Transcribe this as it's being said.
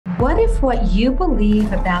What if what you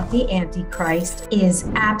believe about the Antichrist is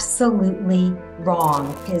absolutely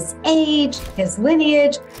wrong? His age, his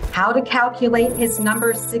lineage, how to calculate his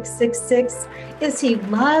number 666. Is he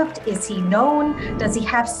loved? Is he known? Does he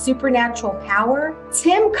have supernatural power?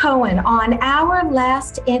 Tim Cohen, on our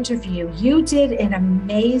last interview, you did an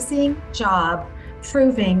amazing job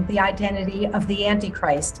proving the identity of the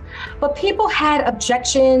Antichrist. But people had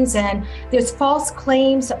objections and there's false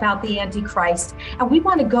claims about the Antichrist. And we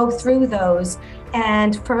want to go through those.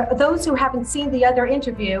 And for those who haven't seen the other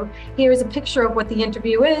interview, here's a picture of what the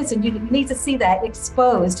interview is. And you need to see that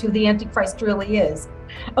exposed who the Antichrist really is.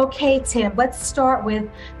 Okay, Tim, let's start with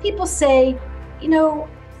people say,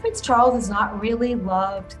 Prince Charles is not really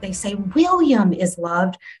loved. They say William is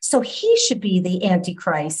loved, so he should be the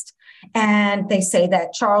Antichrist. And they say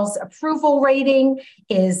that Charles' approval rating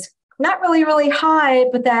is not really, really high,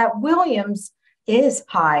 but that William's is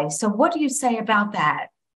high. So what do you say about that?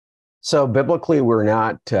 So biblically, we're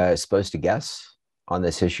not supposed to guess on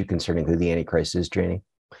this issue concerning who the Antichrist is, Janie.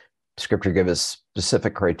 Scripture gives us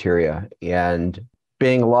specific criteria, and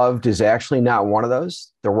being loved is actually not one of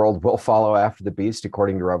those. The world will follow after the beast,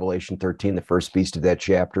 according to Revelation 13, the first beast of that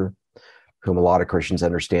chapter, whom a lot of Christians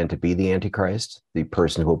understand to be the Antichrist, the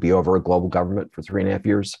person who will be over a global government for 3.5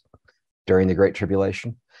 years during the Great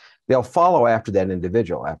Tribulation. They'll follow after that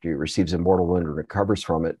individual, after he receives a mortal wound and recovers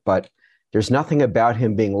from it. But there's nothing about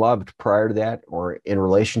him being loved prior to that or in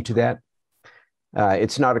relation to that.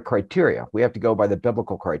 It's not a criteria. We have to go by the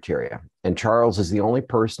biblical criteria. And Charles is the only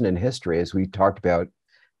person in history, as we talked about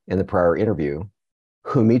in the prior interview,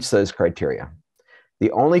 who meets those criteria.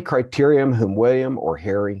 The only criterion whom William or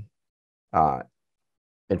Harry,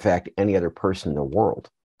 in fact, any other person in the world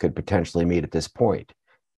could potentially meet at this point,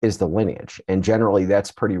 is the lineage. And generally,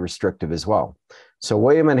 that's pretty restrictive as well. So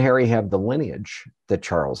William and Harry have the lineage that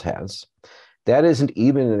Charles has. That isn't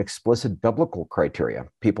even an explicit biblical criteria.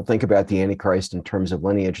 People think about the Antichrist in terms of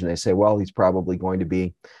lineage, and they say, well, he's probably going to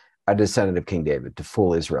be a descendant of King David to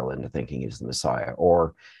fool Israel into thinking he's the Messiah.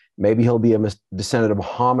 Or maybe he'll be a descendant of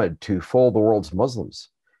Muhammad to fool the world's Muslims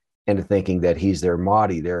into thinking that he's their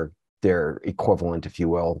Mahdi, their equivalent, if you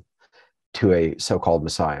will, to a so-called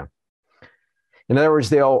Messiah. In other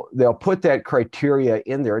words, they'll put that criteria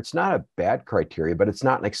in there. It's not a bad criteria, but it's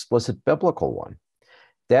not an explicit biblical one.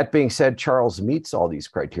 That being said, Charles meets all these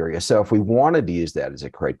criteria. So if we wanted to use that as a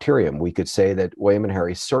criterion, we could say that William and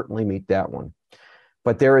Harry certainly meet that one.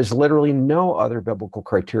 But there is literally no other biblical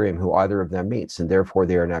criterion who either of them meets, and therefore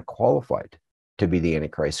they are not qualified to be the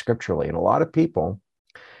Antichrist scripturally. And a lot of people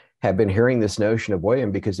have been hearing this notion of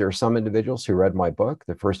William because there are some individuals who read my book,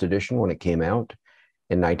 the first edition, when it came out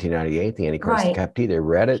in 1998, The Antichrist in Captivity. They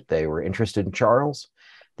read it. They were interested in Charles.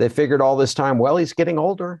 They figured all this time, well, he's getting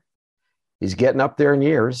older. He's getting up there in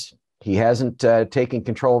years. He hasn't taken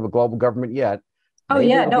control of a global government yet. Oh, maybe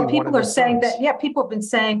yeah. No, people are saying that. Yeah, people have been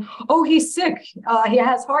saying, oh, he's sick. He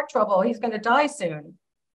has heart trouble. He's going to die soon.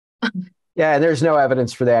 Yeah, and there's no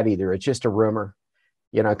evidence for that either. It's just a rumor.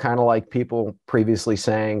 Kind of like people previously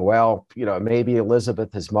saying, well, maybe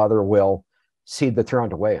Elizabeth, his mother, will cede the throne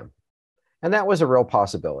to William. And that was a real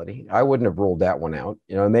possibility. I wouldn't have ruled that one out.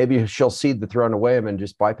 Maybe she'll cede the throne to William and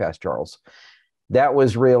just bypass Charles. That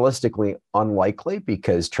was realistically unlikely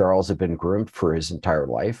because Charles had been groomed for his entire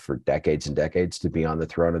life, for decades and decades, to be on the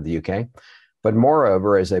throne of the UK. But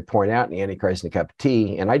moreover, as I point out in The Antichrist and a Cup of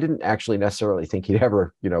Tea, and I didn't actually necessarily think he'd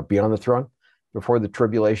ever, be on the throne before the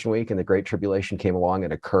tribulation week and the Great Tribulation came along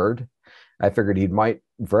and occurred. I figured he might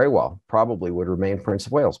very well, probably would remain Prince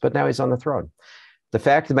of Wales, but now he's on the throne. The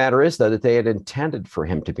fact of the matter is, though, that they had intended for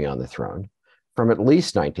him to be on the throne from at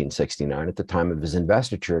least 1969 at the time of his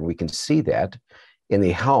investiture, and we can see that in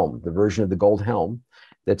the helm, the version of the gold helm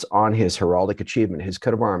that's on his heraldic achievement, his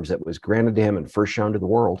coat of arms that was granted to him and first shown to the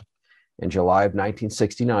world in July of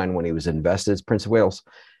 1969 when he was invested as Prince of Wales.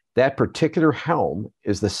 That particular helm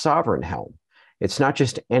is the sovereign helm. It's not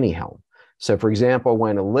just any helm. So, for example,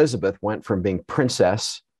 when Elizabeth went from being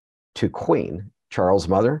princess to queen, Charles'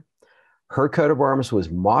 mother, her coat of arms was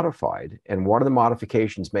modified, and one of the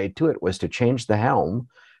modifications made to it was to change the helm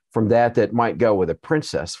from that might go with a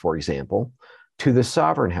princess, for example, to the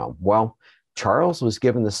sovereign helm. Well, Charles was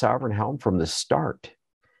given the sovereign helm from the start,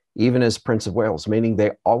 even as Prince of Wales, meaning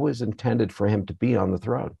they always intended for him to be on the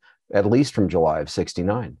throne, at least from July of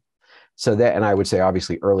 69. So that, and I would say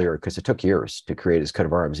obviously earlier, because it took years to create his coat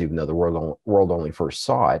of arms, even though the world only first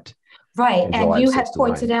saw it. Right. And you had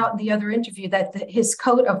pointed out in the other interview that his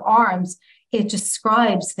coat of arms, it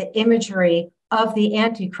describes the imagery of the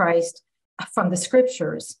Antichrist from the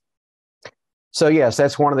scriptures. So yes,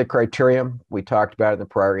 that's one of the criteria we talked about in the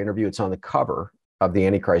prior interview. It's on the cover of the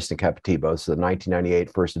Antichrist and Capitibo. So the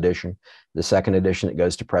 1998 first edition, the second edition that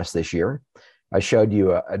goes to press this year. I showed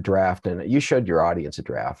you a draft, and you showed your audience a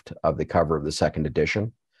draft of the cover of the second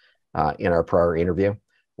edition in our prior interview,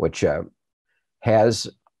 which has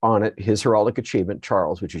on it his heraldic achievement,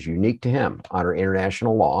 Charles, which is unique to him under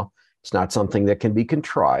international law. It's not something that can be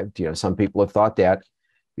contrived. You know, some people have thought that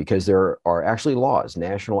because there are actually laws,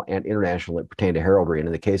 national and international, that pertain to heraldry. And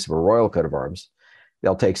in the case of a royal coat of arms,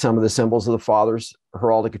 they'll take some of the symbols of the father's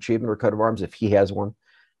heraldic achievement or coat of arms if he has one,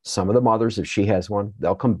 some of the mother's if she has one.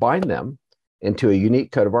 They'll combine them into a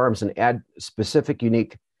unique coat of arms and add specific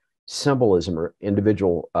unique symbolism or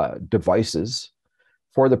individual devices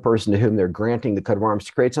for the person to whom they're granting the coat of arms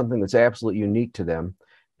to create something that's absolutely unique to them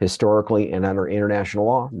historically and under international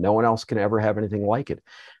law. No one else can ever have anything like it.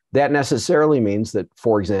 That necessarily means that,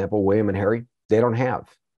 for example, William and Harry, they don't have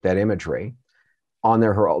that imagery on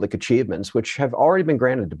their heraldic achievements, which have already been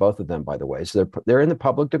granted to both of them, by the way. So they're in the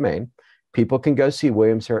public domain. People can go see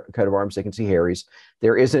William's coat of arms. They can see Harry's.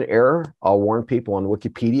 There is an error, I'll warn people, on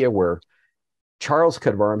Wikipedia where Charles'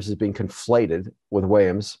 coat of arms is being conflated with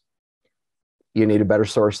William's. You need a better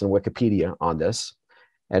source than Wikipedia on this.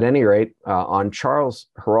 At any rate, on Charles'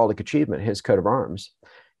 heraldic achievement, his coat of arms,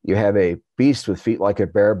 you have a beast with feet like a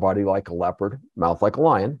bear, body like a leopard, mouth like a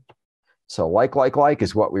lion. So like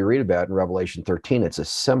is what we read about in Revelation 13. It's a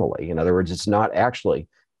simile. In other words, it's not actually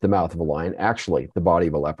the mouth of a lion, actually the body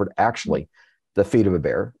of a leopard, actually the feet of a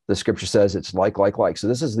bear. The scripture says it's like. So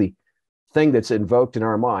this is the thing that's invoked in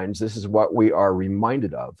our minds. This is what we are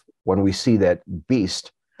reminded of when we see that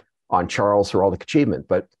beast on Charles' heraldic achievement.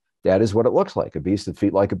 But that is what it looks like: a beast with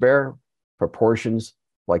feet like a bear, proportions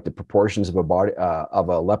like the proportions of a body of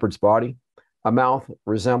a leopard's body, a mouth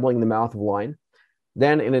resembling the mouth of a lion.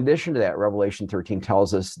 Then, in addition to that, Revelation 13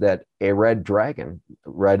 tells us that a red dragon,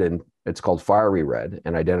 red, and it's called fiery red,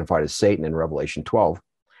 and identified as Satan in Revelation 12.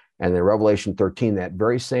 And in Revelation 13, that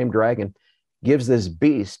very same dragon gives this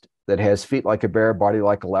beast that has feet like a bear, body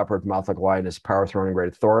like a leopard, mouth like a lion, his power, throne, and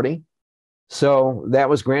great authority. So that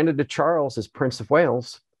was granted to Charles as Prince of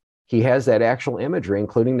Wales. He has that actual imagery,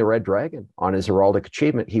 including the red dragon, on his heraldic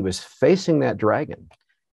achievement. He was facing that dragon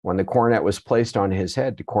when the coronet was placed on his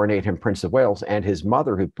head to coronate him Prince of Wales, and his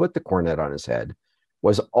mother, who put the coronet on his head,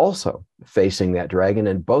 was also facing that dragon,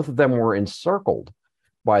 and both of them were encircled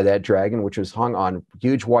by that dragon, which was hung on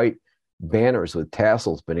huge white banners with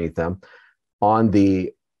tassels beneath them on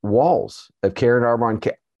the walls of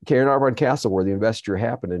Caernarvon Castle, where the investiture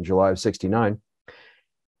happened in July of '69.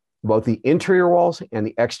 Both the interior walls and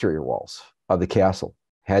the exterior walls of the castle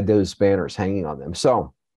had those banners hanging on them.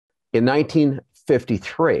 So in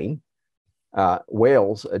 1953,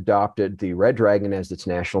 Wales adopted the red dragon as its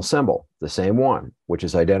national symbol, the same one, which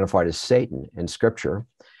is identified as Satan in scripture.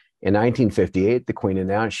 In 1958, the Queen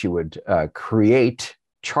announced she would create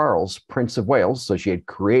Charles, Prince of Wales. So she had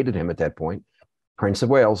created him at that point, Prince of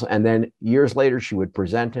Wales. And then years later, she would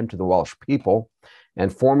present him to the Welsh people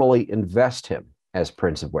and formally invest him as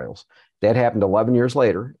Prince of Wales. That happened 11 years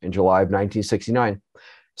later in July of 1969.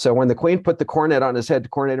 So when the Queen put the coronet on his head to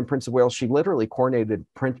coronate him Prince of Wales, she literally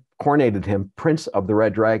coronated him Prince of the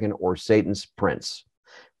Red Dragon, or Satan's Prince.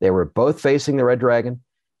 They were both facing the Red Dragon.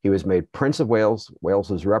 He was made Prince of Wales. Wales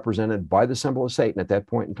was represented by the symbol of Satan at that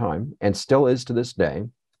point in time, and still is to this day.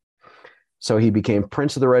 So he became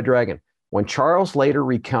Prince of the Red Dragon. When Charles later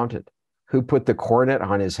recounted who put the coronet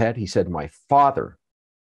on his head, he said, "My father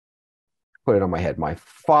put it on my head. My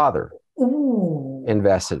father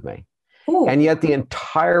invested me." Ooh. And yet the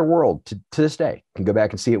entire world to this day can go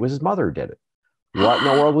back and see it was his mother who did it. What in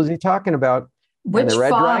the world was he talking about? Which and the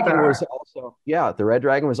Red father? Dragon was also, the Red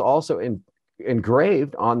Dragon was also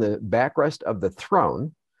engraved on the backrest of the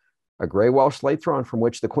throne, a gray Welsh slate throne from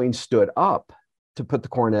which the Queen stood up to put the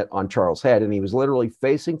coronet on Charles' head. And he was literally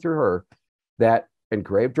facing through her, that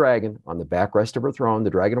engraved dragon on the backrest of her throne,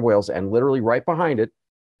 the Dragon of Wales, and literally right behind it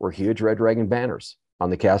were huge red dragon banners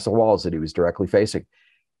on the castle walls that he was directly facing.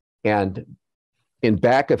 And in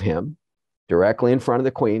back of him, directly in front of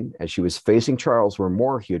the Queen, as she was facing Charles, were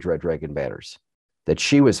more huge red dragon banners that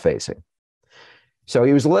she was facing. So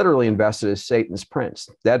he was literally invested as Satan's prince.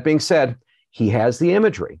 That being said, he has the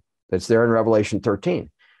imagery that's there in Revelation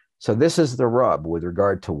 13. So this is the rub with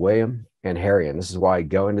regard to William and Harry, and this is why I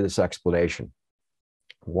go into this explanation.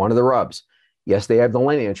 One of the rubs, yes, they have the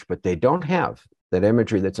lineage, but they don't have that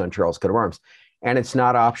imagery that's on Charles' coat of arms, and it's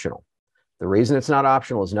not optional. The reason it's not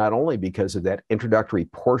optional is not only because of that introductory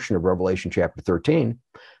portion of Revelation chapter 13,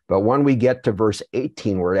 but when we get to verse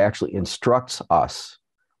 18, where it actually instructs us,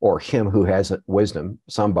 or him who has wisdom,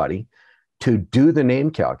 somebody, to do the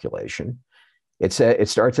name calculation, it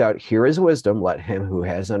starts out, "Here is wisdom, let him who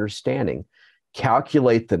has understanding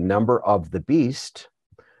calculate the number of the beast,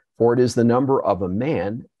 for it is the number of a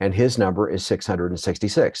man, and his number is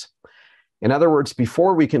 666. In other words,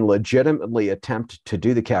 before we can legitimately attempt to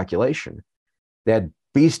do the calculation, that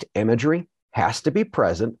beast imagery has to be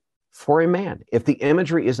present for a man. If the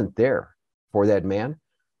imagery isn't there for that man,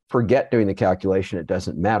 forget doing the calculation. It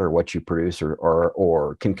doesn't matter what you produce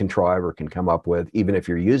or can contrive or can come up with, even if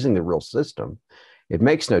you're using the real system. It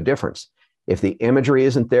makes no difference. If the imagery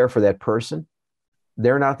isn't there for that person,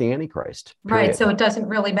 they're not the Antichrist. Period. Right. So it doesn't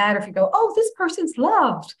really matter if you go, oh, this person's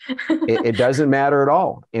loved. It doesn't matter at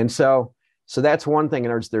all. And so that's one thing.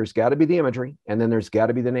 There's got to be the imagery, and then there's got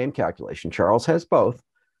to be the name calculation. Charles has both.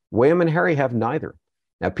 William and Harry have neither.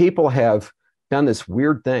 Now, people have done this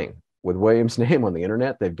weird thing with William's name on the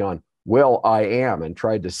internet. They've gone, Will I am, and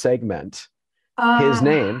tried to segment his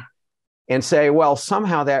name and say, well,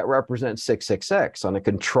 somehow that represents 666 on a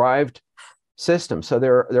contrived system. So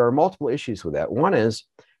there are multiple issues with that. One is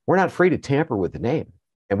we're not free to tamper with the name,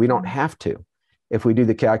 and we don't have to if we do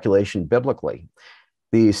the calculation biblically.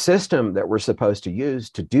 The system that we're supposed to use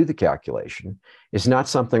to do the calculation is not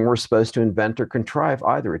something we're supposed to invent or contrive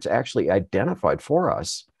either. It's actually identified for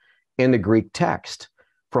us in the Greek text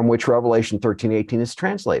from which Revelation 13:18 is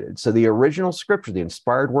translated. So the original scripture, the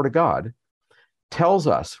inspired word of God, tells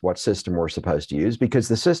us what system we're supposed to use, because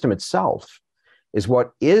the system itself is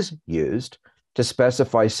what is used to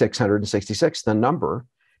specify 666, the number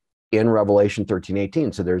in Revelation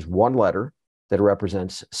 13:18. So there's one letter that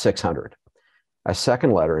represents 600. A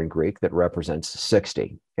second letter in Greek that represents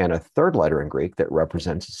 60, and a third letter in Greek that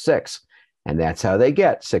represents 6. And that's how they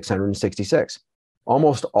get 666.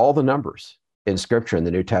 Almost all the numbers in Scripture in the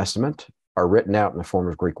New Testament are written out in the form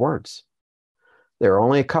of Greek words. There are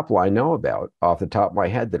only a couple I know about off the top of my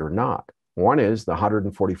head that are not. One is the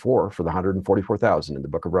 144 for the 144,000 in the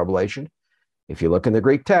book of Revelation. If you look in the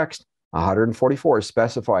Greek text, 144 is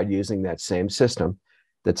specified using that same system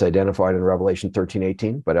that's identified in Revelation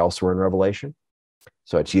 13:18, but elsewhere in Revelation.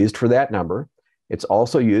 So it's used for that number. It's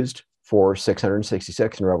also used for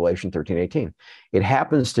 666 in Revelation 13:18. It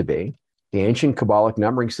happens to be the ancient Kabbalic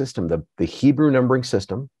numbering system, the Hebrew numbering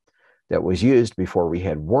system that was used before we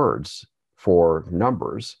had words for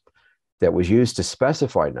numbers, that was used to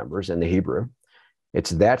specify numbers in the Hebrew.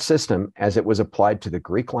 It's that system as it was applied to the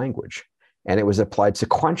Greek language, and it was applied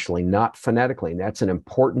sequentially, not phonetically. And that's an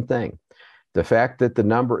important thing. The fact that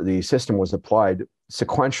the system was applied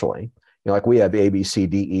sequentially, like we have A, B, C,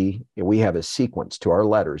 D, E, we have a sequence to our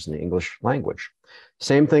letters in the English language.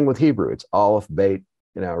 Same thing with Hebrew. It's Aleph, Bet,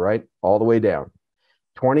 right? All the way down.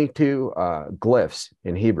 22 glyphs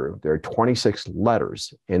in Hebrew. There are 26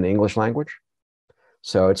 letters in the English language.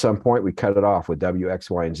 So at some point we cut it off with W,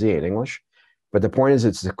 X, Y, and Z in English. But the point is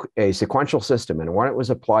it's a sequential system. And when it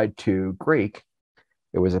was applied to Greek,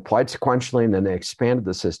 it was applied sequentially, and then they expanded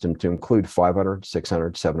the system to include 500,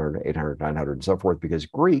 600, 700, 800, 900, and so forth, because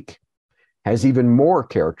Greek has even more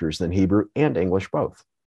characters than Hebrew and English both.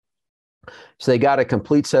 So they got a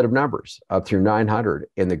complete set of numbers up through 900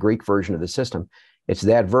 in the Greek version of the system. It's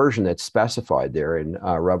that version that's specified there in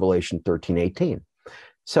Revelation 13:18.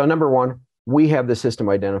 So number one, we have the system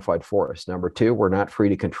identified for us. Number two, we're not free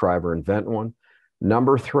to contrive or invent one.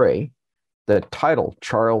 Number three, the title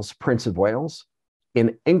Charles, Prince of Wales,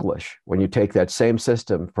 in English, when you take that same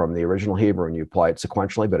system from the original Hebrew and you apply it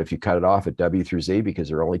sequentially, but if you cut it off at W through Z, because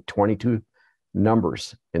there are only 22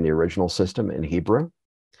 numbers in the original system in Hebrew,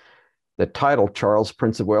 the title Charles,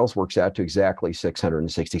 Prince of Wales works out to exactly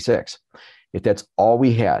 666. If that's all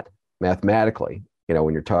we had mathematically,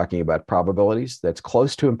 when you're talking about probabilities, that's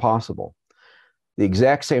close to impossible. The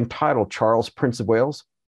exact same title, Charles, Prince of Wales,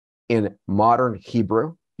 in modern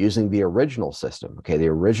Hebrew, using the original system, the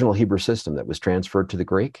original Hebrew system that was transferred to the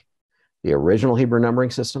Greek, the original Hebrew numbering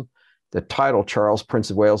system, the title Charles, Prince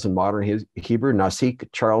of Wales in modern Hebrew, Nasik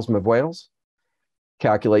Charles of Wales,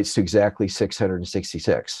 calculates to exactly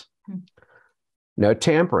 666. No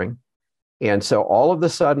tampering. And so all of a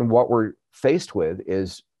sudden, what we're faced with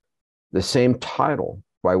is the same title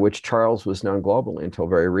by which Charles was known globally until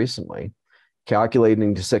very recently,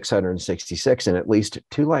 calculating to 666 in at least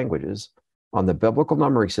two languages on the biblical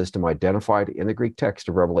numbering system identified in the Greek text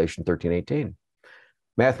of Revelation 13:18.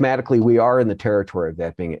 Mathematically, we are in the territory of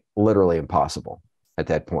that being literally impossible at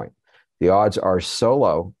that point. The odds are so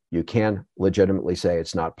low, you can legitimately say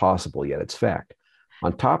it's not possible, yet it's fact.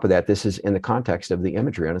 On top of that, this is in the context of the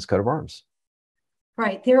imagery on his coat of arms.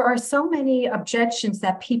 Right. There are so many objections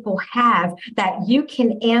that people have that you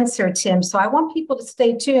can answer, Tim. So I want people to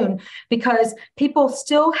stay tuned, because people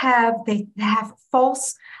still have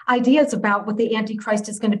false ideas about what the Antichrist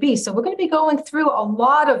is going to be. So we're going to be going through a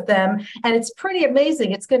lot of them, and it's pretty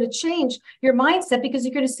amazing. It's going to change your mindset because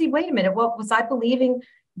you're going to see, wait a minute, what was I believing?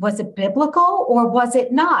 Was it biblical or was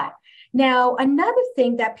it not? Now, another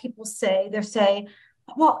thing that people say, they say,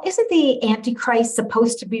 well, isn't the Antichrist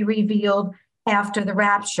supposed to be revealed after the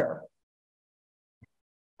rapture?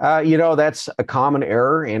 That's a common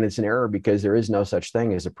error, and it's an error because there is no such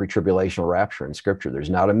thing as a pre-tribulational rapture in Scripture. There's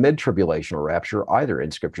not a mid-tribulational rapture either in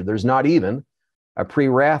Scripture. There's not even a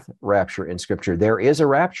pre-wrath rapture in Scripture. There is a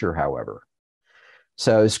rapture, however.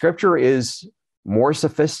 So Scripture is more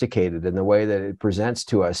sophisticated in the way that it presents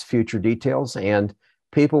to us future details, and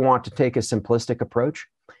people want to take a simplistic approach.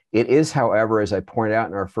 It is, however, as I pointed out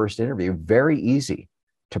in our first interview, very easy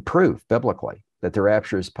to prove biblically that the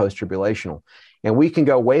rapture is post-tribulational. And we can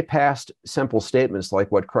go way past simple statements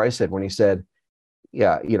like what Christ said when he said,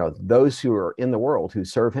 yeah, those who are in the world who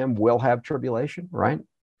serve him will have tribulation, right?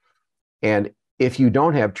 And if you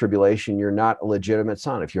don't have tribulation, you're not a legitimate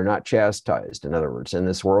son. If you're not chastised, in other words, in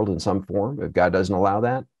this world in some form, if God doesn't allow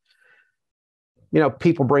that,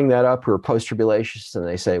 people bring that up who are post-tribulationists and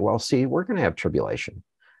they say, well, see, we're going to have tribulation.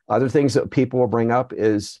 Other things that people will bring up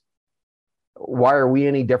is, why are we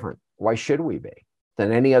any different? Why should we be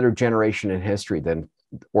than any other generation in history than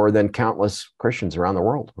countless Christians around the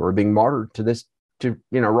world who are being martyred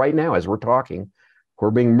right now as we're talking, who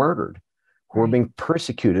are being murdered, who are being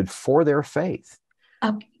persecuted for their faith.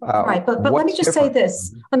 Right, but let me just say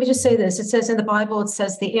this. Let me just say this. It says in the Bible, it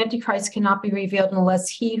says the Antichrist cannot be revealed unless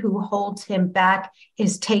he who holds him back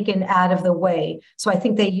is taken out of the way. So I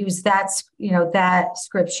think they use that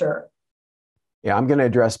scripture. Yeah, I'm going to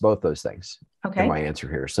address both those things in my answer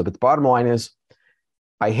here. So, but the bottom line is,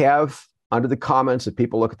 I have under the comments, if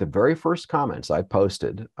people look at the very first comments I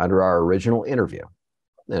posted under our original interview,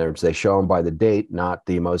 and they show them by the date, not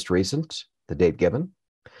the most recent, the date given,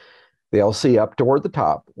 they'll see up toward the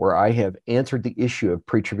top where I have answered the issue of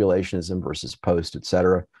pre-tribulationism versus post,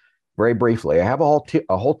 etc. Very briefly. I have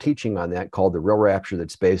a whole teaching on that called The Real Rapture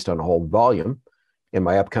that's based on a whole volume in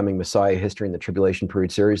my upcoming Messiah History in the Tribulation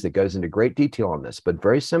Period series that goes into great detail on this. But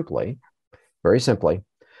very simply,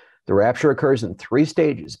 the rapture occurs in 3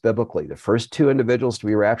 stages biblically. The first 2 individuals to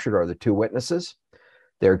be raptured are the 2 witnesses.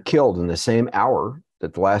 They're killed in the same hour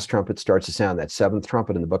that the last trumpet starts to sound, that 7th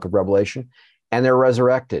trumpet in the book of Revelation, and they're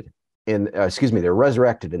resurrected. They're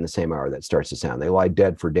resurrected in the same hour that starts to sound. They lie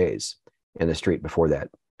dead for days in the street before that.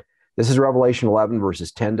 This is Revelation 11,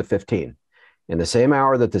 verses 10 to 15. In the same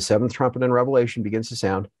hour that the 7th trumpet in Revelation begins to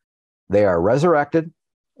sound, they are resurrected,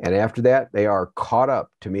 and after that, they are caught up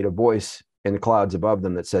to meet a voice in the clouds above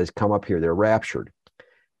them that says, come up here. They're raptured.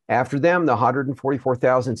 After them, the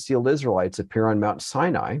 144,000 sealed Israelites appear on Mount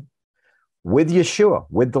Sinai with Yeshua,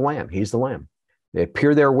 with the Lamb. He's the Lamb. They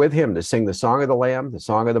appear there with him to sing the song of the Lamb, the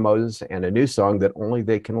song of the Moses, and a new song that only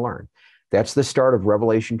they can learn. That's the start of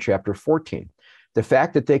Revelation chapter 14. The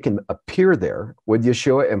fact that they can appear there with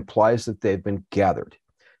Yeshua implies that they've been gathered.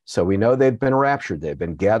 So we know they've been raptured. They've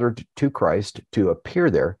been gathered to Christ to appear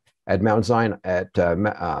there at Mount Zion.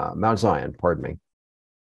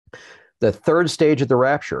 The third stage of the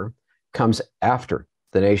rapture comes after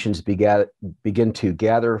the nations begin to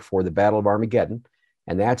gather for the Battle of Armageddon,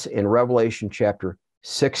 and that's in Revelation chapter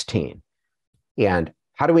 16. And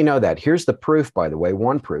how do we know that? Here's the proof, by the way,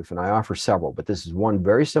 one proof, and I offer several, but this is one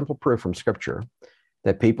very simple proof from Scripture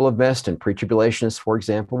that people have missed, and pre-tribulationists, for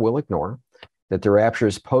example, will ignore, that the rapture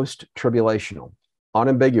is post-tribulational,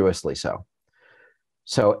 unambiguously so.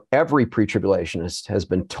 So every pre-tribulationist has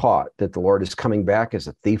been taught that the Lord is coming back as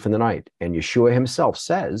a thief in the night, and Yeshua himself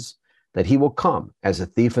says that he will come as a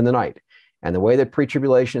thief in the night. And the way that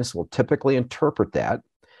pre-tribulationists will typically interpret that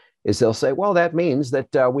is they'll say, well, that means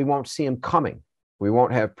that we won't see him coming. We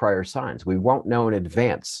won't have prior signs. We won't know in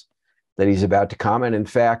advance that he's about to come. And in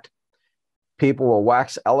fact, people will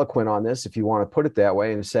wax eloquent on this, if you want to put it that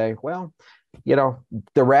way, and say, well,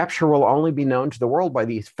 the rapture will only be known to the world by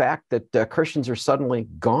the fact that Christians are suddenly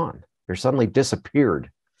gone. They're suddenly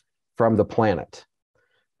disappeared from the planet.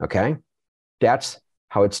 Okay? That's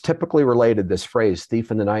how it's typically related, this phrase,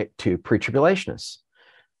 thief in the night, to pre-tribulationists.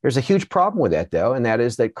 There's a huge problem with that, though, and that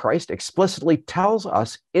is that Christ explicitly tells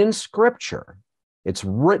us in Scripture, it's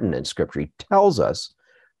written in Scripture, he tells us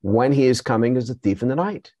when he is coming as a thief in the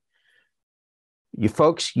night. You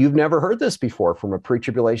folks, you've never heard this before from a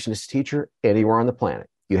pre-tribulationist teacher anywhere on the planet.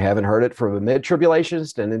 You haven't heard it from a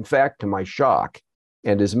mid-tribulationist, and in fact, to my shock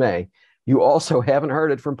and dismay, you also haven't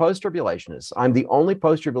heard it from post-tribulationists. I'm the only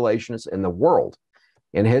post-tribulationist in the world,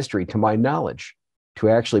 in history, to my knowledge, to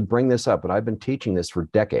actually bring this up, and I've been teaching this for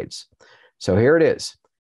decades. So here it is,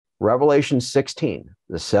 Revelation 16,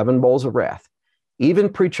 the 7 bowls of wrath. Even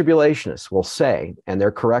pre-tribulationists will say, and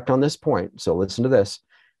they're correct on this point, so listen to this,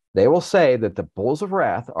 they will say that the bowls of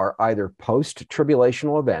wrath are either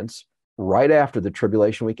post-tribulational events right after the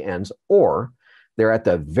tribulation week ends, or they're at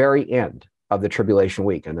the very end of the tribulation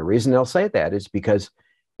week. And the reason they'll say that is because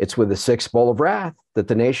it's with the sixth bowl of wrath that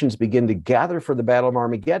the nations begin to gather for the battle of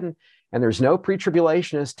Armageddon. And there's no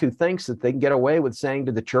pre-tribulationist who thinks that they can get away with saying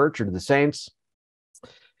to the church or to the saints,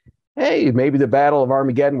 hey, maybe the battle of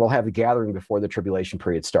Armageddon will have a gathering before the tribulation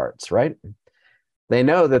period starts, right? They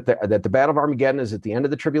know that the battle of Armageddon is at the end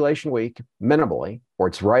of the tribulation week, minimally, or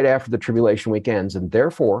it's right after the tribulation week ends. And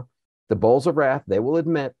therefore, the bowls of wrath, they will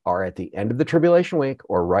admit, are at the end of the tribulation week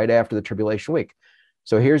or right after the tribulation week.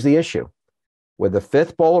 So here's the issue. With the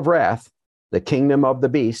fifth bowl of wrath, the kingdom of the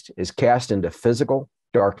beast is cast into physical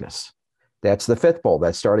darkness. That's the fifth bowl.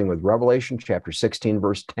 That's starting with Revelation chapter 16,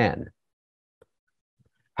 verse 10.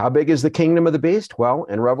 How big is the kingdom of the beast? Well,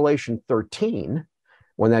 in Revelation 13,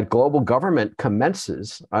 when that global government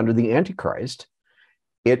commences under the Antichrist,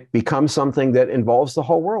 it becomes something that involves the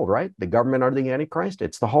whole world, right? The government under the Antichrist,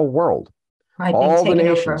 it's the whole world. Right, all the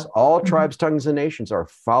nations, over. all tribes, tongues, and nations are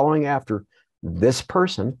following after this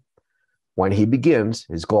person when he begins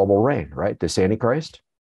his global reign, right? This Antichrist,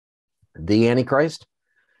 the Antichrist.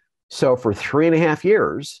 So for 3.5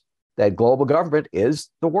 years, that global government is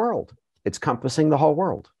the world. It's compassing the whole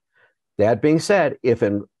world. That being said, if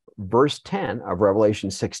in verse 10 of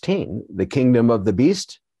Revelation 16, the kingdom of the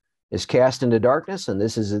beast is cast into darkness, and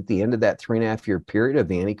this is at the end of that 3.5-year period of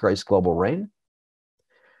the Antichrist global reign,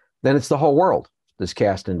 then it's the whole world that's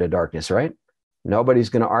cast into darkness, right? Nobody's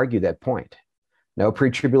going to argue that point. No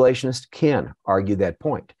pre-tribulationist can argue that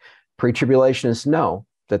point. Pre-tribulationists know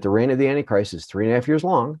that the reign of the Antichrist is 3.5 years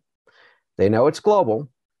long. They know it's global.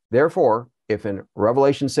 Therefore, if in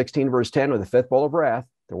Revelation 16, verse 10, with the fifth bowl of wrath,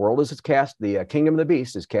 the world is cast, the kingdom of the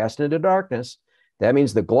beast is cast into darkness, that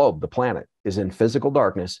means the globe, the planet, is in physical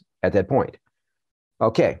darkness at that point.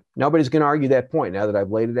 Okay, nobody's going to argue that point now that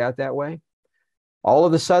I've laid it out that way. All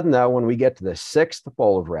of a sudden, though, when we get to the sixth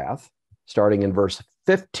bowl of wrath, starting in verse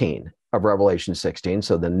 15 of Revelation 16,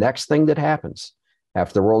 so the next thing that happens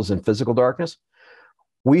after the world is in physical darkness,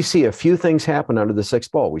 we see a few things happen under the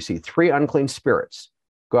sixth bowl. We see 3 unclean spirits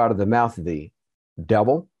go out of the mouth of the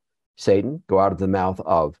devil, Satan, go out of the mouth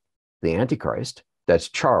of the Antichrist. That's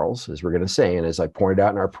Charles, as we're going to say. And as I pointed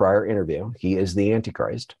out in our prior interview, he is the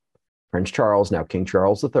Antichrist. Prince Charles, now King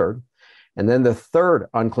Charles III. And then the third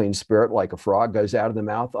unclean spirit, like a frog, goes out of the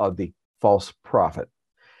mouth of the false prophet.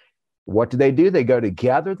 What do? They go to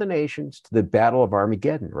gather the nations to the battle of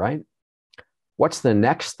Armageddon, right? What's the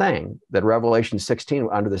next thing that Revelation 16,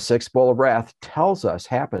 under the sixth bowl of wrath, tells us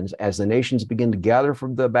happens as the nations begin to gather for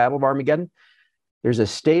the battle of Armageddon? There's a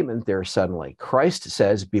statement there suddenly. Christ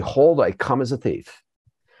says, "Behold, I come as a thief.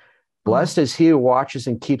 Blessed is he who watches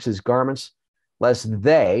and keeps his garments, lest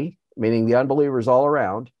they," meaning the unbelievers all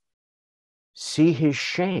around, "see his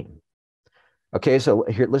shame." Okay, so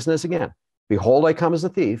here, listen to this again. "Behold, I come as a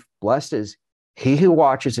thief. Blessed is he who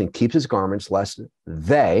watches and keeps his garments, lest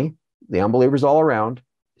they," the unbelievers all around,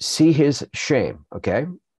 "see his shame." Okay,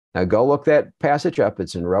 now go look that passage up.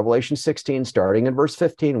 It's in Revelation 16, starting in verse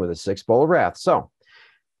 15, with the sixth bowl of wrath. So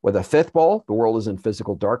with the fifth bowl, the world is in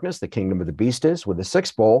physical darkness. The kingdom of the beast is. With the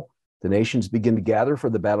sixth bowl, the nations begin to gather for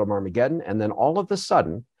the battle of Armageddon. And then all of a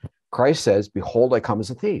sudden, Christ says, "Behold, I come as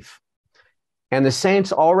a thief." And the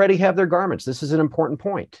saints already have their garments. This is an important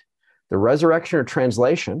point. The resurrection or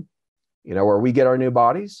translation, where we get our new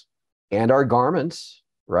bodies and our garments,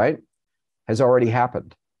 right, has already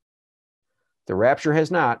happened. The rapture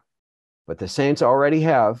has not, but the saints already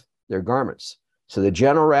have their garments. So the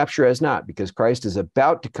general rapture has not, because Christ is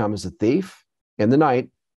about to come as a thief in the night.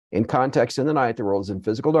 In context, in the night, the world is in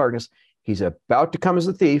physical darkness. He's about to come as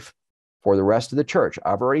a thief for the rest of the church.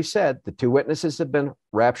 I've already said the 2 witnesses have been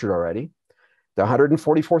raptured already. The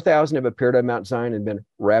 144,000 have appeared on Mount Zion and been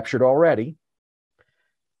raptured already.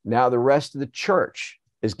 Now the rest of the church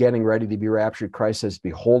is getting ready to be raptured. Christ says,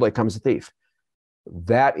 "Behold, I come as a thief."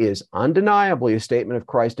 That is undeniably a statement of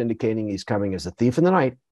Christ indicating he's coming as a thief in the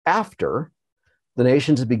night after the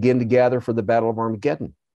nations begin to gather for the battle of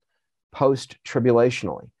Armageddon,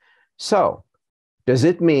 post-tribulationally. So does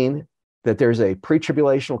it mean that there's a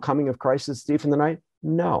pre-tribulational coming of Christ as a thief in the night?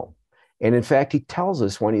 No. And in fact, he tells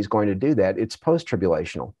us when he's going to do that. It's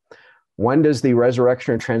post-tribulational. When does the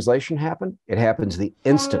resurrection and translation happen? It happens the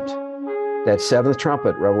instant that seventh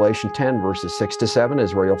trumpet, Revelation 10, verses 6-7,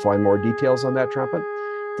 is where you'll find more details on that trumpet.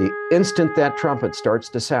 The instant that trumpet starts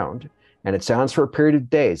to sound, and it sounds for a period of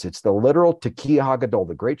days, it's the literal Tekiah Hagadol,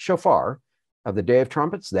 the great shofar of the Day of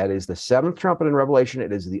Trumpets. That is the seventh trumpet in Revelation.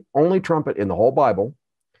 It is the only trumpet in the whole Bible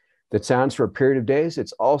that sounds for a period of days.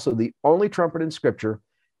 It's also the only trumpet in Scripture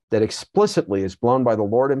that explicitly is blown by the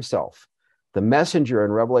Lord himself. The messenger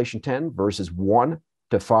in Revelation 10, verses 1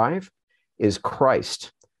 to 5, is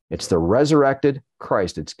Christ. It's the resurrected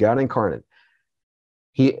Christ. It's God incarnate.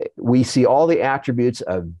 We see all the attributes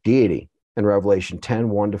of deity in Revelation 10,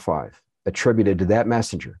 1 to 5, attributed to that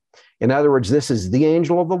messenger. In other words, this is the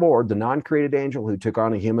angel of the Lord, the non-created angel who took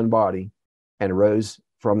on a human body and rose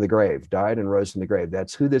from the grave, died and rose from the grave.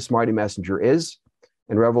 That's who this mighty messenger is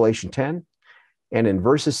in Revelation 10. And in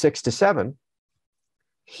verses 6 to 7,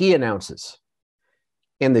 he announces,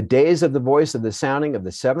 in the days of the voice of the sounding of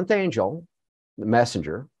the seventh angel, the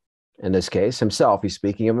messenger, in this case, himself, he's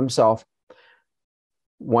speaking of himself,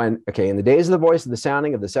 in the days of the voice of the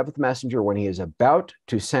sounding of the seventh messenger, when he is about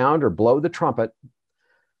to sound or blow the trumpet,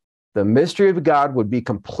 the mystery of God would be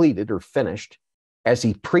completed or finished as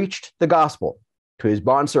he preached the gospel to his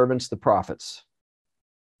bondservants, the prophets.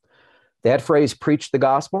 That phrase, preach the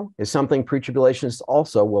gospel, is something pre-tribulationists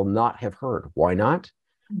also will not have heard. Why not?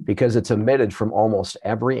 Because it's omitted from almost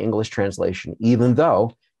every English translation, even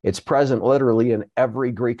though it's present literally in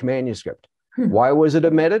every Greek manuscript. Why was it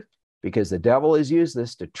omitted? Because the devil has used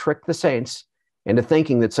this to trick the saints into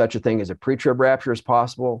thinking that such a thing as a pre-trib rapture is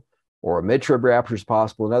possible or a mid-trib rapture is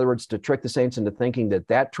possible. In other words, to trick the saints into thinking that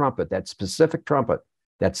that trumpet, that specific trumpet,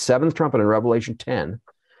 that seventh trumpet in Revelation 10,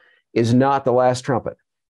 is not the last trumpet.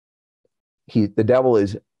 The devil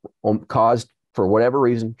is caused, for whatever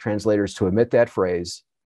reason, translators to omit that phrase,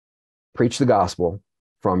 preach the gospel,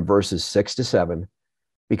 from verses 6 to 7,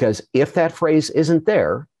 because if that phrase isn't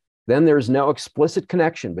there, then there's no explicit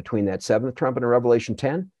connection between that seventh trumpet in Revelation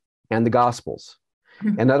 10 and the Gospels.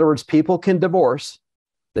 In other words, people can divorce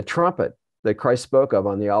the trumpet that Christ spoke of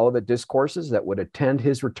on the Olivet discourses that would attend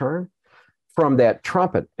his return from that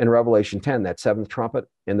trumpet in Revelation 10, that seventh trumpet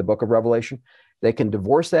in the book of Revelation. They can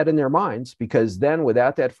divorce that in their minds, because then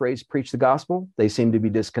without that phrase, preach the gospel, they seem to be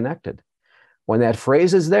disconnected. When that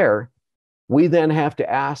phrase is there, we then have to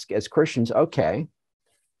ask as Christians, okay,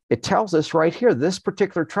 it tells us right here, this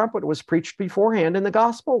particular trumpet was preached beforehand in the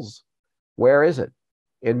Gospels. Where is it?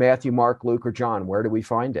 In Matthew, Mark, Luke, or John? Where do we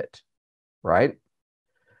find it? Right?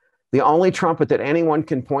 The only trumpet that anyone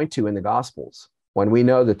can point to in the Gospels, when we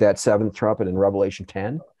know that that seventh trumpet in Revelation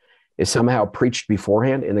 10 is somehow preached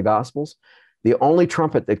beforehand in the Gospels, the only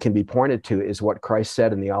trumpet that can be pointed to is what Christ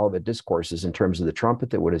said in the Olivet discourses in terms of the trumpet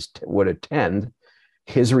that would attend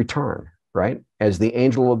his return, right? As the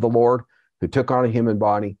angel of the Lord who took on a human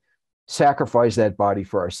body, sacrificed that body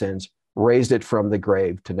for our sins, raised it from the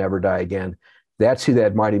grave to never die again. That's who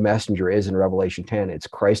that mighty messenger is in Revelation 10. It's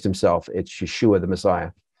Christ himself. It's Yeshua the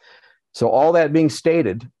Messiah. So all that being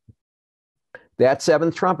stated, that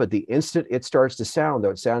seventh trumpet, the instant it starts to sound, though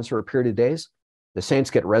it sounds for a period of days, the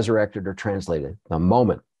saints get resurrected or translated the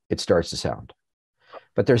moment it starts to sound.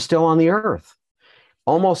 But they're still on the earth.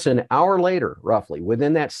 Almost an hour later, roughly,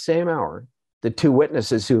 within that same hour, the two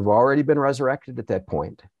witnesses who've already been resurrected at that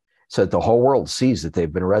point, so that the whole world sees that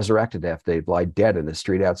they've been resurrected after they've lied dead in the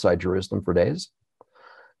street outside Jerusalem for days,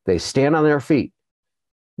 they stand on their feet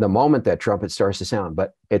the moment that trumpet starts to sound.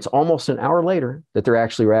 But it's almost an hour later that they're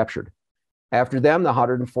actually raptured. After them, the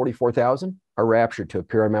 144,000 are raptured to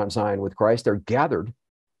appear on Mount Zion with Christ. They're gathered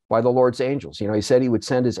by the Lord's angels. You know, he said he would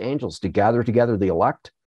send his angels to gather together the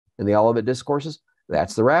elect in the Olivet discourses.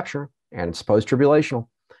 That's the rapture, and it's post-tribulational.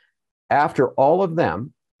 After all of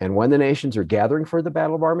them, and when the nations are gathering for the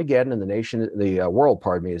battle of Armageddon, and the world,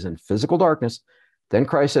 is in physical darkness, then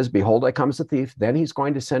Christ says, behold, I come as a thief. Then he's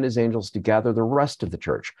going to send his angels to gather the rest of the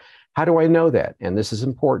church. How do I know that? And this is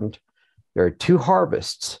important. There are two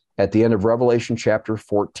harvests at the end of Revelation chapter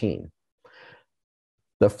 14.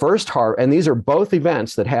 The first harvest, and these are both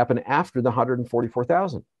events that happen after the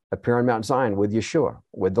 144,000 appear on Mount Zion with Yeshua,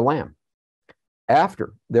 with the Lamb.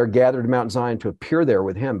 After they're gathered at Mount Zion to appear there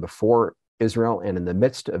with him before Israel and in the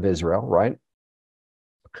midst of Israel, right?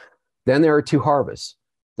 Then there are two harvests.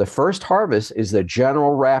 The first harvest is the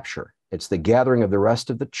general rapture. It's the gathering of the rest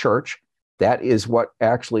of the church. That is what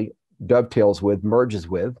actually dovetails with, merges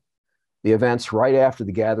with, the events right after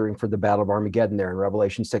the gathering for the battle of Armageddon there in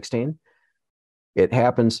Revelation 16. It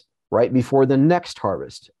happens right before the next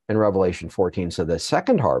harvest in Revelation 14. So the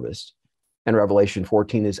second harvest in Revelation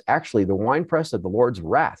 14 is actually the winepress of the Lord's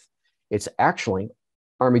wrath. It's actually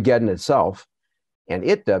Armageddon itself, and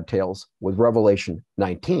it dovetails with Revelation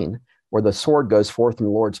 19, where the sword goes forth from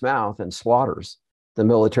the Lord's mouth and slaughters the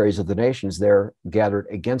militaries of the nations there gathered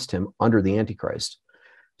against him under the Antichrist.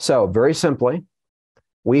 So very simply,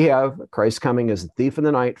 we have Christ coming as a thief in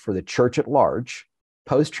the night for the church at large,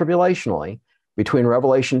 post-tribulationally, between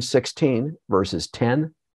Revelation 16, verses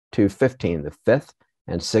 10 to 15, the fifth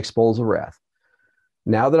and 6 bowls of wrath.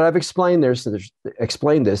 Now that I've explained this,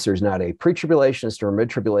 there's not a pre-tribulationist or a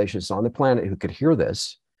mid-tribulationist on the planet who could hear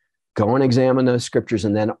this, go and examine those scriptures,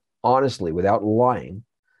 and then honestly, without lying,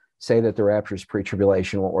 say that the rapture is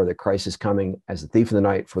pre-tribulational or that Christ is coming as a thief in the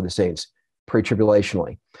night for the saints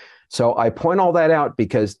pre-tribulationally. So I point all that out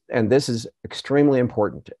because, and this is extremely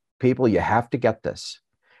important, people, you have to get this.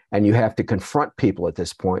 And you have to confront people at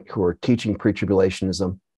this point who are teaching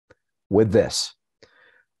pre-tribulationism with this.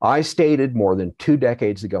 I stated more than 2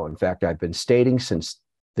 decades ago, in fact, I've been stating since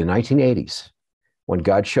the 1980s, when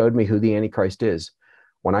God showed me who the Antichrist is,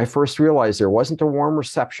 when I first realized there wasn't a warm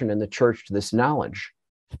reception in the church to this knowledge,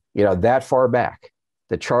 that far back,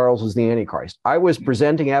 that Charles was the Antichrist. I was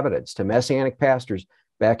presenting evidence to Messianic pastors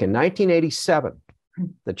back in 1987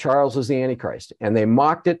 that Charles was the Antichrist, and they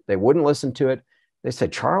mocked it. They wouldn't listen to it. They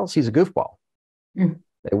said, Charles, he's a goofball. They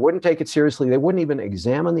wouldn't take it seriously. They wouldn't even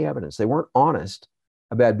examine the evidence. They weren't honest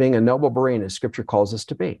about being a noble Berean, as scripture calls us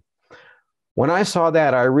to be. When I saw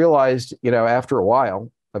that, I realized, after a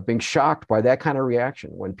while of being shocked by that kind of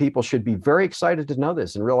reaction, when people should be very excited to know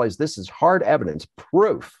this and realize this is hard evidence,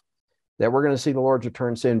 proof that we're going to see the Lord's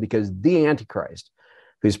return soon, because the Antichrist,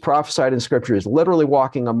 who's prophesied in scripture, is literally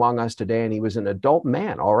walking among us today. And he was an adult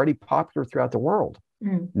man, already popular throughout the world,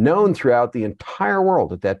 known throughout the entire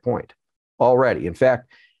world at that point already. In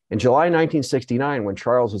fact, in July 1969, when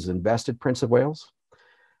Charles was invested Prince of Wales,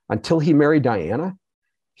 until he married Diana,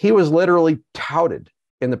 he was literally touted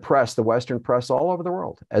in the press, the Western press all over the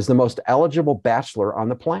world, as the most eligible bachelor on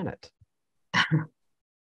the planet.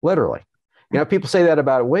 Literally. People say that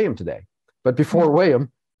about William today, but before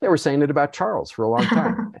William, they were saying it about Charles for a long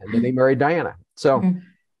time. And then he married Diana. So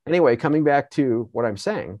anyway, coming back to what I'm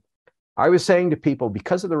saying, I was saying to people,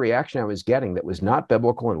 because of the reaction I was getting that was not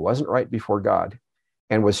biblical and wasn't right before God,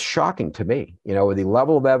 and was shocking to me, with the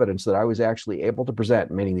level of evidence that I was actually able to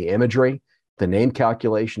present, meaning the imagery, the name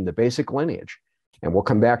calculation, the basic lineage, and we'll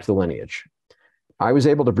come back to the lineage. I was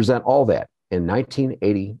able to present all that in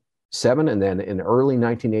 1987, and then in early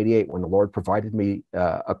 1988, when the Lord provided me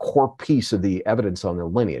a core piece of the evidence on the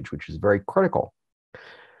lineage, which is very critical.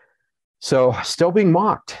 So still being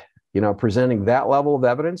mocked, presenting that level of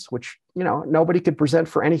evidence, which, nobody could present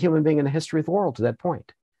for any human being in the history of the world to that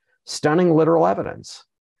point. Stunning literal evidence.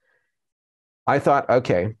 I thought,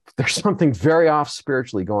 okay, there's something very off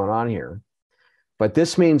spiritually going on here. But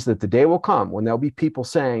this means that the day will come when there'll be people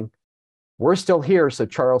saying, we're still here, so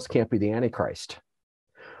Charles can't be the Antichrist.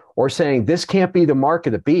 Or saying, this can't be the mark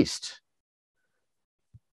of the beast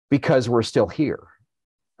because we're still here.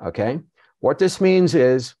 Okay? What this means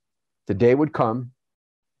is the day would come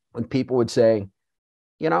when people would say,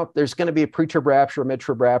 there's going to be a pre-trib rapture, a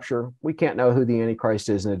mid-trib rapture. We can't know who the Antichrist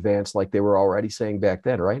is in advance, like they were already saying back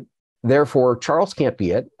then, right? Therefore, Charles can't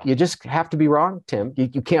be it. You just have to be wrong, Tim.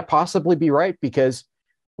 You can't possibly be right, because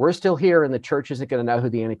we're still here and the church isn't going to know who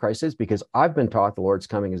the Antichrist is, because I've been taught the Lord's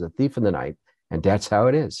coming as a thief in the night, and that's how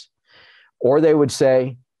it is. Or they would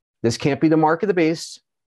say, this can't be the mark of the beast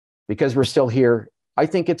because we're still here. I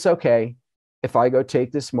think it's okay if I go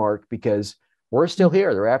take this mark because we're still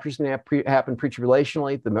here. The rapture is going to happen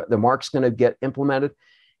pre-tribulationally. The mark's going to get implemented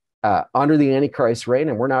under the Antichrist reign,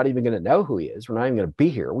 and we're not even going to know who he is. We're not even going to be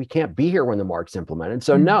here. We can't be here when the mark's implemented.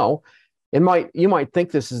 So no, you might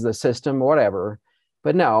think this is the system, whatever,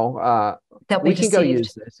 but no, we can go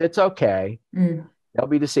use this. It's okay. They'll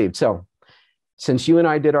be deceived. So since you and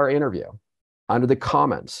I did our interview, under the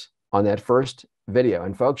comments on that first video,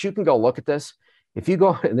 and folks, you can go look at this. If you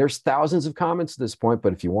go, and there's thousands of comments at this point,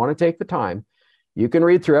 but if you want to take the time, you can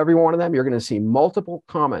read through every one of them. You're going to see multiple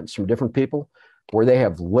comments from different people where they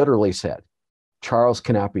have literally said, Charles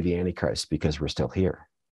cannot be the Antichrist because we're still here.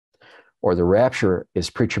 Or the rapture is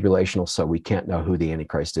pre-tribulational, so we can't know who the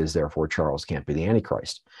Antichrist is, therefore Charles can't be the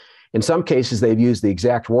Antichrist. In some cases, they've used the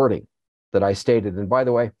exact wording that I stated. And by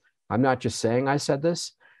the way, I'm not just saying I said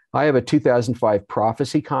this. I have a 2005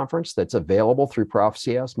 prophecy conference that's available through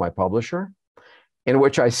Prophecy House, my publisher, in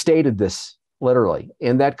which I stated this literally.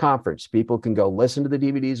 In that conference, people can go listen to the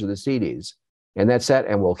DVDs or the CDs, and that's it,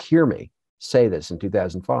 and will hear me say this in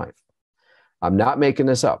 2005. I'm not making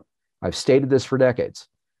this up. I've stated this for decades.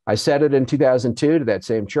 I said it in 2002 to that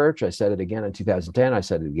same church. I said it again in 2010. I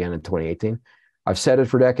said it again in 2018. I've said it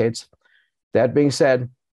for decades. That being said,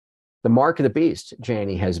 the mark of the beast,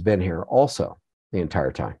 Janie, has been here also the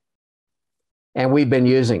entire time. And we've been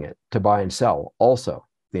using it to buy and sell also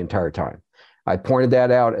the entire time. I pointed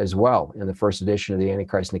that out as well in the first edition of the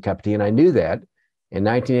Antichrist and the Cup of Tea, and I knew that in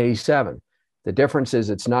 1987. The difference is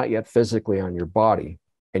it's not yet physically on your body,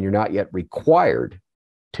 and you're not yet required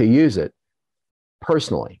to use it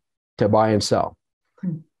personally to buy and sell.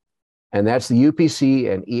 And that's the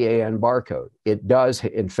UPC and EAN barcode. It does,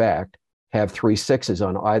 in fact, have 3 6s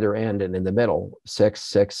on either end and in the middle,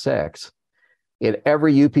 666. In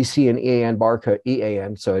every UPC and EAN barcode,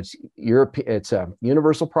 EAN, so it's a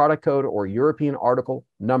universal product code or European article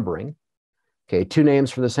numbering. Okay, 2 names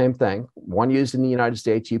for the same thing. One used in the United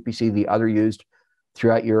States, UPC, the other used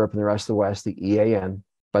throughout Europe and the rest of the West, the EAN,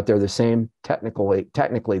 but they're the same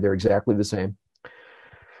technically, they're exactly the same.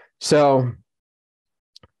 So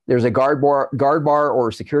there's a guard bar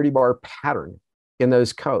or security bar pattern in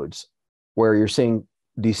those codes where you're seeing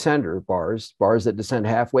descender bars that descend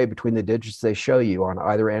halfway between the digits they show you on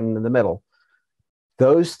either end and in the middle.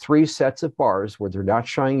 Those 3 sets of bars where they're not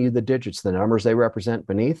showing you the digits, the numbers they represent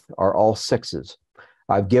beneath are all 6s.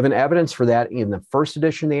 I've given evidence for that in the first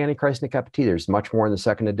edition of the Antichrist and the Cup of Tea. There's much more in the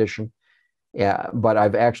second edition. Yeah,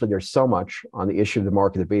 but there's so much on the issue of the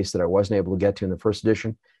mark of the beast that I wasn't able to get to in the first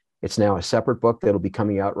edition. It's now a separate book that'll be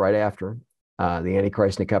coming out right after the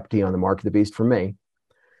Antichrist and the Cup of Tea on the mark of the beast from me,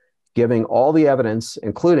 giving all the evidence,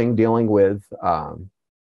 including dealing with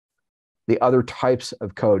the other types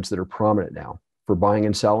of codes that are prominent now for buying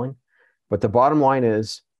and selling. But the bottom line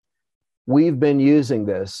is, we've been using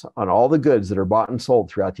this on all the goods that are bought and sold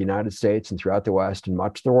throughout the United States and throughout the West and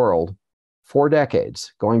much of the world for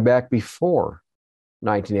decades, going back before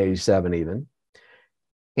 1987 even.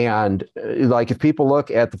 And like if people look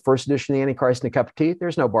at the first edition of the Antichrist and the Cup of Tea,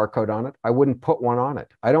 there's no barcode on it. I wouldn't put one on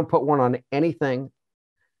it. I don't put one on anything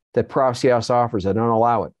that Prophecy House offers. I don't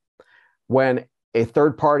allow it. When a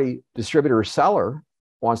third-party distributor or seller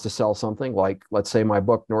wants to sell something like, let's say my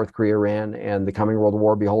book, North Korea, Iran, and the Coming World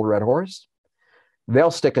War, Behold, Red Horse,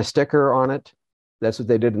 they'll stick a sticker on it. That's what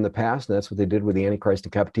they did in the past, and that's what they did with the Antichrist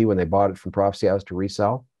and Cup of Tea when they bought it from Prophecy House to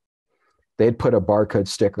resell. They'd put a barcode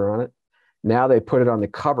sticker on it. Now they put it on the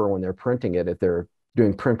cover when they're printing it. If they're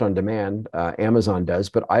doing print on demand, Amazon does,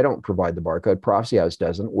 but I don't provide the barcode. Prophecy House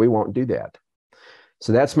doesn't. We won't do that.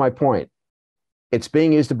 So that's my point. It's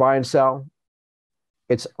being used to buy and sell.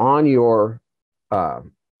 It's on your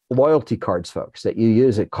loyalty cards, folks, that you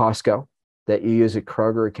use at Costco, that you use at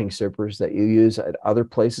Kroger or King Soopers, that you use at other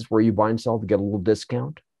places where you buy and sell to get a little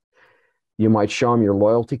discount. You might show them your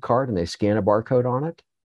loyalty card and they scan a barcode on it.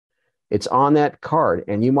 It's on that card,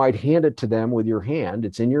 and you might hand it to them with your hand.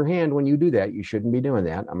 It's in your hand when you do that. You shouldn't be doing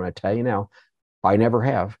that. I'm going to tell you now, I never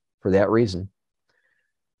have for that reason.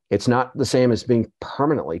 It's not the same as being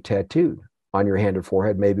permanently tattooed on your hand or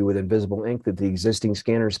forehead, maybe with invisible ink that the existing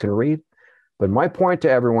scanners can read. But my point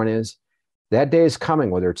to everyone is that day is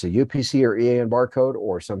coming, whether it's a UPC or EAN barcode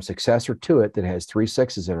or some successor to it that has 3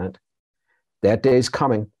 6s in it. That day is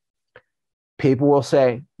coming. People will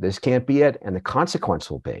say, this can't be it. And the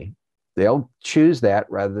consequence will be, they'll choose that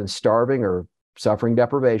rather than starving or suffering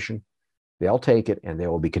deprivation. They'll take it and they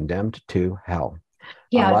will be condemned to hell.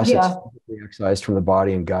 Unless it's excised from the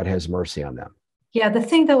body and God has mercy on them. Yeah, the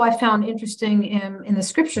thing, though, I found interesting in the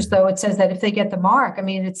scriptures, though, it says that if they get the mark, I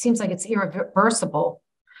mean, it seems like it's irreversible.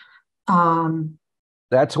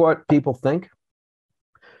 That's what people think.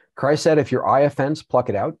 Christ said, if your eye offends, pluck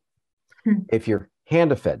it out. If your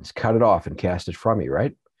hand offends, cut it off and cast it from you,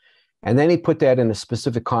 right? And then he put that in a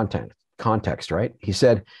specific context, right? He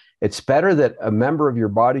said, it's better that a member of your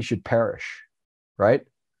body should perish, right?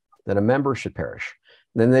 That a member should perish,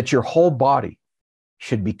 than that your whole body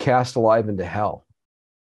should be cast alive into hell,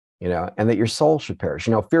 and that your soul should perish.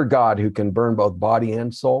 Fear God who can burn both body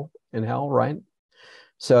and soul in hell, right?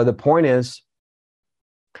 So the point is,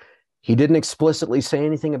 he didn't explicitly say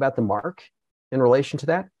anything about the mark in relation to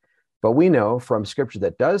that, but we know from scripture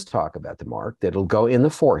that does talk about the mark that it'll go in the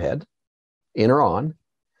forehead, in or on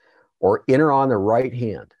the right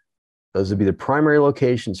hand. Those would be the primary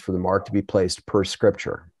locations for the mark to be placed per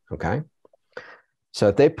scripture, okay? So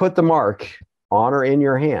if they put the mark on or in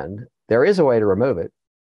your hand, there is a way to remove it.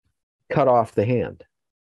 Cut off the hand.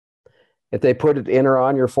 If they put it in or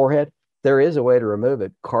on your forehead, there is a way to remove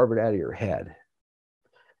it. Carve it out of your head.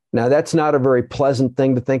 Now, that's not a very pleasant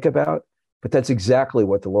thing to think about, but that's exactly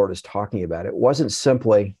what the Lord is talking about. It wasn't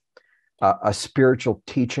simply a spiritual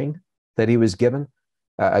teaching that he was giving.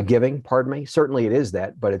 Certainly it is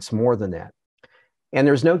that, but it's more than that. And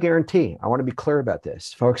there's no guarantee. I want to be clear about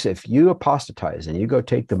this. Folks, if you apostatize and you go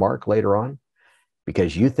take the mark later on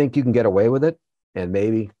because you think you can get away with it and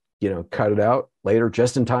maybe, cut it out later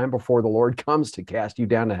just in time before the Lord comes to cast you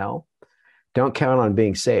down to hell, don't count on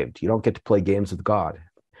being saved. You don't get to play games with God.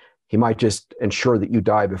 He might just ensure that you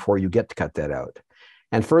die before you get to cut that out.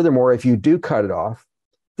 And furthermore, if you do cut it off,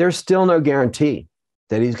 there's still no guarantee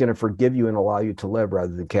that he's going to forgive you and allow you to live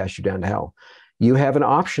rather than cast you down to hell. You have an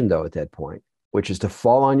option, though, at that point, which is to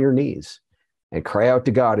fall on your knees and cry out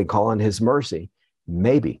to God and call on his mercy.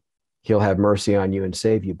 Maybe he'll have mercy on you and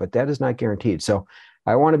save you, but that is not guaranteed. So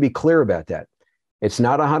I want to be clear about that. It's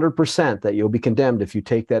not 100% that you'll be condemned if you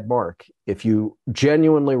take that mark, if you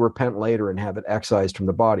genuinely repent later and have it excised from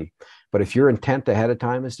the body. But if your intent ahead of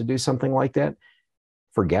time is to do something like that,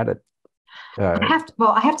 forget it. I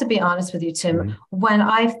have to be honest with you, Tim. Mm-hmm. When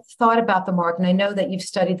I've thought about the mark, and I know that you've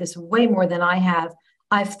studied this way more than I have,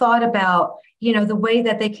 I've thought about, the way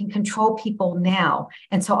that they can control people now.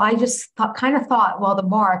 And so I just thought, well, the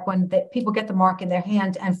mark, when people get the mark in their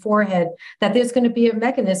hand and forehead, that there's going to be a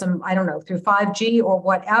mechanism, I don't know, through 5G or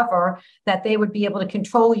whatever, that they would be able to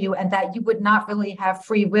control you and that you would not really have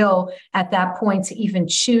free will at that point to even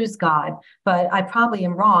choose God. But I probably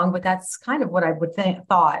am wrong, but that's kind of what I would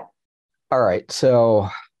thought. All right. So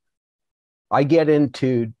I get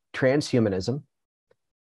into transhumanism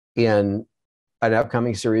in an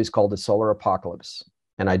upcoming series called The Solar Apocalypse.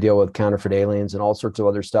 And I deal with counterfeit aliens and all sorts of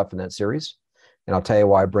other stuff in that series. And I'll tell you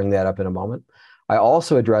why I bring that up in a moment. I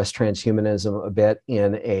also address transhumanism a bit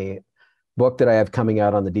in a book that I have coming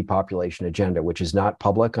out on the depopulation agenda, which is not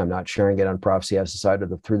public. I'm not sharing it on Prophecy As Decided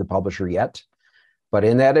through the publisher yet. But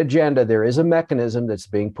in that agenda, there is a mechanism that's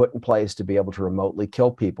being put in place to be able to remotely kill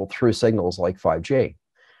people through signals like 5G.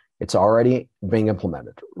 It's already being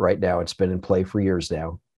implemented right now. It's been in play for years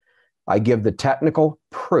now. I give the technical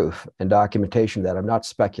proof and documentation that I'm not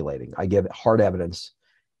speculating. I give hard evidence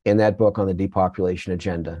in that book on the depopulation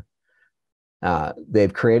agenda.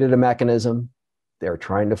 They've created a mechanism. They're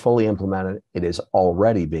trying to fully implement it. It is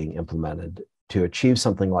already being implemented to achieve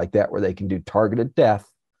something like that, where they can do targeted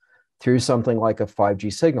death through something like a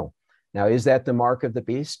 5G signal. Now, is that the mark of the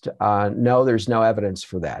beast? No, there's no evidence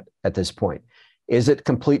for that at this point. Is it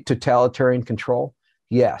complete totalitarian control?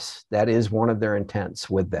 Yes, that is one of their intents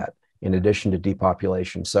with that, in addition to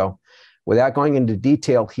depopulation. So without going into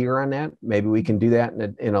detail here on that, maybe we can do that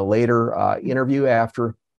in a later interview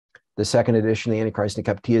after the second edition of the Antichrist and the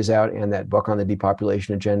Cup of Tea is out and that book on the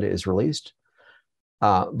depopulation agenda is released.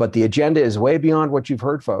 But the agenda is way beyond what you've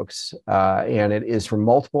heard, folks, and it is from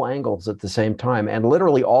multiple angles at the same time. And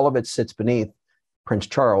literally all of it sits beneath Prince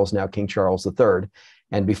Charles, now King Charles III.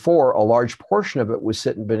 And before, a large portion of it was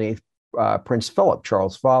sitting beneath Prince Philip,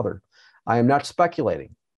 Charles' father. I am not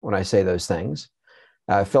speculating when I say those things.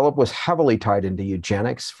 Philip was heavily tied into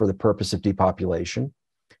eugenics for the purpose of depopulation.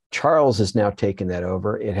 Charles has now taken that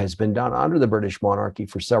over. It has been done under the British monarchy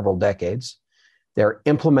for several decades. They're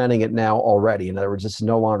implementing it now already. In other words, it's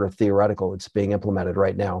no longer theoretical. It's being implemented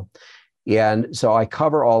right now. And so I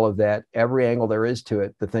cover all of that, every angle there is to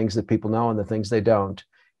it, the things that people know and the things they don't,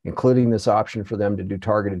 including this option for them to do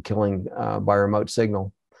targeted killing by remote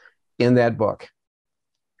signal in that book.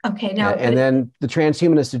 Okay, now and then the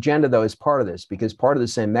transhumanist agenda, though, is part of this, because part of the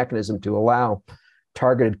same mechanism to allow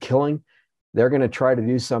targeted killing, they're going to try to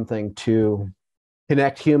do something to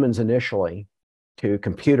connect humans initially to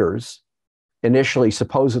computers, initially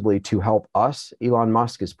supposedly to help us. Elon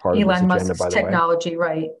Musk is part of this agenda, by the way. Technology,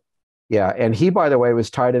 right? Yeah, and he, by the way, was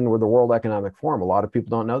tied in with the World Economic Forum. A lot of people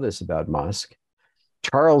don't know this about Musk.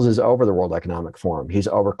 Charles is over the World Economic Forum. He's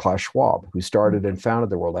over Klaus Schwab, who started and founded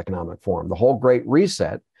the World Economic Forum. The whole Great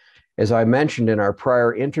Reset, as I mentioned in our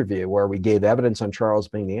prior interview where we gave evidence on Charles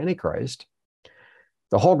being the Antichrist,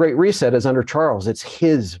 the whole Great Reset is under Charles. It's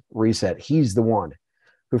his reset. He's the one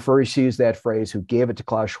who first used that phrase, who gave it to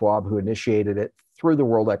Klaus Schwab, who initiated it through the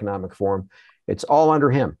World Economic Forum. It's all under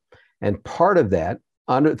him. And part of that,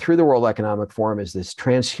 through the World Economic Forum, is this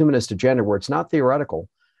transhumanist agenda where it's not theoretical.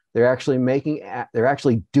 They're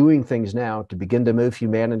actually doing things now to begin to move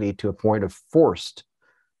humanity to a point of forced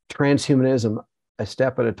transhumanism, a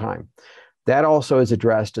step at a time. That also is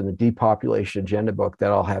addressed in the depopulation agenda book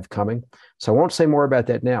that I'll have coming. So I won't say more about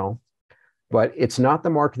that now, but it's not the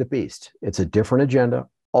mark of the beast. It's a different agenda,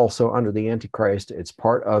 also under the Antichrist. It's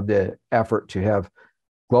part of the effort to have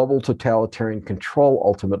global totalitarian control,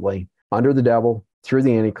 ultimately, under the devil, through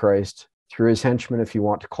the Antichrist, through his henchmen, if you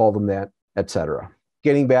want to call them that, etc.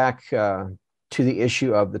 Getting back to the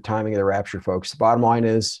issue of the timing of the rapture, folks, the bottom line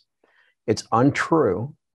is it's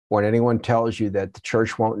untrue when anyone tells you that the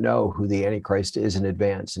church won't know who the Antichrist is in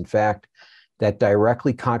advance. In fact, that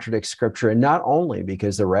directly contradicts Scripture, and not only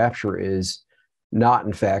because the rapture is not,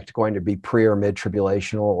 in fact, going to be pre or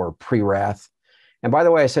mid-tribulational or pre-wrath. And by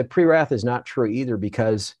the way, I said pre-wrath is not true either,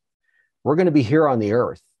 because we're going to be here on the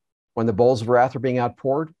earth when the bowls of wrath are being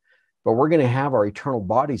outpoured, but we're going to have our eternal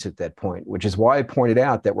bodies at that point, which is why I pointed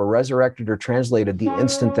out that we're resurrected or translated the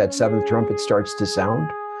instant that seventh trumpet starts to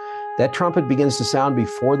sound. That trumpet begins to sound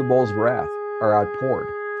before the bowls of wrath are outpoured,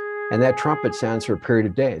 and that trumpet sounds for a period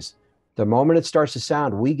of days. The moment it starts to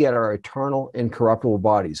sound, we get our eternal, incorruptible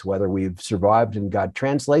bodies, whether we've survived and God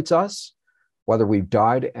translates us, whether we've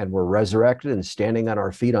died and we're resurrected and standing on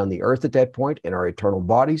our feet on the earth at that point in our eternal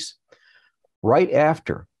bodies. Right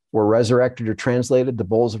after we're resurrected or translated, the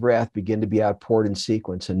bowls of wrath begin to be outpoured in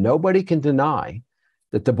sequence. And nobody can deny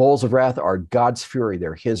that the bowls of wrath are God's fury.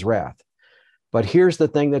 They're his wrath. But here's the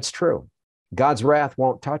thing that's true. God's wrath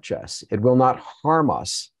won't touch us. It will not harm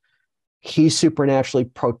us. He supernaturally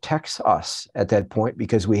protects us at that point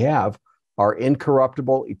because we have our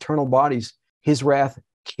incorruptible eternal bodies. His wrath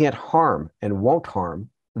can't harm and won't harm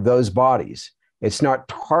those bodies. It's not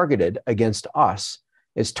targeted against us.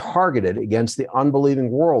 It's targeted against the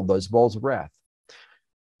unbelieving world, those bowls of wrath.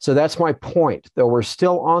 So that's my point. Though we're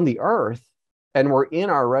still on the earth and we're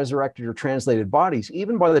in our resurrected or translated bodies,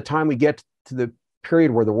 even by the time we get to the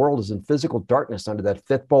period where the world is in physical darkness under that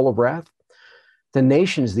fifth bowl of wrath, the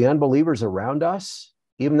nations, the unbelievers around us,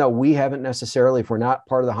 even though we haven't necessarily, if we're not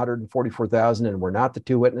part of the 144,000 and we're not the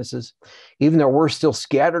two witnesses, even though we're still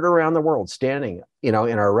scattered around the world, standing, in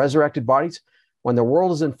our resurrected bodies, when the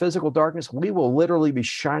world is in physical darkness, we will literally be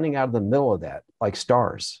shining out of the middle of that like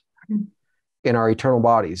stars in our eternal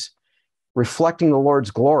bodies, reflecting the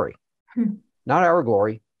Lord's glory, not our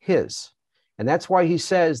glory, his. And that's why he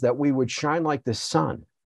says that we would shine like the sun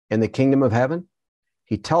in the kingdom of heaven.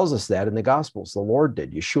 He tells us that in the Gospels. The Lord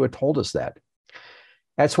did. Yeshua told us that.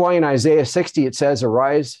 That's why in Isaiah 60, it says,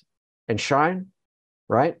 arise and shine,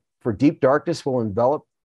 right? For deep darkness will envelop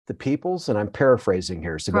the peoples. And I'm paraphrasing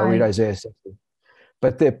here, so go read Isaiah 60.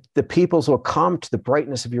 But the peoples will come to the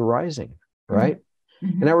brightness of your rising, right?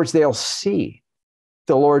 In other words, they'll see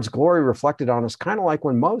the Lord's glory reflected on us, kind of like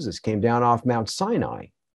when Moses came down off Mount Sinai,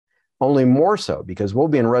 only more so because we'll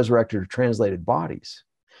be in resurrected or translated bodies.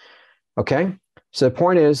 Okay? So the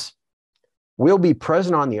point is, we'll be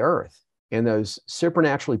present on the earth in those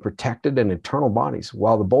supernaturally protected and eternal bodies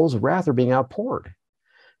while the bowls of wrath are being outpoured.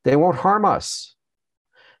 They won't harm us.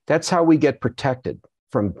 That's how we get protected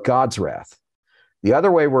from God's wrath. The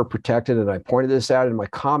other way we're protected, and I pointed this out in my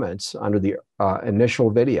comments under the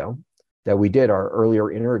initial video that we did, our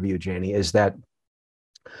earlier interview, Janie, is that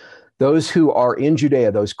those who are in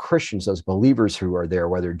Judea, those Christians, those believers who are there,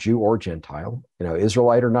 whether Jew or Gentile,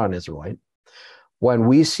 Israelite or non-Israelite, when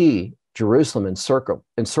we see Jerusalem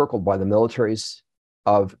encircled by the militaries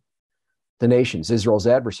of the nations, Israel's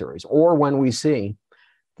adversaries, or when we see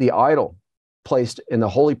the idol placed in the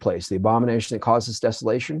holy place, the abomination that causes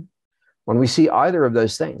desolation, when we see either of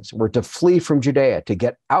those things, we're to flee from Judea, to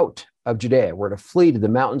get out of Judea. We're to flee to the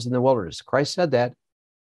mountains and the wilderness. Christ said that.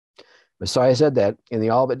 Messiah said that in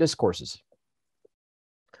the Olivet Discourses.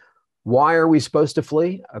 Why are we supposed to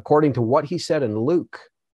flee? According to what he said in Luke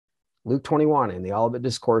 21, in the Olivet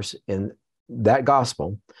Discourse, in that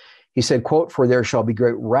gospel, he said, quote, for there shall be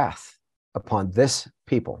great wrath upon this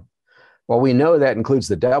people. Well, we know that includes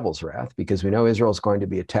the devil's wrath because we know Israel is going to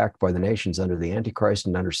be attacked by the nations under the AntiChrist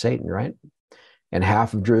and under Satan, right? And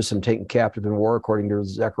half of Jerusalem taken captive in war, according to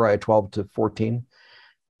Zechariah 12-14.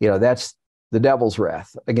 That's the devil's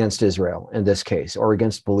wrath against Israel in this case, or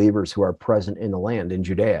against believers who are present in the land in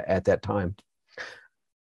Judea at that time.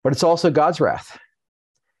 But it's also God's wrath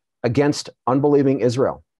against unbelieving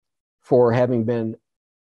Israel for having been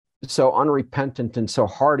so unrepentant and so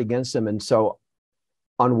hard against them and so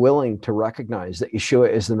unwilling to recognize that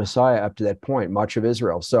Yeshua is the Messiah up to that point, much of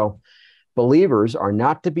Israel. So believers are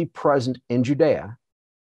not to be present in Judea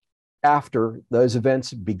after those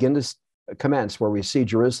events begin to commence, where we see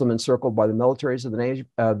Jerusalem encircled by the militaries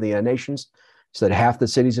of the nations, so that half the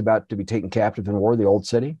city's about to be taken captive in war, the old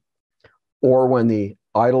city, or when the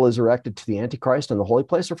idol is erected to the Antichrist in the holy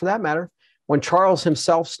place, or for that matter, when Charles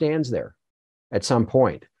himself stands there at some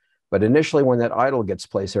point. But initially, when that idol gets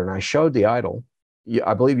placed there, and I showed the idol,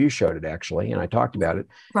 I believe you showed it actually, and I talked about it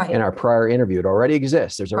in our prior interview. It already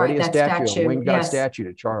exists. There's already a statue, a winged God statue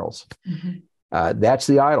to Charles. That's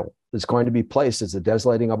the idol that's going to be placed as a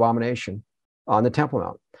desolating abomination on the Temple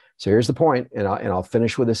Mount. So here's the point, and I'll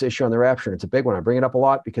finish with this issue on the rapture. It's a big one. I bring it up a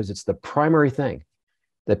lot because it's the primary thing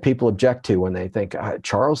that people object to when they think,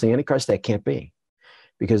 Charles, the Antichrist, that can't be,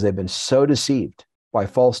 because they've been so deceived by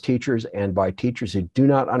false teachers and by teachers who do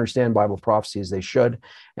not understand Bible prophecy as they should,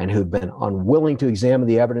 and who've been unwilling to examine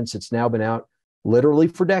the evidence that's now been out literally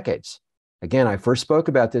for decades. Again, I first spoke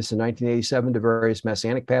about this in 1987 to various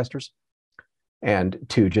Messianic pastors and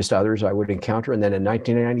to just others I would encounter. And then in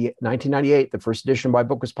 1998, the first edition of my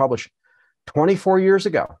book was published 24 years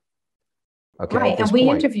ago. Okay, right, and we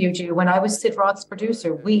interviewed you when I was Sid Roth's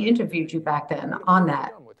producer. We interviewed you back then on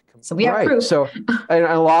that. So we have proof. So and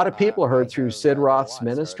a lot of people heard through Sid Roth's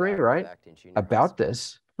ministry, right, about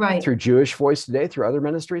this, through Jewish Voice Today, through other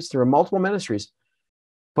ministries, through multiple ministries.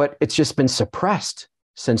 But it's just been suppressed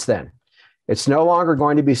since then. It's no longer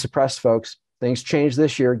going to be suppressed, folks. Things change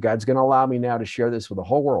this year. God's going to allow me now to share this with the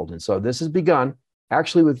whole world. And so this has begun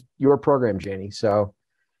actually with your program, Janie. So,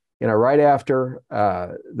 right after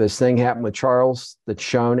this thing happened with Charles that's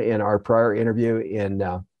shown in our prior interview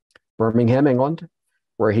in Birmingham, England,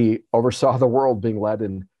 where he oversaw the world being led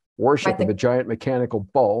in worship of a giant mechanical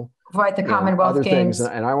bull. Right, the Commonwealth other Games. Things,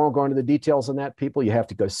 and I won't go into the details on that, people. You have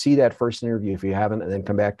to go see that first interview if you haven't, and then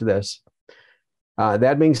come back to this.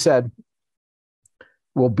 That being said,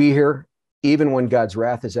 we'll be here even when God's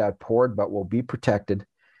wrath is outpoured, but we'll be protected.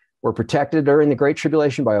 We're protected during the Great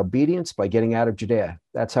Tribulation by obedience, by getting out of Judea.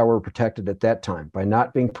 That's how we're protected at that time, by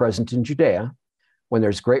not being present in Judea when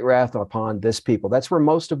there's great wrath upon this people. That's where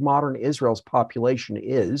most of modern Israel's population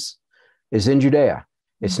is in Judea.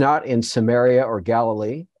 It's not in Samaria or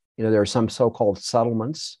Galilee. There are some so-called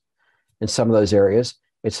settlements in some of those areas.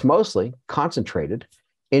 It's mostly concentrated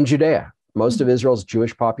in Judea, most of Israel's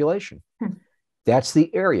Jewish population. That's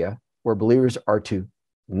the area where believers are to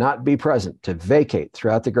not be present, to vacate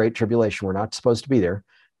throughout the Great Tribulation. We're not supposed to be there.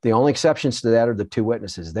 The only exceptions to that are the two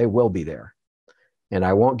witnesses. They will be there. And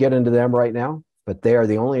I won't get into them right now, but they are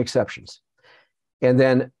the only exceptions. And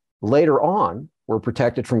then later on, we're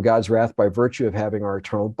protected from God's wrath by virtue of having our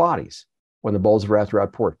eternal bodies when the bowls of wrath are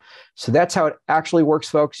outpoured. So that's how it actually works,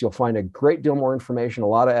 folks. You'll find a great deal more information, a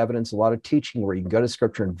lot of evidence, a lot of teaching where you can go to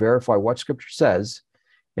Scripture and verify what Scripture says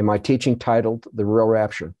in my teaching titled The Real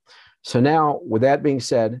Rapture. So now, with that being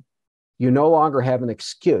said, you no longer have an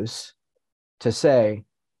excuse to say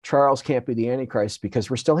Charles can't be the Antichrist because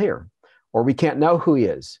we're still here, or we can't know who he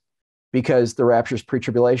is because the rapture is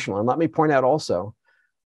pre-tribulational. And let me point out also,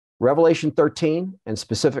 Revelation 13, and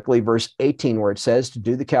specifically verse 18, where it says to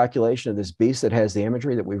do the calculation of this beast that has the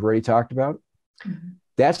imagery that we've already talked about,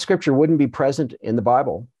 that scripture wouldn't be present in the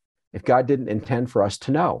Bible if God didn't intend for us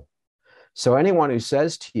to know. So anyone who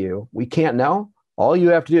says to you, we can't know, all you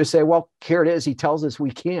have to do is say, well, here it is. He tells us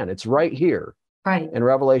we can. It's right here. Right. In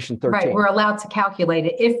Revelation 13. Right. We're allowed to calculate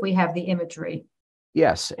it if we have the imagery.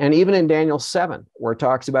 Yes. And even in Daniel 7, where it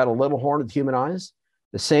talks about a little horn with human eyes,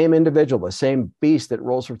 the same individual, the same beast that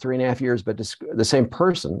rules for 3.5 years, but the same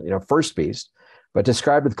person, first beast, but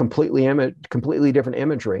described with completely different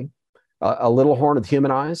imagery, a little horn with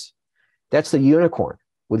human eyes. That's the unicorn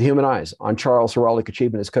with human eyes on Charles' heraldic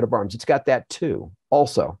achievement, his coat of arms. It's got that too,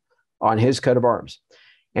 also on his coat of arms.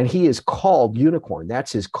 And he is called unicorn.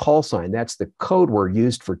 That's his call sign. That's the code word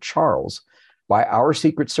used for Charles by our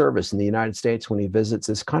Secret Service in the United States when he visits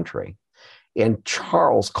this country. And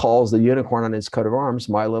Charles calls the unicorn on his coat of arms,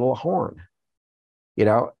 my little horn,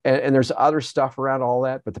 and there's other stuff around all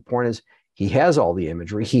that. But the point is, he has all the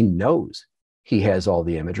imagery. He knows he has all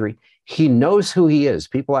the imagery. He knows who he is.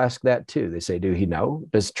 People ask that too. They say, do he know?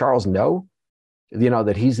 Does Charles know,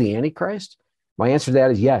 that he's the Antichrist? My answer to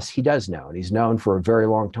that is yes, he does know. And he's known for a very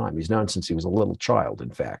long time. He's known since he was a little child,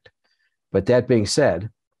 in fact. But that being said,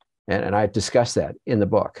 and I discussed that in the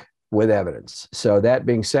book with evidence. So that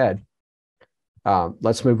being said,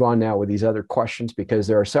 let's move on now with these other questions, because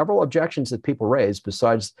there are several objections that people raise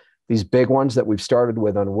besides these big ones that we've started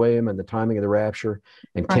with on William and the timing of the rapture.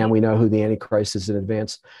 And can we know who the Antichrist is in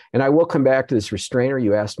advance? And I will come back to this restrainer.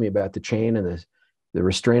 You asked me about the chain and the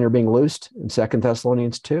restrainer being loosed in 2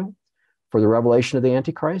 Thessalonians 2 for the revelation of the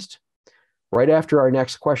Antichrist. Right after our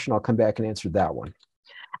next question, I'll come back and answer that one.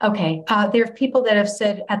 Okay. There are people that have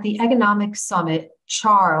said at the economic summit,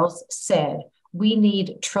 Charles said, we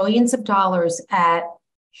need trillions of dollars at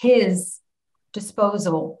his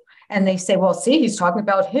disposal. And they say, well, see, he's talking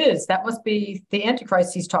about his. That must be the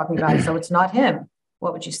Antichrist he's talking about. So it's not him.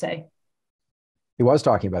 What would you say? He was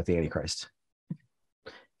talking about the Antichrist.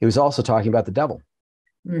 He was also talking about the devil,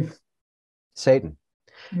 Satan.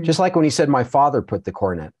 Just like when he said, my father put the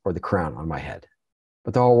coronet or the crown on my head,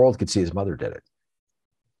 but the whole world could see his mother did it.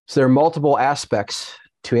 So there are multiple aspects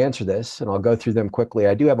to answer this, and I'll go through them quickly.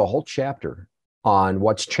 I do have a whole chapter on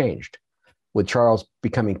what's changed with Charles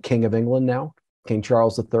becoming King of England now, King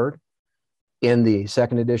Charles III. In the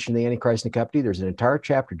second edition of the Antichrist and Captivity, there's an entire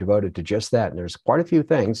chapter devoted to just that. And there's quite a few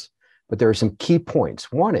things, but there are some key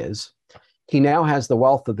points. One is he now has the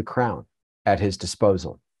wealth of the crown at his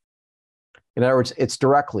disposal. In other words, it's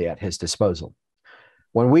directly at his disposal.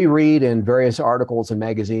 When we read in various articles and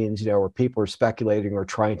magazines, where people are speculating or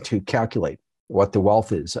trying to calculate what the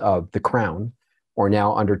wealth is of the crown, or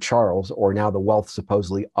now under Charles, or now the wealth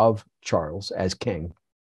supposedly of Charles as king.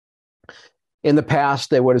 In the past,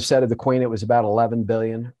 they would have said of the Queen, it was about 11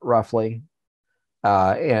 billion, roughly.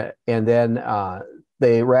 And then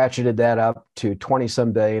they ratcheted that up to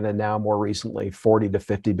 20-some billion, and now more recently, 40 to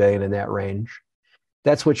 50 billion in that range.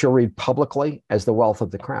 That's what you'll read publicly as the wealth of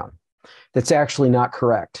the crown. That's actually not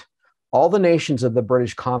correct. all the nations of the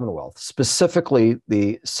British Commonwealth, specifically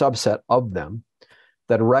the subset of them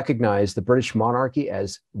that recognize the British monarchy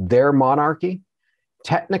as their monarchy,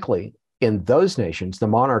 technically, in those nations, the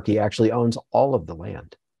monarchy actually owns all of the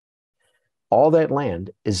land. All that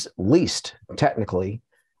land is leased, technically,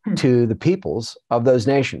 to the peoples of those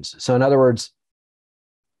nations. So in other words,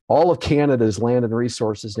 all of Canada's land and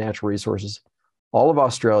resources, natural resources, all of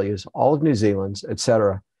Australia's, all of New Zealand's, et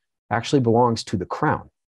cetera, actually belongs to the crown.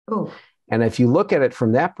 Ooh. And if you look at it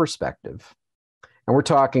from that perspective, and we're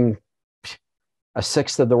talking a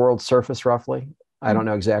sixth of the world's surface, roughly. I don't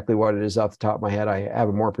know exactly what it is off the top of my head. I have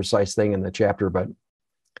a more precise thing in the chapter,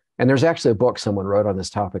 and there's actually a book someone wrote on this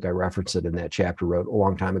topic. I referenced it in that chapter, wrote a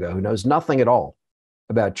long time ago, who knows nothing at all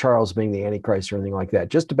about Charles being the Antichrist or anything like that,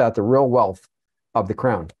 just about the real wealth of the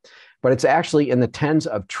crown. But it's actually in the tens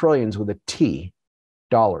of trillions with a T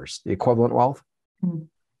dollars, the equivalent wealth. Mm-hmm.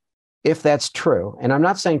 If that's true, and I'm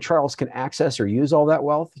not saying Charles can access or use all that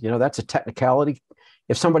wealth, that's a technicality.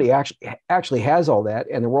 If somebody actually has all that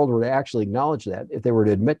and the world were to actually acknowledge that, if they were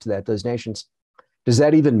to admit to that, those nations, does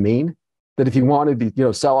that even mean that if he wanted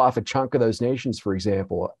to, sell off a chunk of those nations, for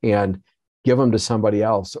example, and give them to somebody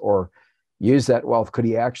else or use that wealth, could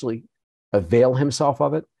he actually avail himself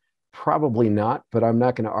of it? Probably not, but I'm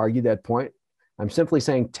not going to argue that point. I'm simply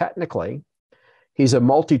saying technically, he's a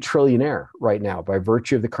multi-trillionaire right now by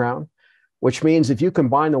virtue of the crown, which means if you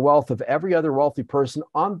combine the wealth of every other wealthy person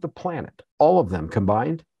on the planet, all of them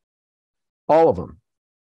combined, all of them,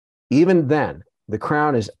 even then, the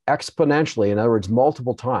crown is exponentially, in other words,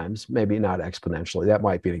 multiple times, maybe not exponentially, that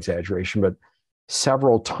might be an exaggeration, but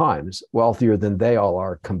several times wealthier than they all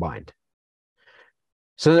are combined.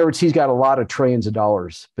 So in other words, he's got a lot of trillions of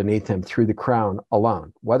dollars beneath him through the crown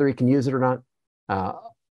alone. Whether he can use it or not,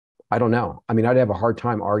 I don't know. I mean, I'd have a hard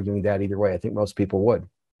time arguing that either way. I think most people would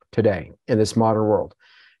today in this modern world.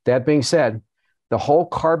 That being said, the whole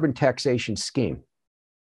carbon taxation scheme,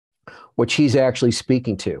 which he's actually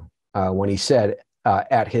speaking to when he said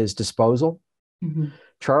at his disposal, mm-hmm.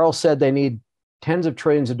 Charles said they need tens of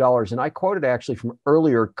trillions of dollars. And I quoted actually from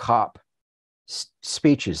earlier COP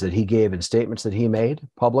speeches that he gave and statements that he made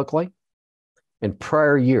publicly in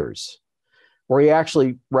prior years, where he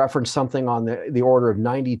actually referenced something on the order of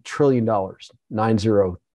 $90 trillion,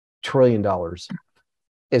 $90 trillion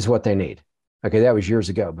is what they need. Okay, that was years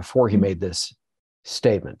ago, before he made this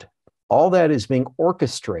statement. All that is being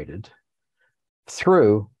orchestrated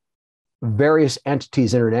through various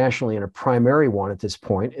entities internationally, and a primary one at this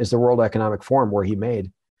point is the World Economic Forum, where he made,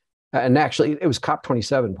 and actually it was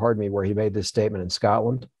COP27, pardon me, where he made this statement in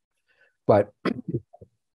Scotland, but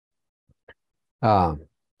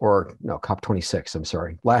COP26, I'm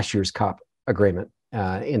sorry. Last year's COP agreement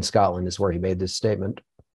in Scotland is where he made this statement.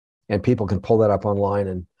 And people can pull that up online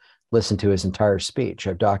and listen to his entire speech.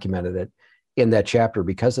 I've documented it in that chapter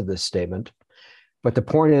because of this statement. But the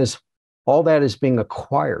point is, all that is being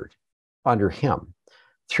acquired under him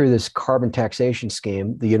through this carbon taxation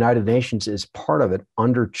scheme. The United Nations is part of it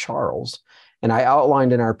under Charles. And I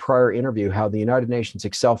outlined in our prior interview how the United Nations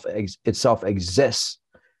itself exists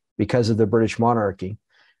because of the British monarchy,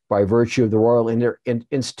 by virtue of the Royal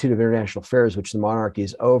Institute of International Affairs, which the monarchy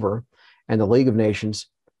is over, and the League of Nations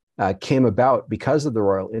came about because of the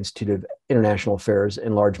Royal Institute of International Affairs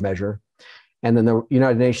in large measure. And then the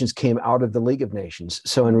United Nations came out of the League of Nations.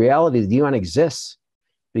 So in reality, the UN exists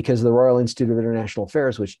because of the Royal Institute of International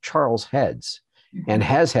Affairs, which Charles heads and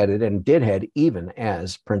has headed and did head even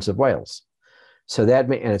as Prince of Wales. So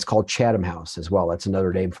and it's called Chatham House as well. That's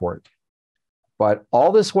another name for it. But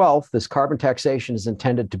all this wealth, this carbon taxation, is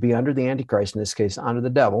intended to be under the Antichrist, in this case, under the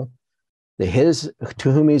devil. To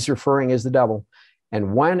whom he's referring is the devil.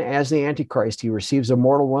 And when, as the Antichrist, he receives a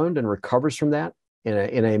mortal wound and recovers from that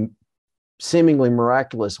in a seemingly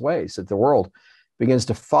miraculous way, so that the world begins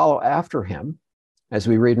to follow after him, as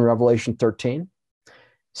we read in Revelation 13,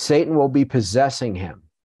 Satan will be possessing him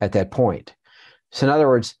at that point. So in other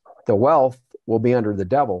words, the wealth will be under the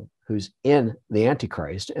devil, who's in the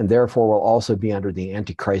Antichrist, and therefore will also be under the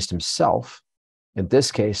Antichrist himself, in this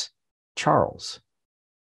case, Charles.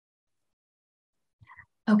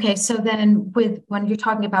 Okay, so then when you're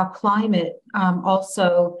talking about climate,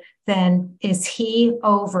 also, then is he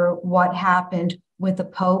over what happened with the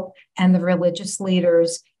Pope and the religious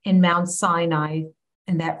leaders in Mount Sinai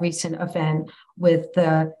in that recent event with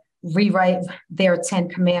the rewrite their 10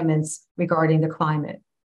 commandments regarding the climate?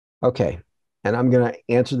 Okay, and I'm going to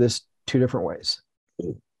answer this two different ways.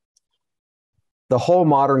 The whole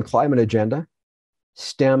modern climate agenda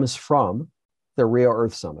stems from the Rio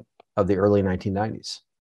Earth Summit of the early 1990s.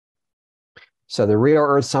 So the Rio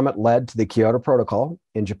Earth Summit led to the Kyoto Protocol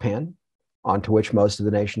in Japan, onto which most of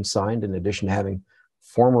the nations signed, in addition to having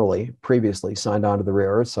previously signed on to the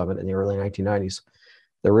Rare Earth Summit in the early 1990s.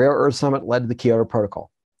 The Rare Earth Summit led to the Kyoto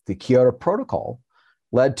Protocol. The Kyoto Protocol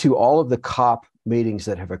led to all of the COP meetings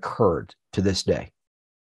that have occurred to this day.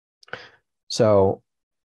 So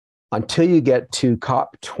until you get to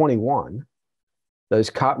COP 21, those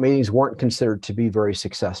COP meetings weren't considered to be very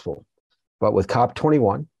successful. But with COP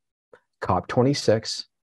 21, COP 26,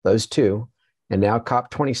 those two, and now COP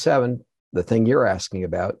 27, the thing you're asking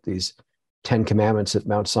about, these 10 commandments at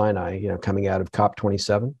Mount Sinai, coming out of COP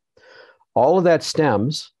 27, all of that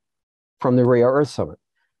stems from the Rare Earth Summit.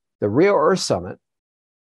 The Rare Earth Summit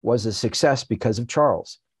was a success because of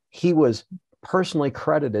Charles. He was personally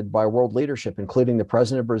credited by world leadership, including the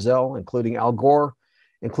president of Brazil, including Al Gore,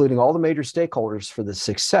 including all the major stakeholders, for the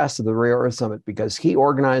success of the Rare Earth Summit, because he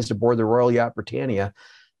organized aboard the Royal Yacht Britannia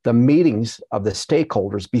the meetings of the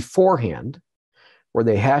stakeholders beforehand, where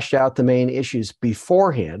they hashed out the main issues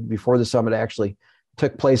beforehand, before the summit actually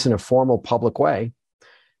took place in a formal public way.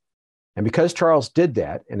 And because Charles did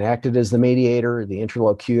that and acted as the mediator, the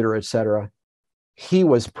interlocutor, et cetera, he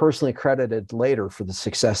was personally credited later for the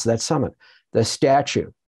success of that summit. The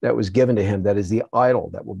statue that was given to him, that is the idol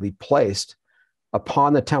that will be placed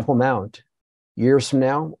upon the Temple Mount years from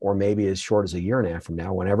now, or maybe as short as a year and a half from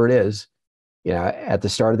now, whenever it is, at the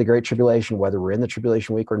start of the Great Tribulation, whether we're in the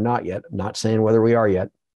tribulation week or not yet, I'm not saying whether we are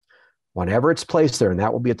yet, whenever it's placed there, and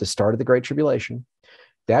that will be at the start of the Great Tribulation,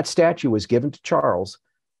 that statue was given to Charles.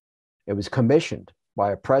 It was commissioned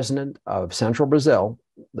by a president of Central Brazil,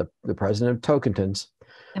 the president of Tocantins,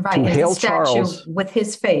 right, to hail Charles with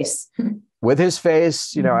his face. With his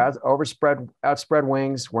face, outspread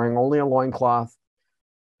wings, wearing only a loincloth,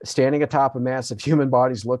 standing atop a mass of human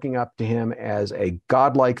bodies, looking up to him as a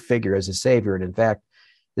godlike figure, as a savior. And in fact,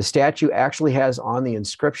 the statue actually has on the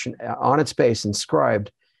inscription, on its base,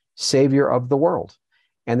 inscribed "Savior of the World."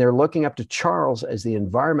 And they're looking up to Charles as the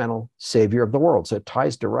environmental savior of the world. So it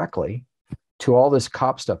ties directly to all this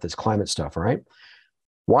COP stuff, this climate stuff, right?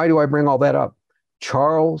 Why do I bring all that up?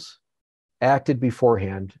 Charles acted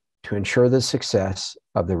beforehand to ensure the success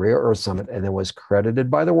of the Rare Earth Summit, and then was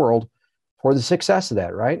credited by the world for the success of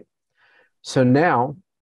that, right? So now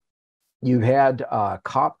you had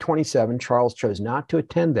COP 27. Charles chose not to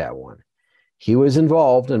attend that one. He was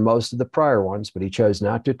involved in most of the prior ones, but he chose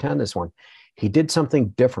not to attend this one. He did something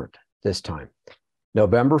different this time.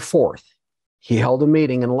 November 4th, he held a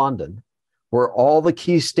meeting in London where all the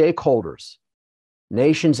key stakeholders,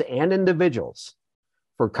 nations and individuals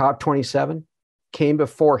for COP 27 came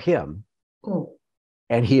before him. Ooh.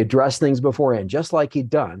 And he addressed things beforehand, just like he'd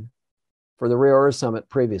done for the Rare Earth Summit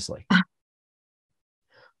previously.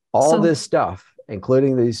 All this stuff,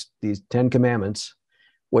 including these 10 commandments,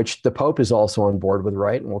 which the Pope is also on board with,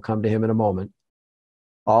 right? And we'll come to him in a moment.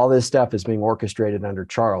 All this stuff is being orchestrated under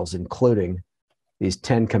Charles, including these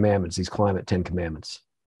 10 commandments, these climate 10 commandments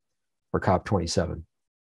for COP 27.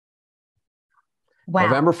 Wow.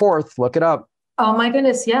 November 4th, look it up. Oh my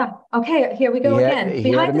goodness, yeah. Okay, here we go again.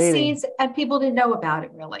 Behind the scenes, and people didn't know about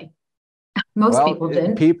it, really. Most people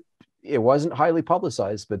didn't. It wasn't highly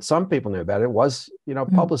publicized, but some people knew about it. It was,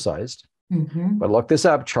 publicized. Mm-hmm. But look this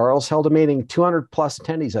up. Charles held a meeting, 200 plus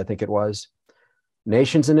attendees, I think it was.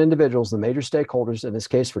 Nations and individuals, the major stakeholders, in this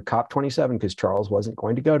case for COP 27, because Charles wasn't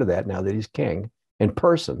going to go to that now that he's king in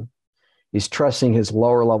person. He's trusting his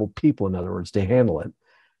lower level people, in other words, to handle it.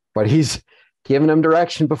 But he's giving them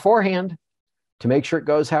direction beforehand to make sure it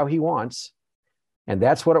goes how he wants. And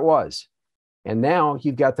that's what it was. And now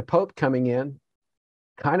you've got the Pope coming in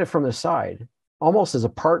kind of from the side, almost as a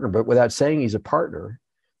partner, but without saying he's a partner,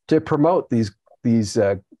 to promote these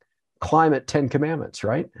climate 10 commandments,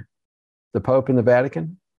 right? The Pope in the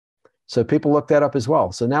Vatican. So people look that up as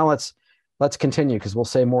well. So now let's continue, because we'll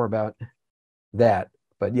say more about that.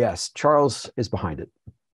 But yes, Charles is behind it.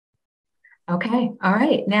 Okay. All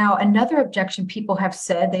right. Now, another objection people have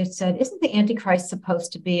said, they've said, isn't the Antichrist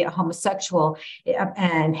supposed to be a homosexual?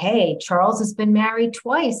 And hey, Charles has been married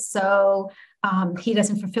twice, so he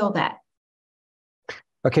doesn't fulfill that.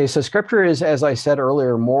 Okay. So scripture is, as I said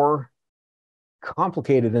earlier, more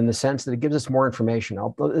complicated in the sense that it gives us more information.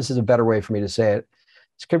 This is a better way for me to say it.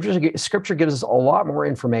 Scripture gives us a lot more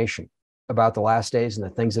information about the last days and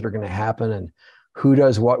the things that are going to happen and who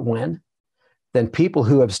does what when, than people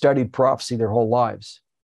who have studied prophecy their whole lives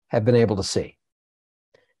have been able to see.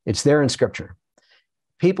 It's there in scripture.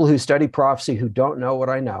 People who study prophecy who don't know what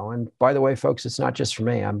I know, and by the way, folks, it's not just for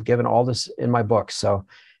me. I'm giving all this in my books. So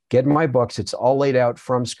get my books. It's all laid out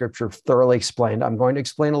from scripture, thoroughly explained. I'm going to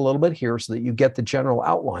explain a little bit here so that you get the general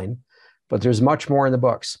outline, but there's much more in the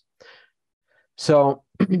books. So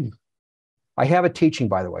I have a teaching,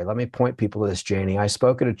 by the way. Let me point people to this, Janie. I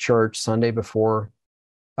spoke at a church Sunday before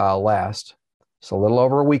last, so a little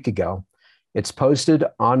over a week ago. It's posted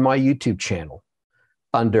on my YouTube channel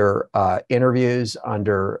under interviews,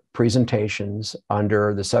 under presentations,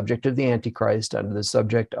 under the subject of the Antichrist, under the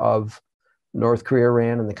subject of North Korea,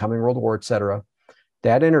 Iran, and the coming World War, etc.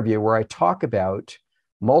 That interview where I talk about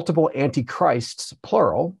multiple Antichrists,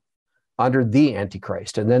 plural, under the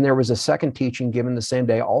Antichrist. And then there was a second teaching given the same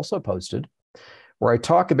day, also posted, where I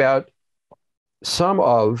talk about some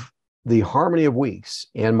of the harmony of weeks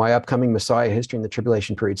in my upcoming Messiah History in the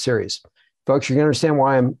Tribulation Period series. Folks, you're going to understand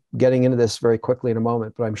why I'm getting into this very quickly in a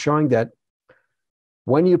moment, but I'm showing that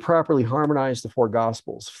when you properly harmonize the four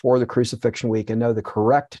Gospels for the crucifixion week and know the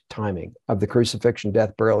correct timing of the crucifixion,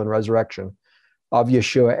 death, burial, and resurrection of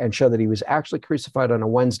Yeshua, and show that he was actually crucified on a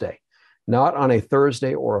Wednesday, not on a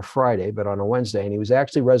Thursday or a Friday, but on a Wednesday, and he was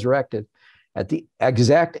actually resurrected at the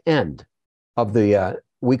exact end of the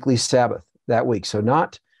weekly Sabbath that week. So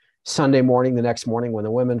not Sunday morning, the next morning when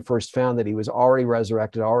the women first found that he was already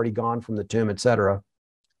resurrected, already gone from the tomb, etc.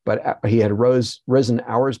 But he had risen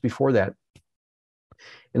hours before that.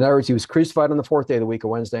 In other words, he was crucified on the fourth day of the week, a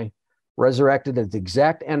Wednesday, resurrected at the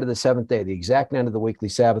exact end of the seventh day, the exact end of the weekly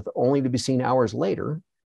Sabbath, only to be seen hours later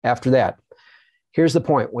after that. Here's the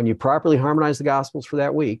point. When you properly harmonize the Gospels for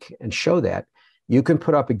that week and show that, you can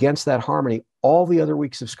put up against that harmony all the other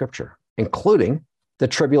weeks of Scripture, including the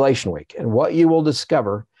tribulation week. And what you will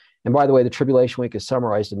discover, and by the way, the tribulation week is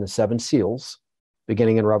summarized in the 7 seals,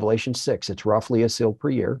 beginning in Revelation 6. It's roughly a seal per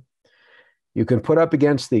year. You can put up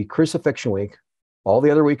against the crucifixion week all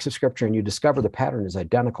the other weeks of Scripture, and you discover the pattern is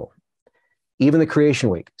identical. Even the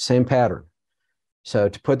creation week, same pattern. So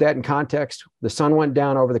to put that in context, the sun went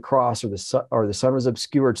down over the cross, or the sun was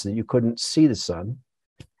obscured so that you couldn't see the sun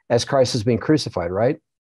as Christ is being crucified, right?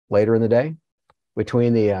 Later in the day,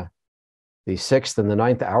 between the 6th and the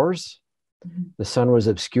 9th hours, the sun was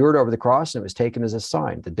obscured over the cross, and it was taken as a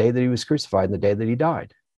sign, the day that he was crucified and the day that he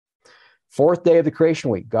died. 4th day of the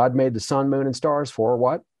creation week, God made the sun, moon, and stars for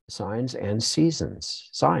what? Signs and seasons,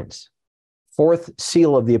 signs. 4th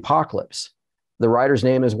seal of the apocalypse. The writer's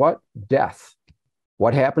name is what? Death.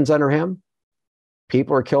 What happens under him?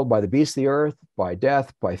 People are killed by the beasts of the earth, by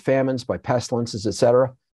death, by famines, by pestilences,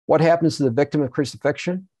 etc. What happens to the victim of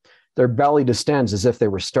crucifixion? Their belly distends as if they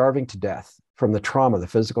were starving to death from the trauma, the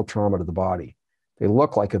physical trauma to the body. They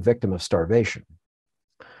look like a victim of starvation.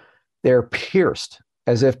 They're pierced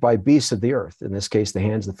as if by beasts of the earth. In this case, the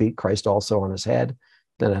hands, the feet, Christ also on his head,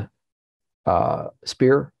 then a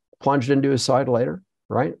spear plunged into his side later,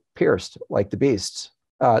 right? Pierced like the beasts.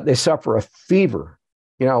 They suffer a fever,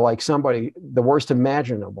 like somebody, the worst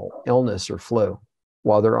imaginable illness or flu,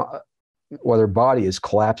 while their body is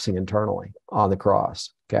collapsing internally on the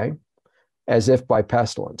cross, okay? As if by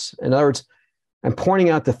pestilence. In other words, I'm pointing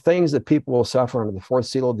out the things that people will suffer under the 4th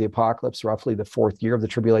seal of the apocalypse, roughly the 4th year of the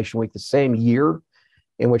tribulation week, the same year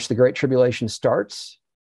in which the Great Tribulation starts,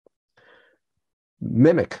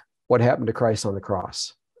 mimic what happened to Christ on the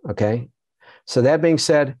cross, okay? So that being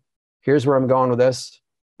said, here's where I'm going with this.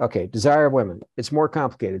 Okay, desire of women. It's more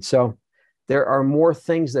complicated. So there are more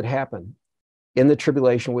things that happen in the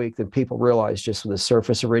tribulation week than people realize just with the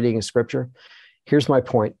surface of reading of Scripture. Here's my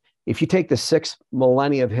point. If you take the 6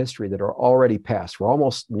 millennia of history that are already past, we're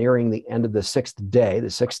almost nearing the end of the 6th day, the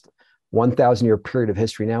 6th 1,000-year period of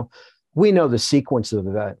history now. We know the sequence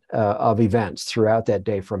of events throughout that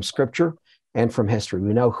day from Scripture and from history.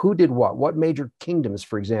 We know who did what major kingdoms,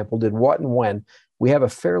 for example, did what and when. We have a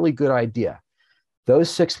fairly good idea.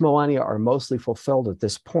 Those 6 millennia are mostly fulfilled at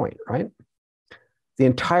this point, right? The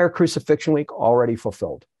entire crucifixion week already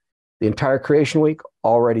fulfilled. The entire creation week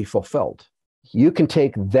already fulfilled. You can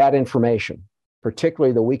take that information,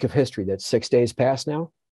 particularly the week of history that's 6 days past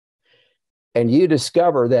now, and you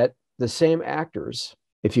discover that the same actors,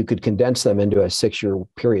 if you could condense them into a 6-year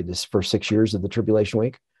period, this first 6 years of the tribulation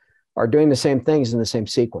week, are doing the same things in the same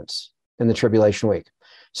sequence in the tribulation week.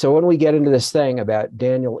 So when we get into this thing about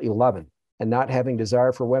Daniel 11 and not having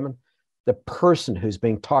desire for women, the person who's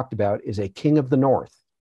being talked about is a king of the north,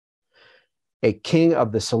 a king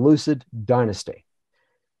of the Seleucid dynasty.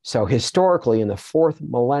 So historically, in the 4th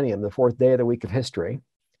millennium, the 4th day of the week of history,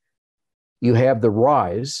 you have the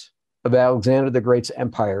rise of Alexander the Great's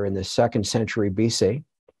empire in the 2nd century BC,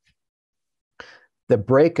 the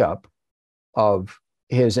breakup of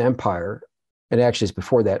his empire, and actually it's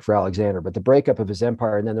before that for Alexander, but the breakup of his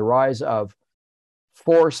empire, and then the rise of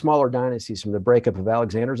 4 smaller dynasties from the breakup of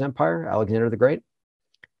Alexander's empire, Alexander the Great.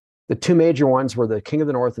 The 2 major ones were the king of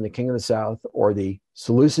the north and the king of the south, or the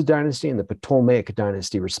Seleucid dynasty and the Ptolemaic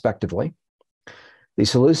dynasty, respectively. The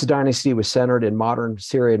Seleucid dynasty was centered in modern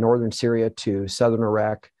Syria, northern Syria to southern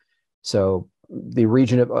Iraq. So the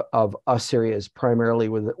region of Assyria is primarily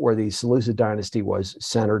where the Seleucid dynasty was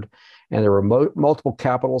centered. And there were multiple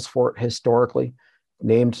capitals for it historically,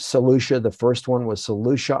 named Seleucia. The first one was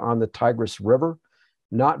Seleucia on the Tigris River,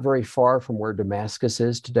 not very far from where Damascus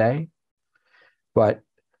is today. But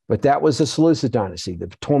that was the Seleucid dynasty. The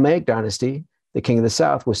Ptolemaic dynasty, the king of the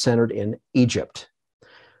south, was centered in Egypt.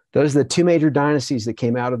 Those are the two major dynasties that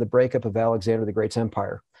came out of the breakup of Alexander the Great's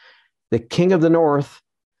empire. The king of the north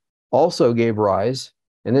also gave rise,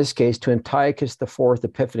 in this case, to Antiochus IV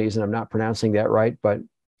Epiphanes, and I'm not pronouncing that right, but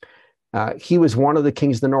he was one of the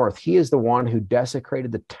kings of the north. He is the one who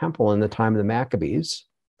desecrated the temple in the time of the Maccabees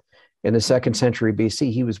in the 2nd century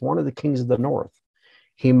BC. He was one of the kings of the north.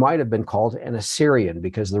 He might have been called an Assyrian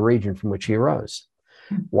because of the region from which he arose.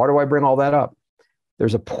 Why do I bring all that up?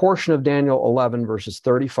 There's a portion of Daniel 11, verses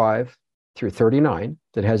 35 through 39,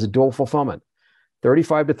 that has a dual fulfillment.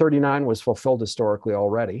 35 to 39 was fulfilled historically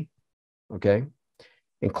already, okay,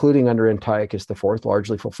 including under Antiochus IV,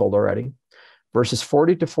 largely fulfilled already. Verses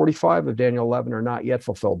 40 to 45 of Daniel 11 are not yet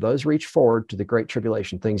fulfilled. Those reach forward to the Great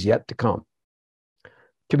Tribulation, things yet to come,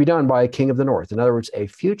 to be done by a king of the north. In other words, a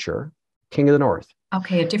future king of the north.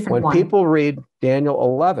 Okay, a different one. When people read Daniel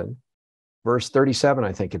 11, verse 37,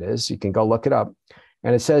 I think it is, you can go look it up,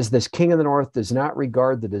 and it says, this king of the north does not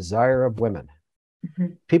regard the desire of women.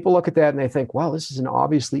 Mm-hmm. People look at that and they think, wow, this is an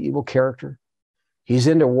obviously evil character. He's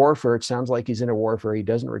into warfare. It sounds like he's into warfare. He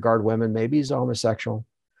doesn't regard women. Maybe he's homosexual.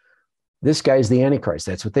 This guy's the Antichrist.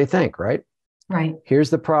 That's what they think, right? Right. Here's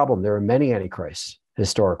the problem. There are many Antichrists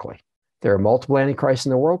historically. There are multiple Antichrists in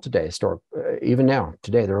the world today, even now,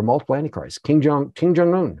 today, there are multiple Antichrists. Kim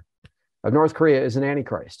Jong-un of North Korea is an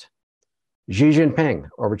Antichrist. Xi Jinping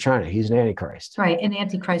over China, he's an Antichrist. Right, an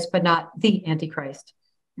Antichrist, but not the Antichrist.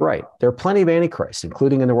 Right. There are plenty of Antichrists,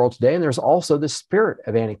 including in the world today. And there's also the spirit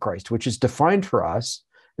of Antichrist, which is defined for us.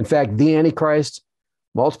 In fact, the Antichrist,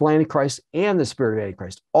 multiple Antichrists, and the spirit of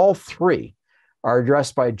Antichrist, all three are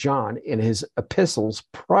addressed by John in his epistles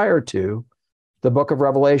prior to the book of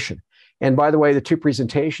Revelation. And by the way, the two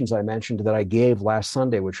presentations I mentioned that I gave last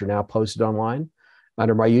Sunday, which are now posted online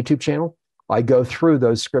under my YouTube channel, I go through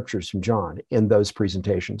those scriptures from John in those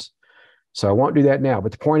presentations. So I won't do that now.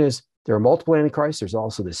 But the point is, there are multiple Antichrists. There's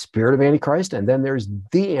also the spirit of Antichrist. And then there's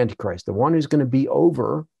the Antichrist, the one who's going to be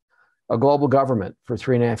over a global government for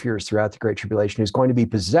 3.5 years throughout the Great Tribulation, who's going to be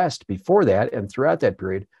possessed before that and throughout that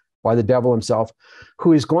period by the devil himself,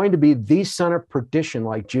 who is going to be the son of perdition,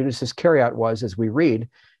 like Judas Iscariot was, as we read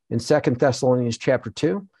in 2 Thessalonians chapter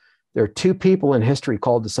 2. There are two people in history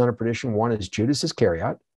called the son of perdition. One is Judas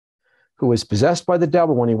Iscariot, who was possessed by the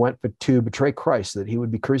devil when he went to betray Christ, so that he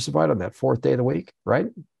would be crucified on that fourth day of the week, right?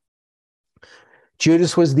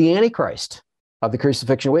 Judas was the Antichrist of the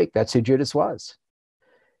crucifixion week. That's who Judas was.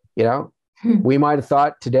 You know, we might have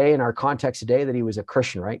thought today, in our context today, that he was a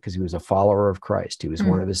Christian, right? Because he was a follower of Christ. He was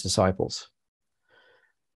one of his disciples.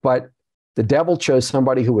 But the devil chose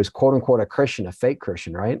somebody who was, quote unquote, a Christian, a fake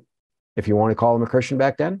Christian, right? If you want to call him a Christian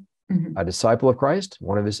back then, a disciple of Christ,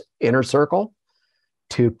 one of his inner circle,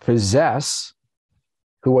 to possess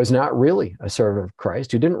who was not really a servant of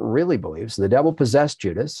Christ, who didn't really believe. So the devil possessed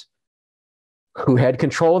Judas, who had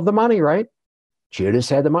control of the money, right? Judas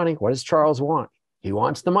had the money. What does Charles want? He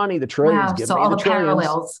wants the money, the trillions. Wow, Give so me all the the trillions.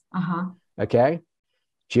 parallels. Okay.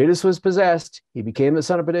 Judas was possessed. He became the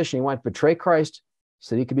son of perdition. He went to betray Christ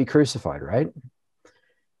so that he could be crucified, right?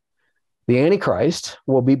 The Antichrist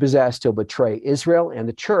will be possessed. He'll betray Israel and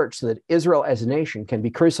the church so that Israel as a nation can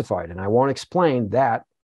be crucified. And I won't explain that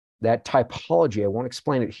typology. I won't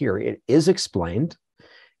explain it here. It is explained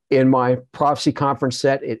in my prophecy conference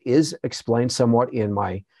set. It is explained somewhat in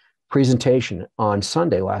my presentation on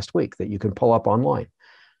Sunday last week that you can pull up online.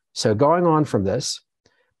 So going on from this,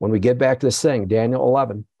 when we get back to this thing, Daniel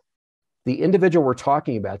 11, the individual we're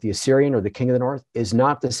talking about, the Assyrian or the king of the north, is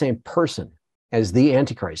not the same person as the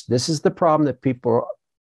Antichrist. This is the problem that people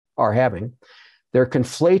are having. They're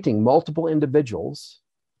conflating multiple individuals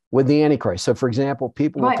with the Antichrist. So for example,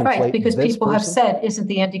 people will conflate right, because this people person. have said, isn't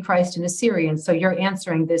the Antichrist an Assyrian? So you're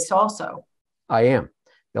answering this also. I am.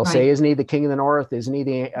 They'll say, isn't he the king of the north? Isn't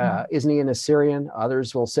he an Assyrian?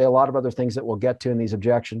 Others will say a lot of other things that we'll get to in these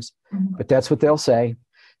objections, but that's what they'll say.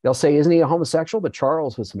 They'll say, isn't he a homosexual? But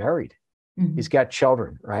Charles was married. He's got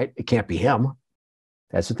children, right? It can't be him.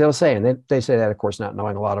 That's what they'll say. And they say that, of course, not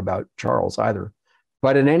knowing a lot about Charles either.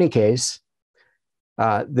 But in any case,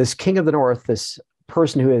 this king of the north, this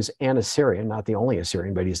person who is an Assyrian, not the only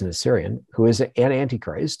Assyrian, but he's an Assyrian, who is an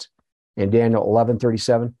Antichrist in Daniel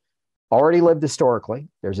 11:37, already lived historically.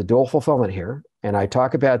 There's a dual fulfillment here. And I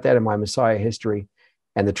talk about that in my Messiah history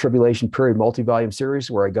and the Tribulation Period multi-volume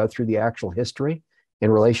series, where I go through the actual history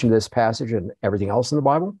in relation to this passage and everything else in the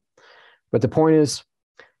Bible. But the point is,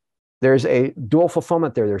 there's a dual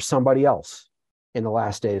fulfillment there. There's somebody else in the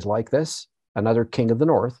last days like this, another king of the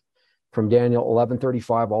north, from Daniel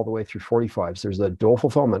 11:35 all the way through 45. So there's a dual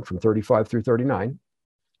fulfillment from 35 through 39.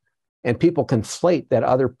 And people conflate that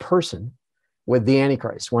other person with the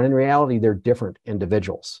Antichrist, when in reality, they're different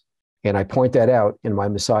individuals. And I point that out in my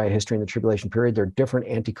Messiah History in the Tribulation Period. They're different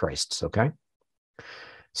Antichrists, okay?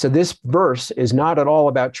 So this verse is not at all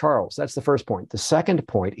about Charles. That's the first point. The second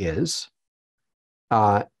point is,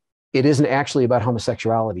 it isn't actually about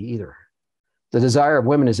homosexuality either. The desire of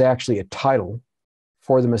women is actually a title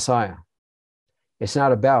for the Messiah. It's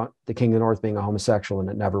not about the king of the north being a homosexual, and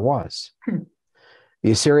it never was. The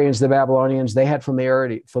Assyrians, the Babylonians, they had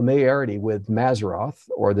familiarity with Mazzaroth,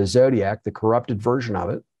 or the zodiac, the corrupted version of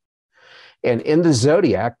it. And in the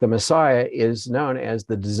zodiac, the Messiah is known as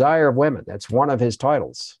the desire of women. That's one of his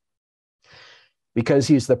titles, because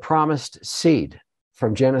he's the promised seed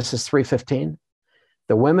from Genesis 3:15.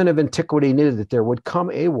 The women of antiquity knew that there would come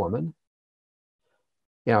a woman,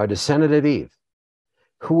 a descendant of Eve,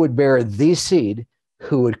 who would bear the seed,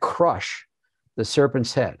 who would crush the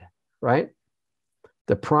serpent's head, right?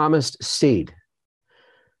 The promised seed.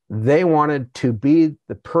 They wanted to be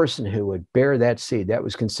the person who would bear that seed. That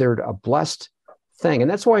was considered a blessed thing.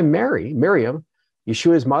 And that's why Miriam,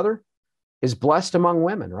 Yeshua's mother, is blessed among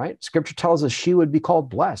women, right? Scripture tells us she would be called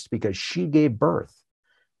blessed because she gave birth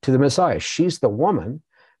to the Messiah. She's the woman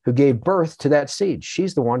who gave birth to that seed.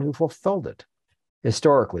 She's the one who fulfilled it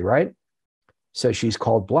historically, right? So she's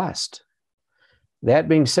called blessed. That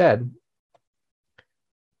being said,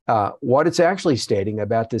 what it's actually stating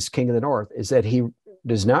about this king of the north is that he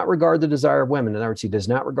does not regard the desire of women. In other words, he does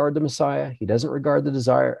not regard the Messiah. He doesn't regard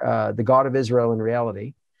the God of Israel in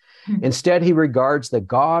reality. Instead, he regards the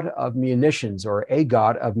God of munitions, or a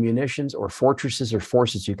God of munitions, or fortresses, or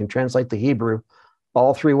forces. You can translate the Hebrew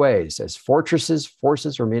all three ways, as fortresses,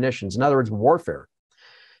 forces, or munitions. In other words, warfare.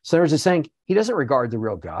 So there's a saying, he doesn't regard the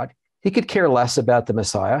real God. He could care less about the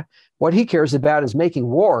Messiah. What he cares about is making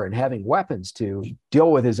war and having weapons to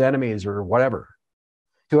deal with his enemies or whatever.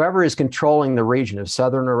 Whoever is controlling the region of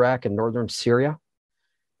southern Iraq and northern Syria,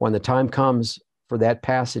 when the time comes for that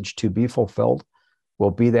passage to be fulfilled,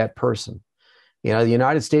 will be that person. The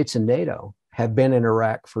United States and NATO have been in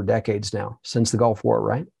Iraq for decades now, since the Gulf War,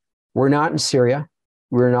 right? We're not in Syria.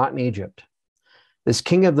 We're not in Egypt. This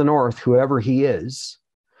king of the north, whoever he is,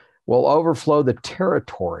 will overflow the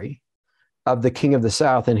territory of the king of the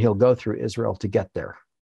south, and he'll go through Israel to get there.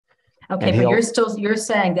 Okay, but you're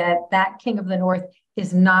saying that king of the north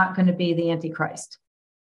is not going to be the Antichrist.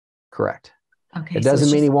 Correct. Okay. It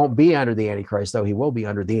doesn't mean he won't be under the Antichrist, though. He will be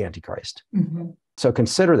under the Antichrist. Mm-hmm. So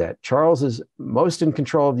consider that. Charles is most in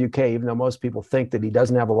control of the UK, even though most people think that he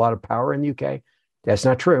doesn't have a lot of power in the UK. That's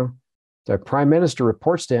not true. The prime minister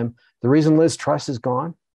reports to him, the reason Liz Truss is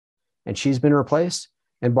gone and she's been replaced.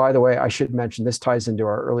 And by the way, I should mention, this ties into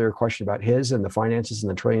our earlier question about his and the finances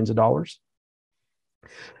and the trillions of dollars.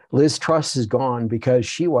 Liz Truss is gone because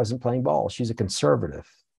she wasn't playing ball. She's a conservative,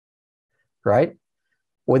 right?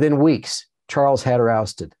 Within weeks, Charles had her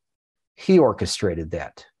ousted. He orchestrated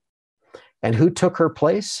that. And who took her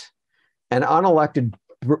place? An unelected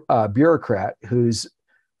bureaucrat who's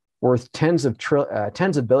worth tens of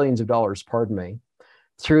billions of dollars,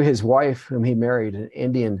 through his wife, whom he married, an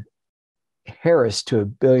Indian heiress to a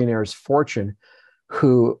billionaire's fortune,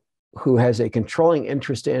 who has a controlling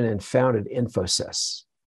interest in and founded Infosys.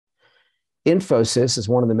 Infosys is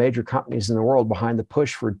one of the major companies in the world behind the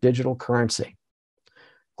push for digital currency,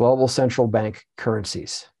 global central bank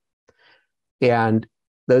currencies. And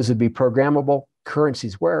those would be programmable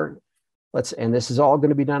currencies where, and this is all going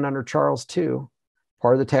to be done under Charles too,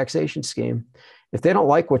 part of the taxation scheme. If they don't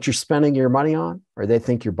like what you're spending your money on, or they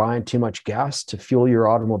think you're buying too much gas to fuel your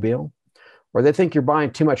automobile, or they think you're buying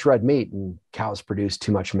too much red meat and cows produce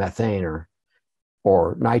too much methane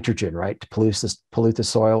or nitrogen, right, to pollute the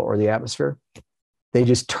soil or the atmosphere, they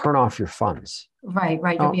just turn off your funds. Right.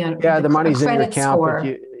 You'll be on the money's in your account.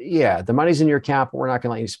 The money's in your account, but we're not going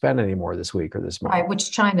to let you spend any more this week or this month. Right,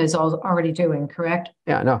 which China is already doing, correct?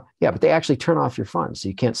 But they actually turn off your funds, so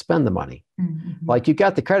you can't spend the money. Mm-hmm. Like you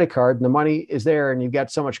got the credit card and the money is there and you've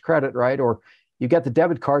got so much credit, right? Or you got the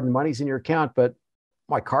debit card and the money's in your account, but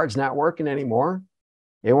my card's not working anymore.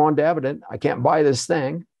 It won't debit it. I can't buy this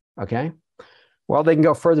thing. Okay. Well, they can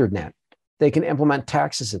go further than that. They can implement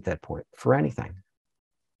taxes at that point for anything.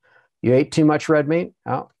 You ate too much red meat.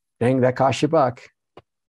 Oh, dang, that cost you $1,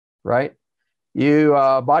 right? You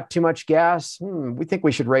bought too much gas. We think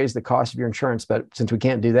we should raise the cost of your insurance, but since we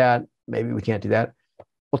can't do that, maybe we can't do that.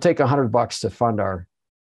 we'll take $100 to fund our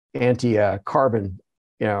anti-carbon,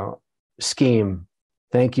 scheme.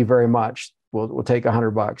 Thank you very much. We'll take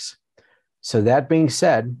 $100. So that being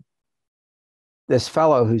said, this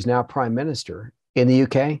fellow who's now prime minister in the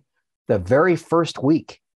UK, the very first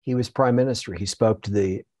week he was prime minister, he spoke to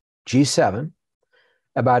the G7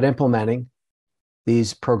 about implementing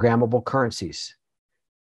these programmable currencies,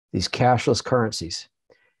 these cashless currencies.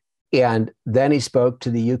 And then he spoke to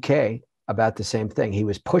the UK about the same thing. He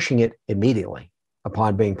was pushing it immediately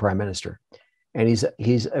upon being prime minister. And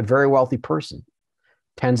he's a very wealthy person,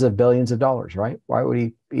 tens of billions of dollars, right? Why would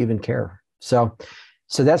he even care? So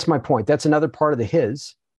that's my point. That's another part of the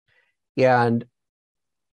his. And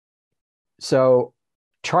so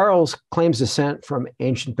Charles claims descent from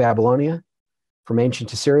ancient Babylonia, from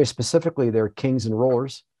ancient Assyria, specifically their kings and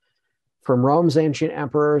rulers, from Rome's ancient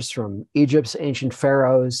emperors, from Egypt's ancient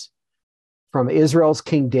pharaohs, from Israel's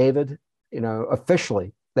King David.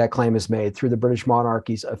 Officially, that claim is made through the British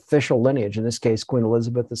monarchy's official lineage, in this case, Queen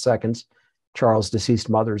Elizabeth II's, Charles' deceased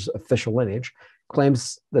mother's official lineage,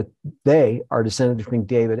 claims that they are descended from King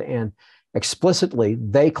David, and explicitly,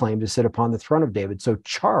 they claim to sit upon the throne of David. So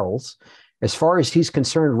Charles, as far as he's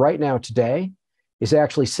concerned right now today, is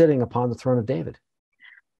actually sitting upon the throne of David.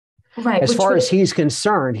 Right. As far as he's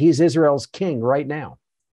concerned, he's Israel's king right now.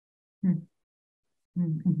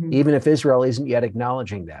 Mm-hmm. Even if Israel isn't yet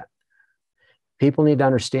acknowledging that. People need to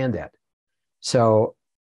understand that. So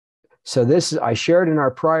this, I shared in our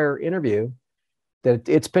prior interview that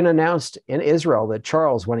it's been announced in Israel that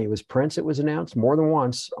Charles, when he was prince, it was announced more than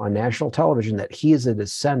once on national television that he is a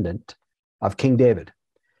descendant of King David.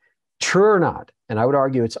 True or not, and I would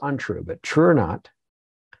argue it's untrue, but true or not,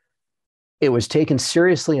 it was taken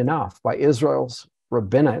seriously enough by Israel's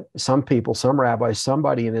rabbinate, some people, some rabbis,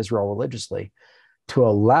 somebody in Israel religiously, to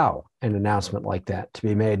allow an announcement like that to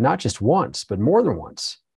be made, not just once, but more than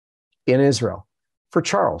once in Israel for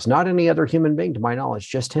Charles, not any other human being, to my knowledge,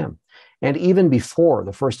 just him. And even before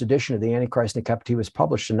the first edition of the Antichrist in Captivity was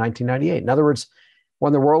published in 1998. In other words,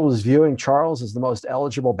 when the world was viewing Charles as the most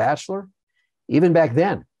eligible bachelor, even back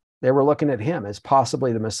then, they were looking at him as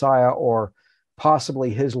possibly the Messiah, or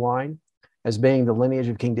possibly his line as being the lineage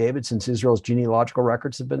of King David, since Israel's genealogical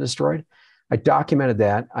records have been destroyed. I documented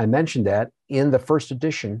that. I mentioned that in the first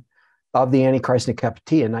edition of the Antichrist in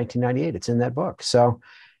Captivity in 1998. It's in that book. So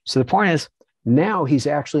the point is, now he's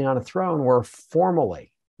actually on a throne where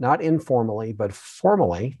formally, not informally, but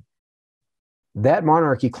formally, that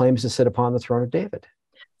monarchy claims to sit upon the throne of David.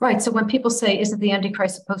 Right. So when people say, isn't the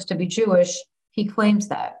Antichrist supposed to be Jewish? He claims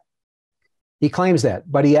that. He claims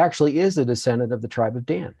that, but he actually is a descendant of the tribe of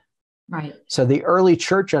Dan. Right. So the early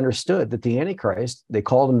church understood that the Antichrist, they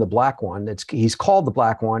called him the Black One. He's called the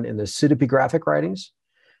Black One in the pseudepigraphic writings,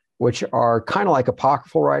 which are kind of like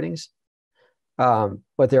apocryphal writings.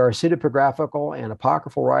 But there are pseudepigraphical and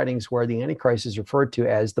apocryphal writings where the Antichrist is referred to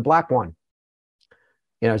as the Black One.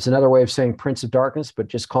 It's another way of saying Prince of Darkness, but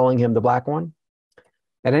just calling him the Black One.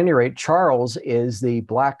 At any rate, Charles is the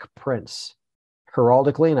Black Prince.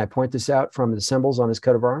 Heraldically, and I point this out from the symbols on his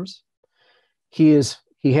coat of arms, he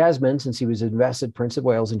has been, since he was invested Prince of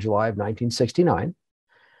Wales in July of 1969,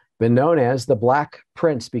 been known as the Black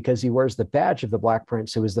Prince because he wears the badge of the Black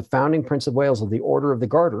Prince, who is the founding Prince of Wales of the Order of the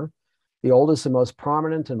Garter, the oldest and most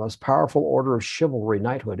prominent and most powerful order of chivalry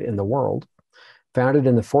knighthood in the world, founded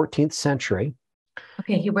in the 14th century.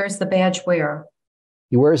 Okay, he wears the badge where?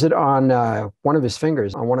 He wears it on one of his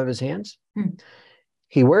fingers, on one of his hands.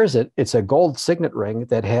 He wears it. It's a gold signet ring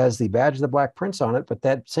that has the badge of the Black Prince on it, but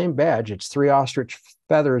that same badge, it's 3 ostrich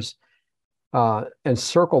feathers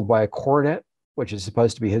encircled by a coronet, which is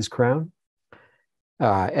supposed to be his crown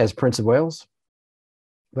as Prince of Wales.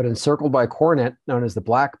 But encircled by a coronet known as the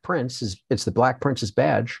Black Prince, it's the Black Prince's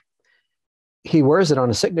badge. He wears it on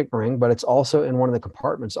a signet ring, but it's also in one of the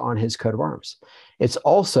compartments on his coat of arms. It's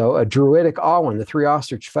also a druidic awen. The 3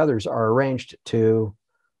 ostrich feathers are arranged to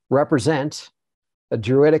represent a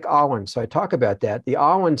druidic awen. So I talk about that. The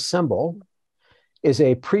awen symbol is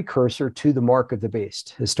a precursor to the mark of the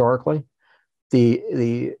beast. Historically,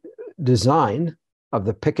 the design of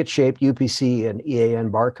the picket-shaped UPC and EAN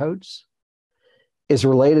barcodes is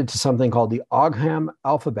related to something called the Ogham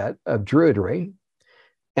alphabet of Druidry,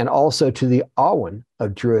 and also to the Awen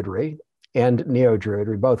of Druidry and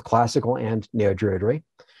Neo-Druidry, both classical and Neo-Druidry.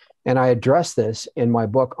 And I address this in my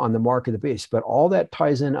book on the mark of the beast, but all that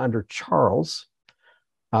ties in under Charles.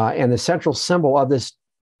 And the central symbol of this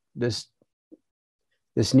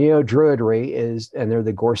Neo-Druidry is, and they're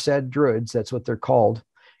the Gorsed Druids, that's what they're called,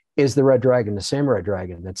 is the red dragon, the same red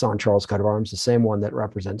dragon that's on Charles' coat of arms, the same one that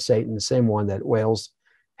represents Satan, the same one that Wales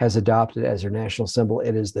has adopted as their national symbol.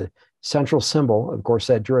 It is the central symbol, of course,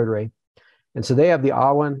 that druidry. And so they have the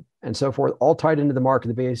Awen and so forth, all tied into the mark of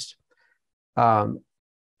the beast. But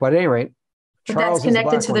at any rate, Charles that's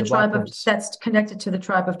connected to the tribe of that's connected to the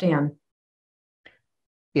tribe of Dan.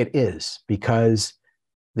 It is, because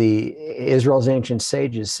the Israel's ancient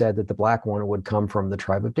sages said that the black one would come from the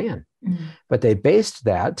tribe of Dan. Mm-hmm. But they based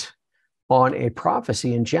that on a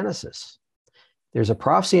prophecy in Genesis. There's a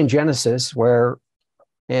prophecy in Genesis where,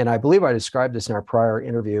 and I believe I described this in our prior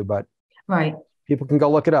interview, but right, people can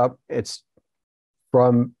go look it up. It's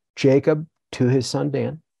from Jacob to his son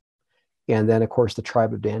Dan. And then, of course, the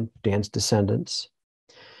tribe of Dan, Dan's descendants.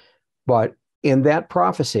 But in that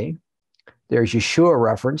prophecy, there's Yeshua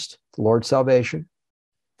referenced, the Lord's salvation.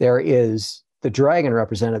 There is the dragon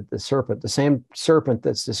represented, the serpent, the same serpent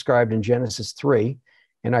that's described in Genesis 3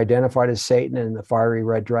 and identified as Satan and the fiery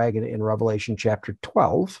red dragon in Revelation chapter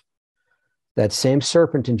 12. That same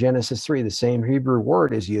serpent in Genesis 3, the same Hebrew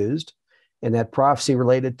word is used in that prophecy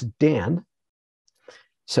related to Dan.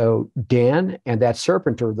 So Dan and that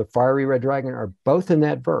serpent, or the fiery red dragon, are both in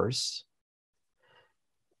that verse.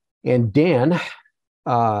 And Dan,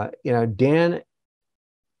 Dan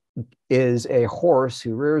is a horse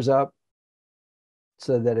who rears up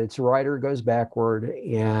so that its rider goes backward,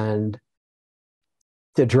 and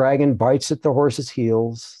the dragon bites at the horse's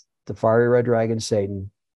heels, the fiery red dragon, Satan.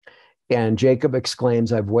 And Jacob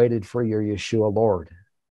exclaims, "I've waited for your Yeshua, Lord."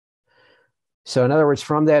 So in other words,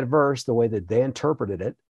 from that verse, the way that they interpreted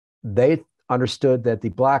it, they understood that the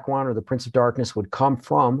black one, or the prince of darkness, would come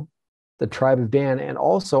from the tribe of Dan. And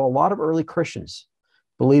also a lot of early Christians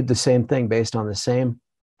believed the same thing based on the same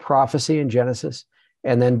prophecy in Genesis,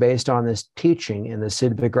 and then based on this teaching in the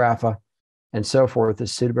pseudepigrapha and so forth, the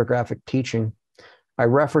pseudepigraphic teaching. I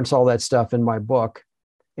reference all that stuff in my book.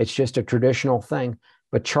 It's just a traditional thing.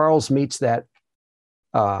 But Charles meets that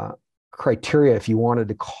criteria, if you wanted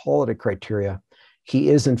to call it a criteria. He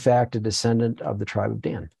is, in fact, a descendant of the tribe of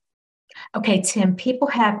Dan. Okay, Tim, people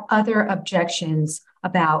have other objections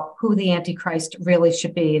about who the Antichrist really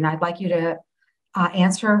should be. And I'd like you to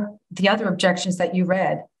answer the other objections that you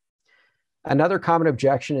read. Another common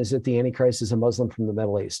objection is that the Antichrist is a Muslim from the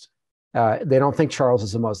Middle East. They don't think Charles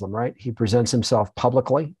is a Muslim, right? He presents himself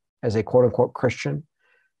publicly as a quote unquote Christian.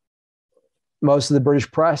 Most of the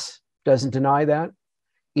British press doesn't deny that,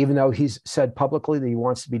 even though he's said publicly that he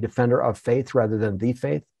wants to be defender of faith rather than the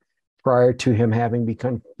faith prior to him having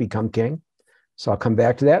become king. So I'll come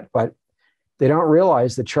back to that. But they don't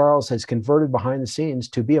realize that Charles has converted behind the scenes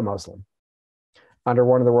to be a Muslim under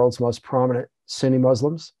one of the world's most prominent Sunni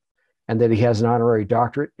Muslims, and that he has an honorary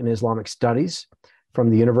doctorate in Islamic studies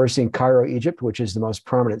from the University in Cairo, Egypt, which is the most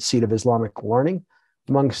prominent seat of Islamic learning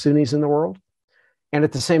among Sunnis in the world. And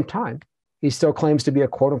at the same time, he still claims to be a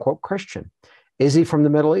quote unquote Christian. Is he from the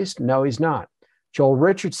Middle East? No, he's not. Joel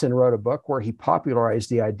Richardson wrote a book where he popularized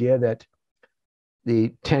the idea that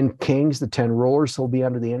the 10 kings, the 10 rulers who will be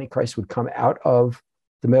under the Antichrist, would come out of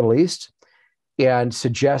the Middle East, and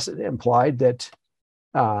implied that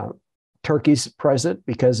Turkey's president,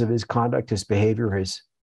 because of his conduct, his behavior,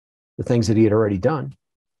 the things that he had already done,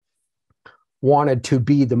 wanted to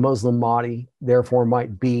be the Muslim Mahdi, therefore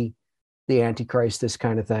might be the Antichrist, this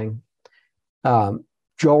kind of thing.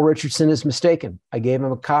 Joel Richardson is mistaken. I gave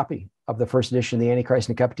him a copy of the first edition of the Antichrist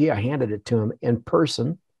in Captivity. I handed it to him in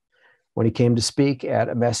person when he came to speak at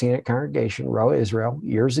a Messianic congregation, Roa, Israel,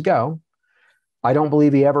 years ago. I don't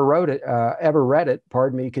believe he ever read it,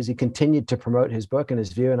 because he continued to promote his book and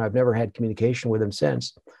his view, and I've never had communication with him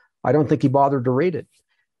since. I don't think he bothered to read it.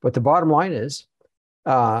 But the bottom line is,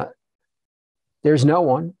 there's no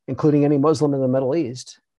one, including any Muslim in the Middle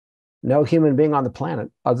East, no human being on the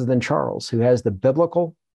planet other than Charles, who has the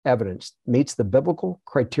biblical evidence, meets the biblical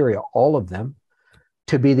criteria, all of them,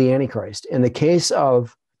 to be the Antichrist. In the case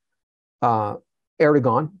of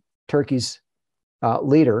Erdogan, Turkey's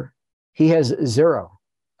leader, he has zero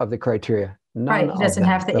of the criteria. Right. He doesn't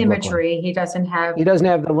have the imagery. He doesn't have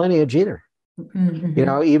the lineage either.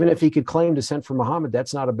 Mm-hmm. Even if he could claim descent from Muhammad,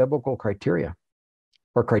 that's not a biblical criteria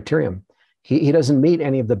or criterion. He doesn't meet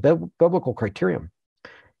any of the biblical criterion.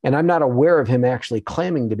 And I'm not aware of him actually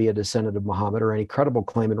claiming to be a descendant of Muhammad or any credible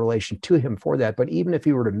claim in relation to him for that. But even if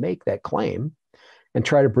he were to make that claim and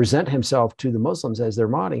try to present himself to the Muslims as their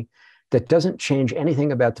Mahdi, that doesn't change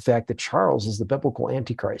anything about the fact that Charles is the biblical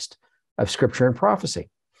Antichrist of Scripture and prophecy.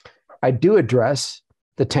 I do address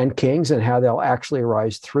the 10 kings and how they'll actually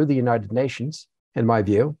arise through the United Nations, in my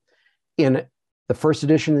view. In the first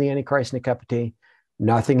edition of the Antichrist Nikapati,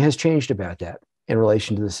 nothing has changed about that in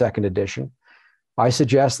relation to the second edition. I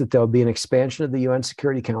suggest that there'll be an expansion of the UN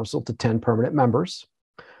Security Council to 10 permanent members,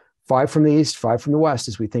 5 from the East, 5 from the West,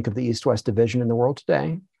 as we think of the East-West division in the world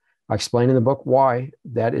today. I explain in the book why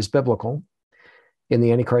that is biblical in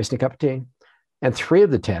the Antichrist Nicopotain. And 3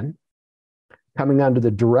 of the 10 coming under the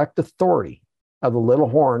direct authority of the little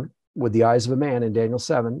horn with the eyes of a man in Daniel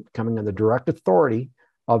 7, coming under the direct authority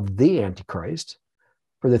of the Antichrist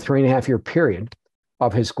for the 3.5-year period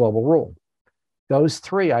of his global rule. Those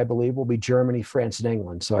 3, I believe, will be Germany, France, and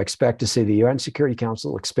England. So I expect to see the UN Security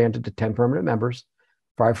Council expanded to 10 permanent members,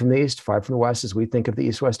 5 from the East, 5 from the West, as we think of the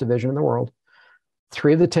East-West division in the world.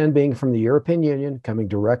 3 of the 10 being from the European Union, coming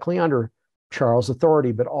directly under Charles'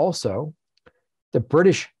 authority, but also the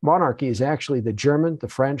British monarchy is actually the German, the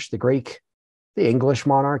French, the Greek, the English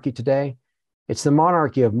monarchy today. It's the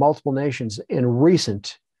monarchy of multiple nations in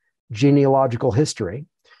recent genealogical history.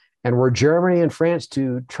 And were Germany and France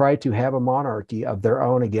to try to have a monarchy of their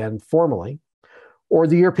own again formally, or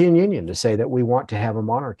the European Union to say that we want to have a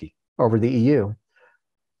monarchy over the EU,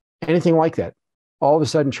 anything like that, all of a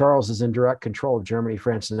sudden Charles is in direct control of Germany,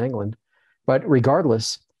 France, and England. But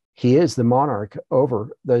regardless, he is the monarch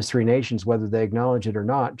over those 3 nations, whether they acknowledge it or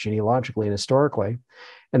not, genealogically and historically.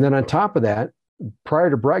 And then on top of that,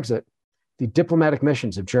 prior to Brexit, the diplomatic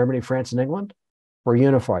missions of Germany, France, and England were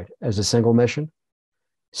unified as a single mission.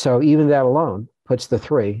 So even that alone puts the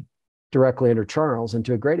 3 directly under Charles, and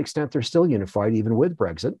to a great extent, they're still unified even with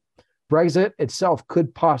Brexit. Brexit itself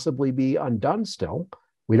could possibly be undone still.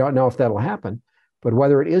 We don't know if that'll happen, but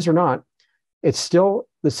whether it is or not, it's still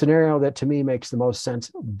the scenario that to me makes the most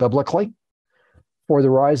sense biblically for the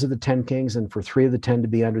rise of the 10 kings and for 3 of the 10 to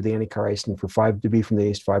be under the Antichrist and for 5 to be from the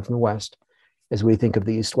East, 5 from the West, as we think of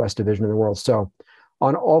the East-West division of the world. So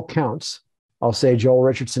on all counts, I'll say Joel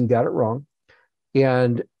Richardson got it wrong.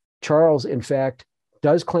 And Charles, in fact,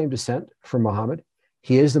 does claim descent from Muhammad.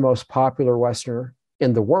 He is the most popular Westerner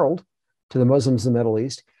in the world to the Muslims in the Middle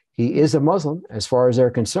East. He is a Muslim as far as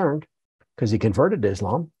they're concerned because he converted to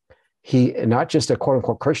Islam. He, not just a quote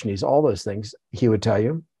unquote Christian, he's all those things, he would tell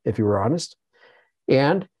you, if you were honest.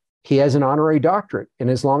 And he has an honorary doctorate in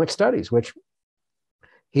Islamic studies, which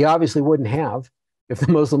he obviously wouldn't have if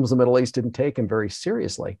the Muslims in the Middle East didn't take him very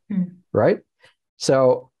seriously, right?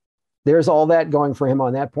 So there's all that going for him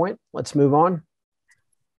on that point. Let's move on.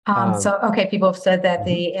 Okay, people have said that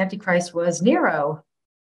the Antichrist was Nero.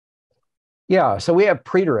 Yeah, so we have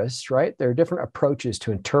preterists, right? There are different approaches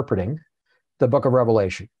to interpreting the book of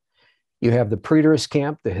Revelation. You have the preterist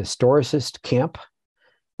camp, the historicist camp,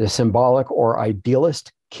 the symbolic or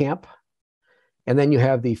idealist camp, and then you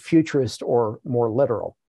have the futurist or more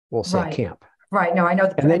literal, we'll say, camp. Right. No, I know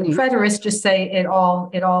the preterists just say it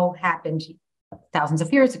all happened thousands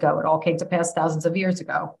of years ago. It all came to pass thousands of years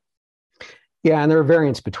ago. Yeah, and there are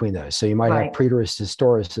variants between those. So you might have preterist,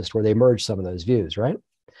 historicist, where they merge some of those views, right?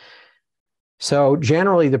 So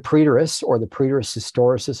generally the preterists or the preterist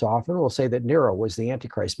historicists often will say that Nero was the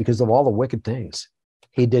Antichrist because of all the wicked things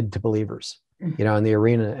he did to believers, you know, in the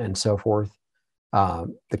arena and so forth,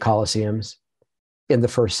 the Colosseums in the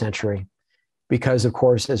 1st century. Because, of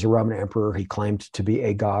course, as a Roman emperor, he claimed to be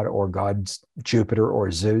a god or gods, Jupiter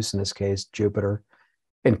or Zeus, in this case, Jupiter,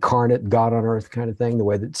 incarnate God on earth kind of thing, the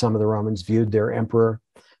way that some of the Romans viewed their emperor.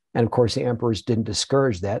 And, of course, the emperors didn't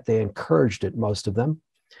discourage that. They encouraged it, most of them.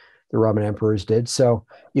 The Roman emperors did. So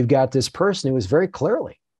you've got this person who was very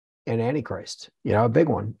clearly an Antichrist, you know, a big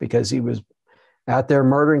one, because he was out there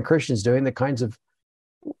murdering Christians, doing the kinds of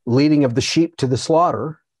leading of the sheep to the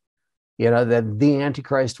slaughter, you know, that the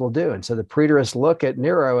Antichrist will do. And so the preterists look at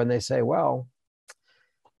Nero and they say, well,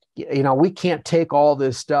 you know, we can't take all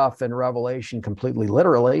this stuff in Revelation completely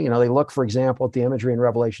literally. You know, they look, for example, at the imagery in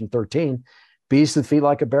Revelation 13, beast with feet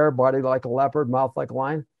like a bear, body like a leopard, mouth like a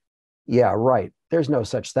lion. Yeah, right. There's no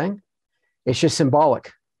such thing. It's just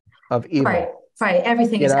symbolic of evil. Right.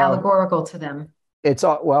 Everything is allegorical to them. It's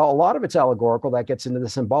well, a lot of it's allegorical. That gets into the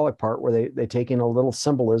symbolic part where they take in a little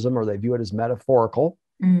symbolism or they view it as metaphorical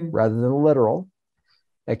rather than literal.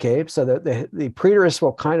 Okay, so the preterists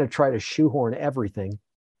will kind of try to shoehorn everything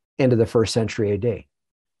into the 1st century AD,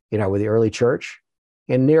 you know, with the early church.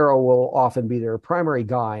 And Nero will often be their primary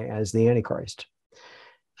guy as the Antichrist.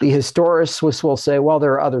 The historicists will say, well,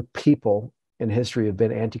 there are other people in history who have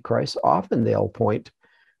been Antichrists. Often they'll point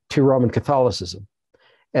to Roman Catholicism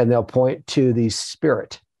and they'll point to the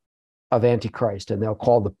spirit of Antichrist and they'll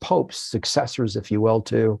call the popes successors, if you will,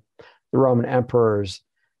 to the Roman emperors,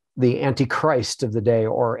 the Antichrist of the day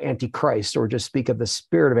or Antichrist, or just speak of the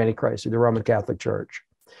spirit of Antichrist or the Roman Catholic Church.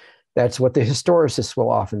 That's what the historicists will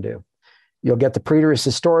often do. You'll get the preterist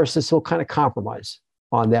historicists who'll kind of compromise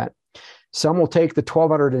on that. Some will take the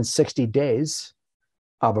 1260 days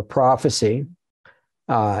of a prophecy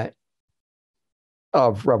of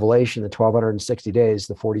Revelation, the 1260 days,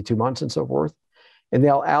 the 42 months and so forth, And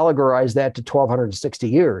they'll allegorize that to 1260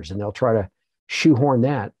 years, and they'll try to shoehorn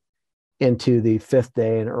that into the fifth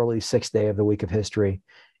day and early sixth day of the week of history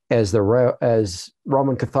as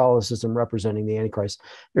Roman Catholicism representing the Antichrist.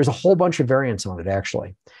 There's a whole bunch of variants on it,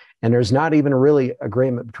 actually. And there's not even really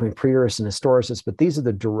agreement between preterists and historicists, but these are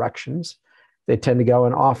the directions they tend to go.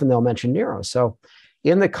 And often they'll mention Nero. So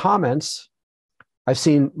in the comments, I've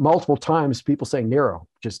seen multiple times people saying Nero,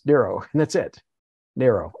 just Nero, and that's it.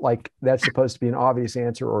 Nero, like that's supposed to be an obvious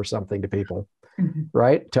answer or something to people,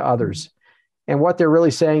 right? To others. And what they're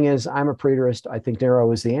really saying is, I'm a preterist. I think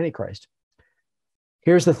Nero is the Antichrist.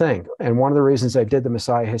 Here's the thing. And one of the reasons I did the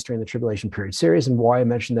Messiah History and the Tribulation Period series and why I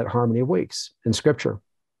mentioned that harmony of weeks in Scripture.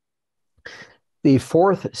 The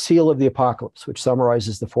fourth seal of the apocalypse, which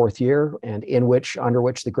summarizes the fourth year and under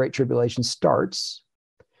which the Great Tribulation starts,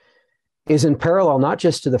 is in parallel not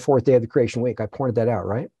just to the fourth day of the creation week. I pointed that out,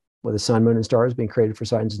 right? With the sun, moon, and stars being created for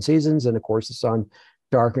signs and seasons. And of course, the sun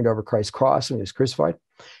darkened over Christ's cross when he was crucified.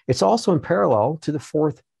 It's also in parallel to the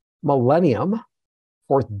fourth millennium,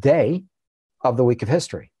 fourth day of the week of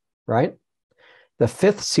history, right? The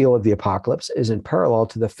fifth seal of the apocalypse is in parallel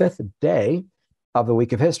to the fifth day of the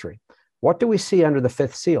week of history. What do we see under the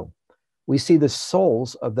fifth seal? We see the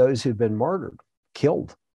souls of those who've been martyred,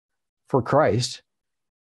 killed for Christ,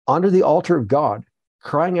 under the altar of God,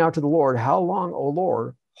 crying out to the Lord, how long, O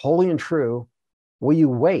Lord, holy and true, will you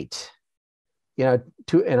wait? And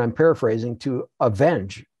I'm paraphrasing, to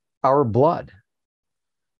avenge our blood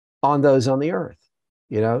on those on the earth,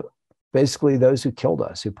 basically those who killed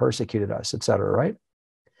us, who persecuted us, et cetera, right?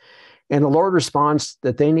 And the Lord responds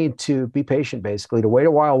that they need to be patient, basically, to wait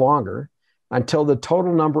a while longer until the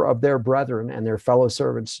total number of their brethren and their fellow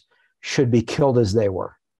servants should be killed as they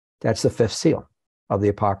were. That's the fifth seal of the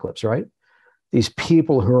apocalypse, right? These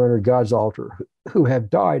people who are under God's altar, who have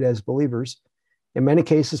died as believers, in many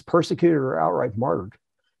cases persecuted or outright martyred,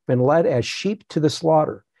 been led as sheep to the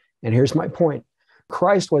slaughter. And here's my point.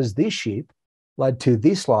 Christ was the sheep led to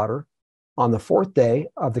the slaughter on the fourth day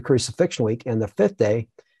of the crucifixion week, and the fifth day,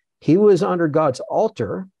 he was under God's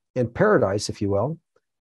altar in paradise, if you will,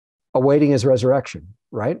 awaiting his resurrection,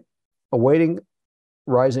 right? Awaiting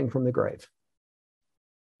rising from the grave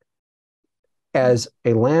as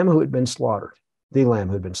a lamb who had been slaughtered, the lamb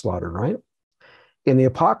who had been slaughtered, right? In the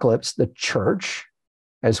apocalypse, the church,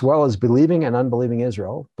 as well as believing and unbelieving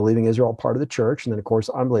Israel, believing Israel part of the church, and then, of course,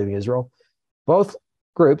 unbelieving Israel, both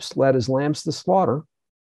groups led as lambs to the slaughter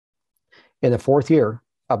in the fourth year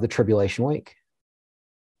of the tribulation week.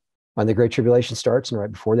 When the Great Tribulation starts, and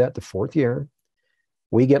right before that, the fourth year,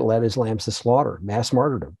 we get led as lambs to slaughter, mass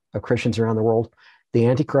martyrdom of Christians around the world. The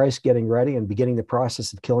Antichrist getting ready and beginning the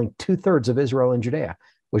process of killing 2/3 of Israel and Judea,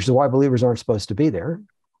 which is why believers aren't supposed to be there.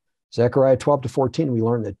 Zechariah 12-14, we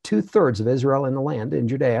learn that 2/3 of Israel in the land, in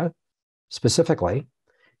Judea specifically,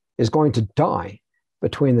 is going to die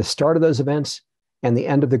between the start of those events and the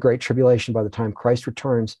end of the Great Tribulation by the time Christ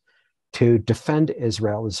returns to defend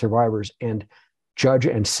Israel, the survivors, and judge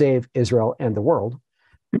and save Israel and the world.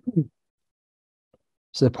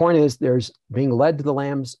 So the point is, there's being led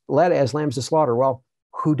as lambs to slaughter. Well,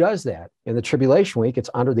 who does that? In the tribulation week, it's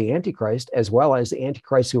under the Antichrist, as well as the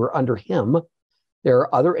Antichrists who are under him. There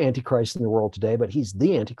are other Antichrists in the world today, but he's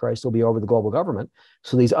the Antichrist, will be over the global government.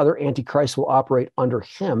 So these other Antichrists will operate under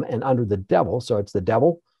him and under the devil. So it's the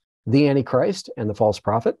devil, the Antichrist, and the false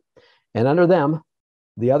prophet. And under them,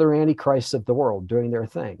 the other Antichrists of the world doing their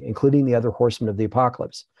thing, including the other horsemen of the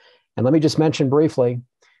apocalypse. And let me just mention briefly,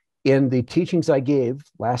 in the teachings I gave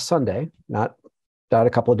last Sunday, not a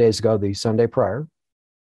couple of days ago, the Sunday prior,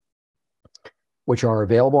 which are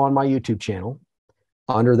available on my YouTube channel,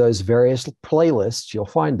 under those various playlists, you'll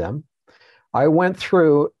find them. I went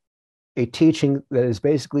through a teaching that is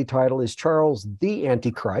basically titled, Is Charles the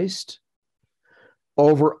Antichrist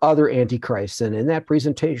over other Antichrists? And in that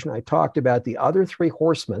presentation, I talked about the other three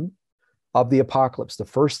horsemen of the apocalypse, the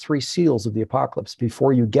first three seals of the apocalypse,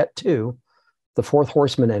 before you get to the fourth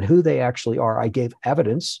horseman and who they actually are. I gave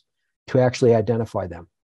evidence to actually identify them.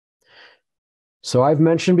 So I've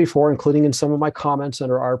mentioned before, including in some of my comments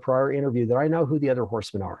under our prior interview, that I know who the other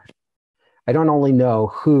horsemen are. I don't only know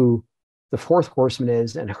who the fourth horseman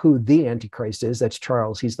is and who the Antichrist is. That's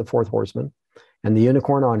Charles. He's the fourth horseman. And the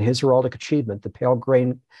unicorn on his heraldic achievement, the pale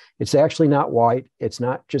green, it's actually not white. It's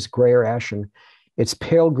not just gray or ashen. It's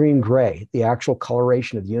pale green gray, the actual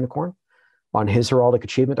coloration of the unicorn on his heraldic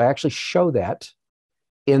achievement. I actually show that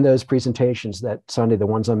in those presentations that Sunday, the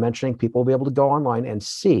ones I'm mentioning. People will be able to go online and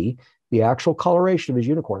see the actual coloration of his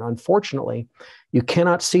unicorn. Unfortunately, you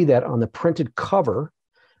cannot see that on the printed cover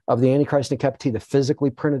of the Antichrist in Captivity, the physically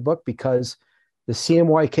printed book, because the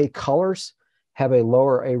CMYK colors have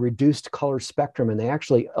a reduced color spectrum, and they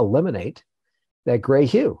actually eliminate that gray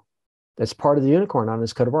hue. That's part of the unicorn on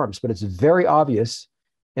his coat of arms, but it's very obvious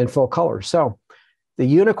in full color. So the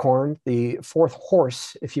unicorn, the fourth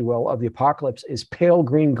horse, if you will, of the apocalypse is pale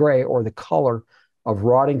green gray, or the color of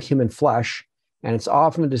rotting human flesh. And it's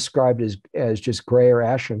often described as just gray or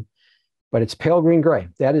ashen, but it's pale green gray.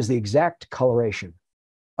 That is the exact coloration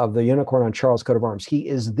of the unicorn on Charles' coat of arms. He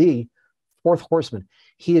is the fourth horseman.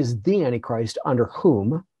 He is the Antichrist, under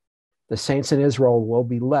whom the saints in Israel will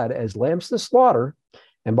be led as lambs to the slaughter.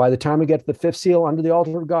 And by the time we get to the fifth seal, under the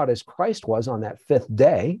altar of God, as Christ was on that fifth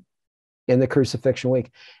day in the crucifixion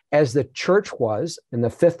week, as the church was in the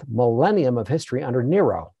fifth millennium of history under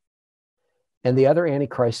Nero and the other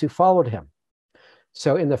antichrists who followed him.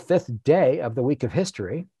 So in the fifth day of the week of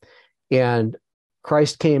history, and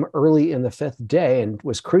Christ came early in the fifth day and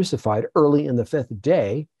was crucified early in the fifth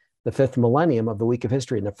day, the fifth millennium of the week of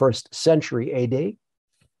history in the first century AD,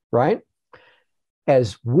 right?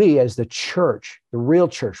 As we, as the church, real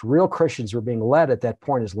Christians were being led at that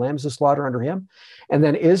point as lambs to slaughter under him. And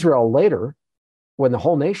then Israel later, when the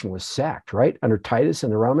whole nation was sacked, right? Under Titus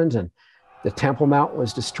and the Romans, and the Temple Mount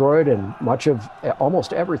was destroyed, and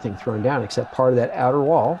almost everything thrown down except part of that outer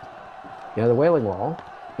wall, the Wailing Wall,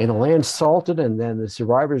 and the land salted. And then the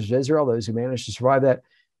survivors of Israel, those who managed to survive that,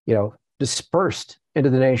 dispersed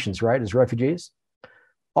into the nations, right? As refugees.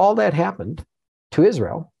 All that happened to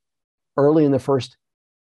Israel early in the first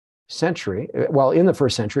century, early in the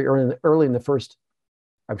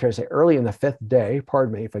fifth day,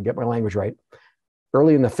 pardon me if I get my language right,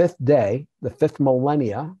 early in the fifth day, the fifth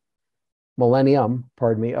millennium,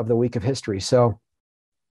 of the week of history. So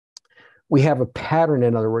we have a pattern,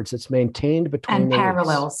 in other words, that's maintained between and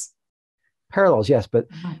parallels. Weeks. Parallels, yes, but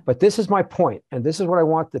this is my point, and this is what I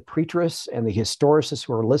want the preterists and the historicists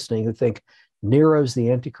who are listening who think Nero's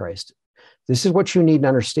the Antichrist. This is what you need to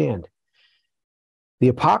understand. The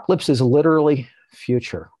apocalypse is literally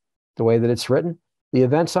future. The way that it's written, the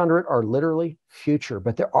events under it are literally future,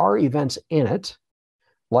 but there are events in it,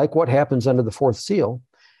 like what happens under the fourth seal,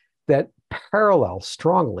 that parallel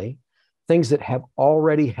strongly things that have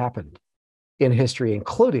already happened in history,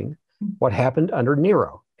 including what happened under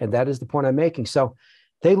Nero. And that is the point I'm making. So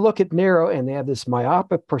they look at Nero and they have this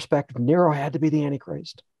myopic perspective. Nero had to be the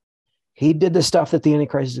Antichrist. He did the stuff that the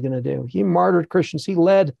Antichrist is going to do. He martyred Christians. He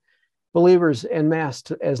led believers en masse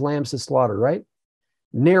as lambs to slaughter, right?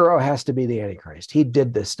 Nero has to be the Antichrist. He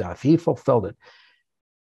did this stuff. He fulfilled it.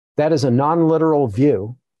 That is a non-literal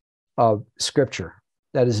view of Scripture.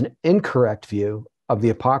 That is an incorrect view of the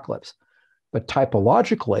apocalypse. But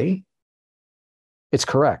typologically, it's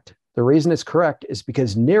correct. The reason it's correct is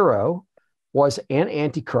because Nero was an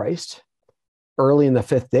Antichrist early in the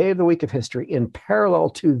fifth day of the week of history in parallel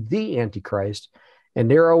to the Antichrist, and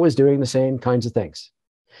Nero was doing the same kinds of things.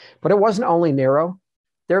 But it wasn't only Nero.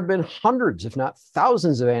 There have been hundreds, if not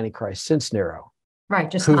thousands, of Antichrists since Nero. Right,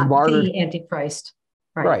 just not the Antichrist.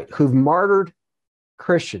 Right, who've martyred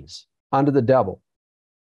Christians unto the devil,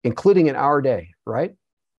 including in our day, right?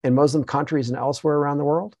 In Muslim countries and elsewhere around the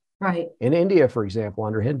world. Right. In India, for example,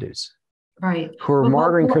 under Hindus. Right. Who are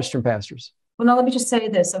martyring Christian pastors. Well, now let me just say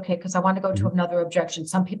this, okay, because I want to go to another objection.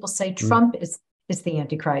 Some people say Trump is the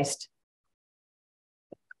Antichrist.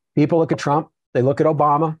 People look at Trump, they look at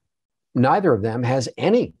Obama. Neither of them has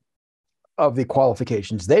any of the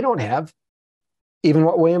qualifications. They don't have even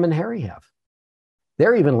what William and Harry have.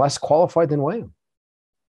 They're even less qualified than William,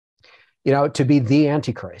 to be the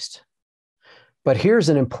Antichrist. But here's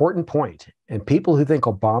an important point, and people who think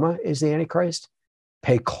Obama is the Antichrist,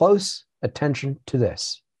 pay close attention to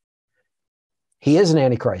this. He is an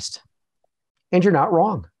Antichrist, and you're not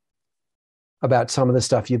wrong about some of the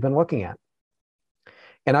stuff you've been looking at.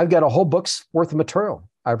 And I've got a whole book's worth of material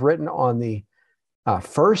I've written on the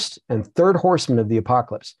first and third horsemen of the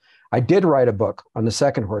apocalypse. I did write a book on the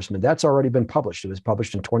second horseman. That's already been published. It was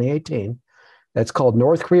published in 2018. That's called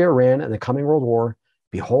North Korea, Iran, and the Coming World War.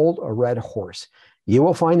 Behold, a red horse. You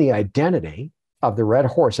will find the identity of the red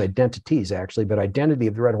horse, identities actually, but identity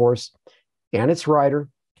of the red horse and its rider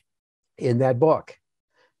in that book.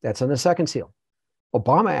 That's on the second seal.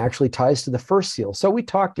 Obama actually ties to the first seal. So we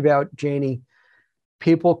talked about, Janie,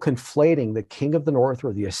 people conflating the king of the north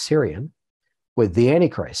or the Assyrian with the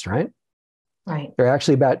Antichrist, right? Right. They're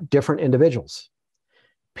actually about different individuals.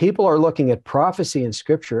 People are looking at prophecy in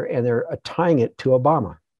Scripture and they're tying it to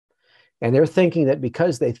Obama. And they're thinking that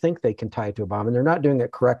because they think they can tie it to Obama, and they're not doing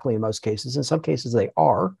it correctly in most cases. In some cases they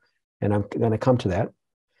are, and I'm going to come to that.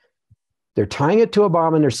 They're tying it to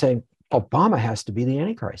Obama and they're saying, Obama has to be the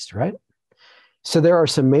Antichrist, right? So there are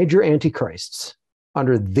some major Antichrists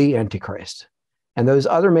under the Antichrist. And those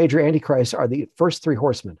other major antichrists are the first three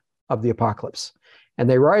horsemen of the apocalypse. And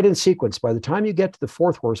they ride in sequence. By the time you get to the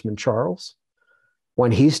fourth horseman, Charles,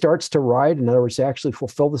 when he starts to ride, in other words, to actually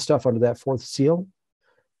fulfill the stuff under that fourth seal,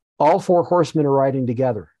 all four horsemen are riding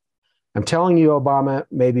together. I'm telling you, Obama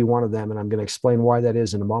may be one of them, and I'm going to explain why that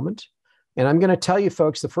is in a moment. And I'm going to tell you,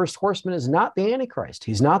 folks, the first horseman is not the Antichrist.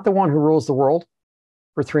 He's not the one who rules the world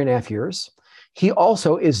for 3.5 years. He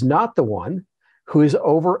also is not the one who is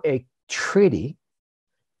over a treaty,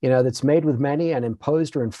 that's made with many and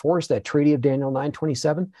imposed or enforced, that treaty of Daniel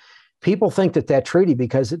 9:27. People think that treaty,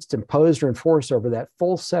 because it's imposed or enforced over that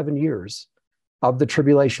full 7 years of the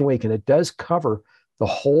tribulation week, and it does cover the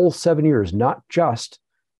whole 7 years, not just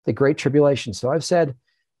the Great Tribulation. So I've said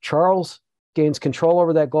Charles gains control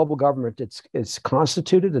over that global government. It's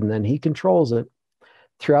constituted, and then he controls it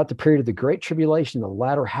throughout the period of the Great Tribulation, the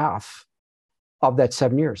latter half of that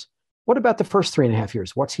 7 years. What about the first 3.5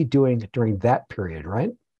 years? What's he doing during that period, right?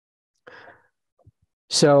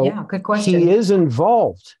 So yeah, good question. He is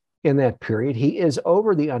involved in that period. He is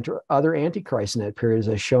over the other antichrists in that period, as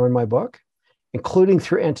I show in my book, including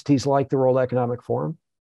through entities like the World Economic Forum,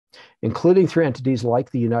 including through entities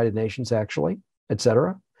like the United Nations, actually, et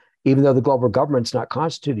cetera. Even though the global government's not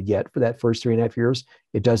constituted yet for that first 3.5 years,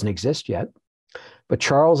 it doesn't exist yet. But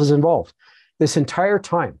Charles is involved. This entire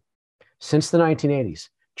time, since the 1980s,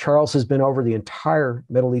 Charles has been over the entire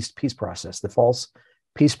Middle East peace process, the false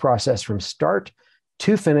peace process from start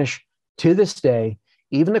to finish to this day.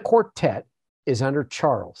 Even the quartet is under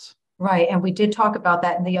Charles. Right. And we did talk about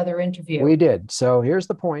that in the other interview. We did. So here's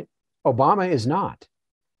the point. Obama is not.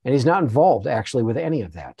 And he's not involved actually with any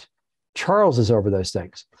of that. Charles is over those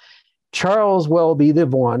things. Charles will be the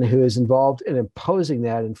one who is involved in imposing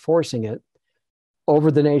that, enforcing it over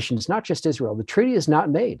the nations, not just Israel. The treaty is not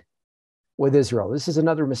made with Israel. This is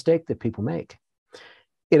another mistake that people make.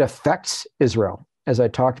 It affects Israel, as I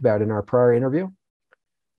talked about in our prior interview,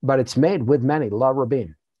 but it's made with many, la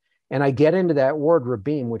rabim. And I get into that word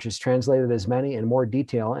rabim, which is translated as many, in more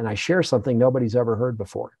detail, and I share something nobody's ever heard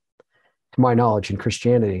before, to my knowledge, in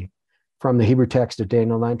Christianity, from the Hebrew text of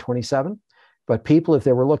Daniel 9:27. But people, if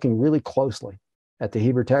they were looking really closely at the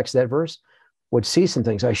Hebrew text, that verse, would see some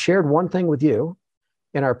things. I shared one thing with you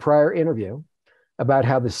in our prior interview about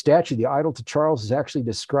how the statue, the idol to Charles, is actually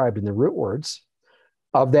described in the root words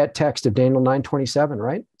of that text of Daniel 9:27,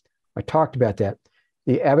 right? I talked about that.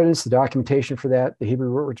 The evidence, the documentation for that, the Hebrew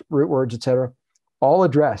root words, et cetera, all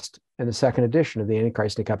addressed in the second edition of the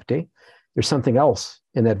Antichrist Nikapati. There's something else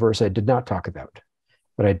in that verse I did not talk about,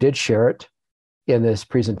 but I did share it in this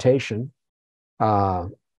presentation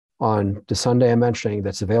on the Sunday I'm mentioning,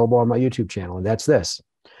 that's available on my YouTube channel, and that's this.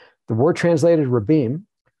 The word translated rabim,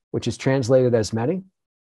 which is translated as many,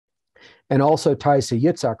 and also ties to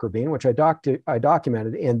Yitzhak Rabin, which I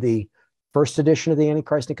documented in the first edition of the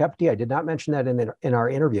Antichrist Nikapati. I did not mention that in our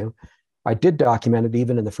interview. I did document it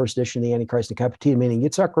even in the first edition of the Antichrist Nikapati, meaning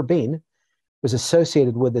Yitzhak Rabin was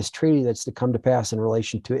associated with this treaty that's to come to pass in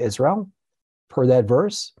relation to Israel, per that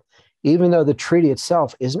verse, even though the treaty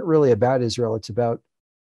itself isn't really about Israel. It's about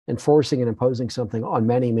enforcing and imposing something on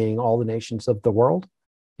many, meaning all the nations of the world,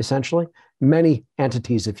 essentially. Many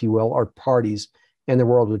entities, if you will, are parties in the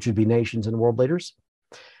world, which would be nations and world leaders.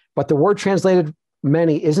 But the word translated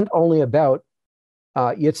many isn't only about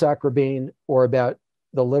Yitzhak Rabin or about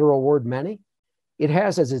the literal word many. It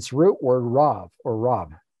has as its root word Rav or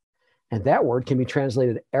Rab. And that word can be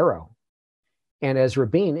translated arrow. And as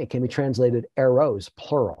Rabin, it can be translated arrows,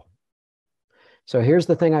 plural. So here's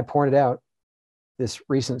the thing I pointed out this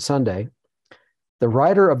recent Sunday. The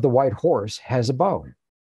rider of the white horse has a bow.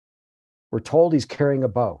 We're told he's carrying a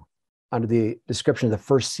bow under the description of the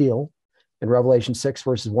first seal in Revelation 6,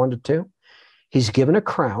 verses 1-2. He's given a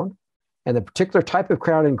crown, and the particular type of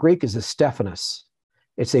crown in Greek is a Stephanos.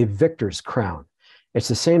 It's a victor's crown. It's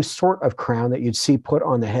the same sort of crown that you'd see put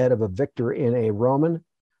on the head of a victor in a Roman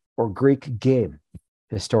or Greek game.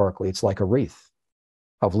 Historically, it's like a wreath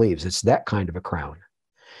of leaves. It's that kind of a crown.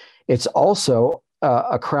 It's also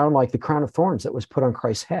a crown like the crown of thorns that was put on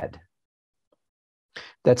Christ's head.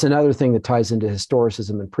 That's another thing that ties into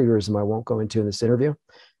historicism and preterism I won't go into in this interview,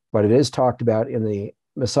 but it is talked about in the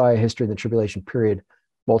Messiah History and the Tribulation Period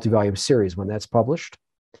multi-volume series when that's published.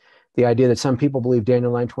 The idea that some people believe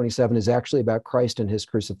Daniel 9:27 is actually about Christ and his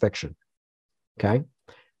crucifixion. Okay?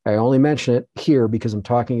 I only mention it here because I'm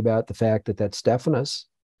talking about the fact that that Stephanos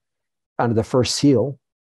under the first seal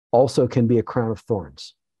also can be a crown of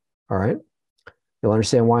thorns. All right? You'll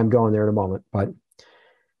understand why I'm going there in a moment. But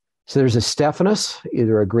so there's a Stephanos,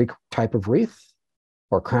 either a Greek type of wreath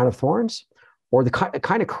or crown of thorns, or the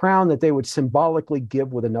kind of crown that they would symbolically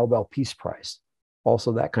give with a Nobel Peace Prize.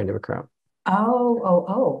 Also that kind of a crown.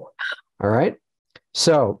 Oh. All right.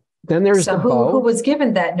 So then there's the bow. Who was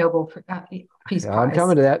given that Nobel Peace Prize? I'm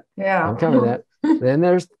coming to that. Yeah. I'm coming to that. Then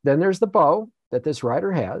there's the bow that this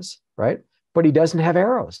writer has, right? But he doesn't have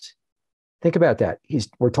arrows. Think about that.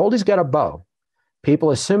 We're told he's got a bow.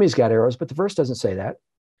 People assume he's got arrows, but the verse doesn't say that.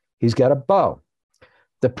 He's got a bow.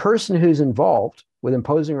 The person who's involved with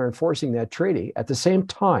imposing or enforcing that treaty at the same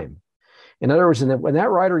time, in other words, when that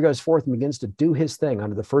writer goes forth and begins to do his thing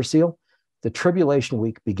under the first seal, the tribulation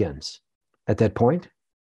week begins. At that point,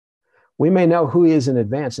 we may know who he is in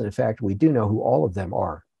advance. And in fact, we do know who all of them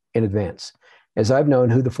are in advance. As I've known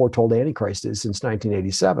who the foretold Antichrist is since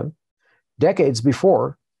 1987, decades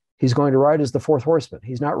before he's going to ride as the fourth horseman.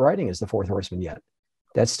 He's not riding as the fourth horseman yet.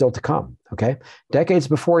 That's still to come, okay? Decades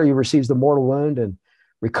before he receives the mortal wound and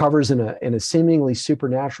recovers in a seemingly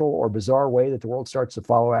supernatural or bizarre way that the world starts to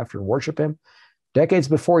follow after and worship him. Decades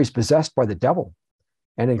before he's possessed by the devil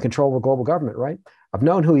and in control of a global government, right? I've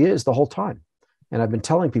known who he is the whole time. And I've been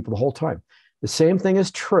telling people the whole time. The same thing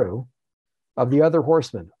is true of the other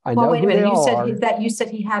horsemen. I know who they all are. You said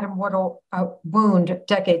he had a mortal wound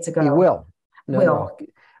decades ago. He will. No.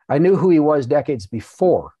 I knew who he was decades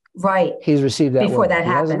before. Right. He's received that before wound. that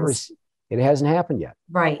happens. It hasn't happened yet.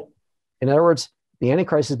 Right. In other words, the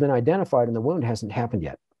Antichrist has been identified and the wound hasn't happened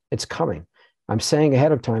yet. It's coming. I'm saying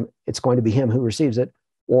ahead of time, it's going to be him who receives it,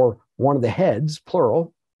 or one of the heads,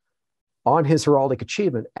 plural, on his heraldic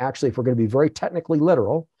achievement. Actually, if we're going to be very technically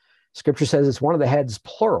literal, Scripture says it's one of the heads,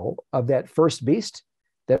 plural, of that first beast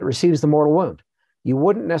that receives the mortal wound. You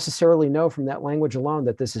wouldn't necessarily know from that language alone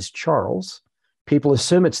that this is Charles. People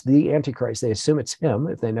assume it's the Antichrist. They assume it's him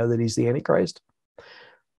if they know that he's the Antichrist.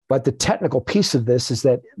 But the technical piece of this is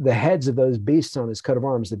that the heads of those beasts on his coat of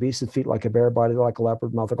arms, the beast with feet like a bear, body like a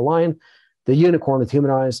leopard, mouth like a lion, the unicorn with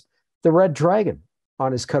human eyes, the red dragon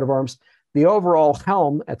on his coat of arms, the overall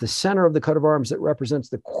helm at the center of the coat of arms that represents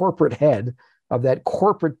the corporate head of that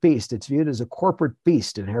corporate beast. It's viewed as a corporate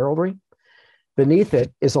beast in heraldry. Beneath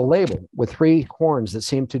it is a label with 3 horns that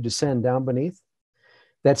seem to descend down beneath.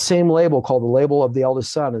 That same label, called the label of the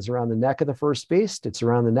eldest son, is around the neck of the first beast. It's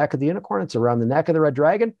around the neck of the unicorn. It's around the neck of the red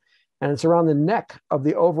dragon. And it's around the neck of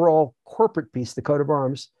the overall corporate beast, the coat of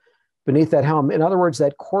arms, beneath that helm. In other words,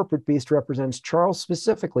 that corporate beast represents Charles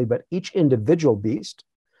specifically, but each individual beast,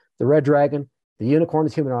 the red dragon, the unicorn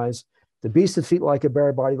with human eyes, the beast with feet like a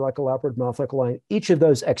bear, body like a leopard, mouth like a lion, each of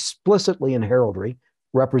those explicitly in heraldry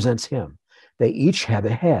represents him. They each have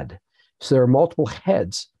a head. So there are multiple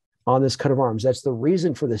heads on this coat of arms. That's the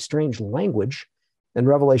reason for the strange language in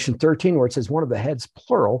Revelation 13, where it says one of the heads,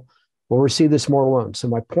 plural, will receive this mortal wound. So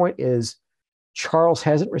my point is, Charles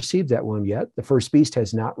hasn't received that wound yet. The first beast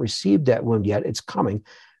has not received that wound yet. It's coming.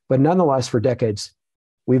 But nonetheless, for decades,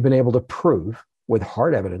 we've been able to prove with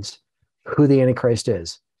hard evidence who the Antichrist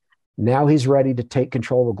is. Now he's ready to take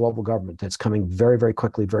control of a global government that's coming very, very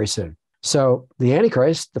quickly, very soon. So the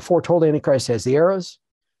Antichrist, the foretold Antichrist, has the arrows,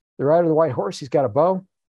 the rider of the white horse, he's got a bow,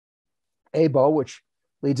 which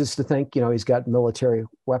leads us to think, he's got military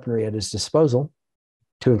weaponry at his disposal,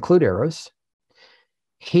 to include arrows.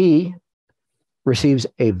 He receives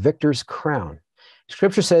a victor's crown.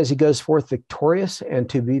 Scripture says he goes forth victorious and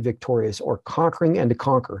to be victorious, or conquering and to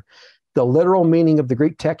conquer. The literal meaning of the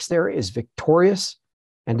Greek text there is victorious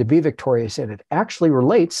and to be victorious, and it actually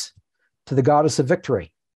relates to the goddess of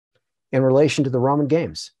victory in relation to the Roman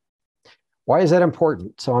games. Why is that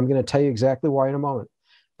important? So I'm going to tell you exactly why in a moment.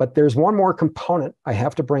 But there's one more component I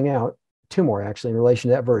have to bring out, 2 more actually, in relation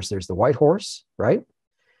to that verse. There's the white horse, right?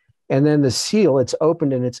 And then the seal, it's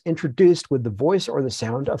opened and it's introduced with the voice or the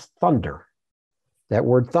sound of thunder. That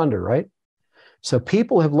word thunder, right? So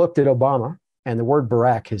people have looked at Obama and the word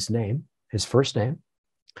Barak, his name, his first name,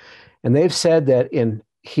 and they've said that in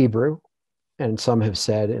Hebrew, and some have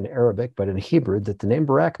said in Arabic, but in Hebrew, that the name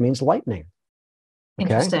Barak means lightning.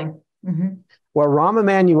 Okay? Interesting. Mm-hmm. Well, Rahm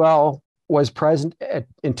Emanuel was present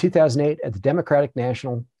in 2008 at the Democratic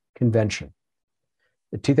National Convention,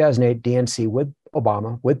 the 2008 DNC with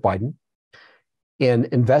Obama, with Biden, in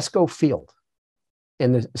Invesco Field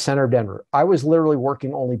in the center of Denver. I was literally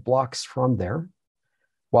working only blocks from there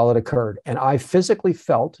while it occurred. And I physically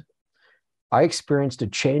felt, I experienced a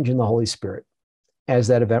change in the Holy Spirit as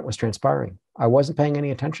that event was transpiring. I wasn't paying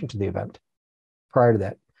any attention to the event prior to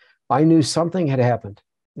that. I knew something had happened.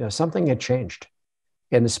 Something had changed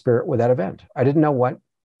in the spirit with that event. I didn't know what.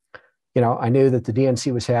 I knew that the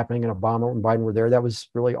DNC was happening and Obama and Biden were there. That was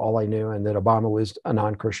really all I knew, and that Obama was a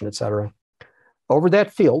non-Christian, et cetera. Over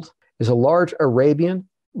that field is a large Arabian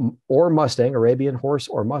horse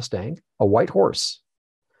or Mustang, a white horse.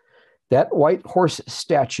 That white horse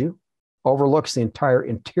statue overlooks the entire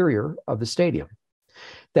interior of the stadium.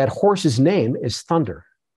 That horse's name is Thunder.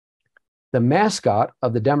 The mascot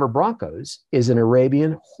of the Denver Broncos is an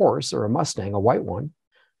Arabian horse or a Mustang, a white one.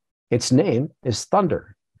 Its name is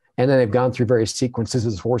Thunder. And then they've gone through various sequences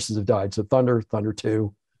as horses have died. So Thunder, Thunder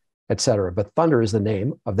 2, etc. But Thunder is the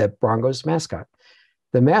name of that Broncos mascot.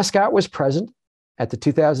 The mascot was present at the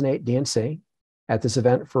 2008 DNC at this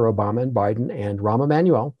event for Obama and Biden and Rahm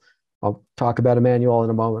Emanuel. I'll talk about Emanuel in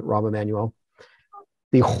a moment, Rahm Emanuel.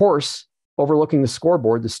 The horse overlooking the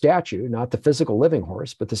scoreboard, the statue, not the physical living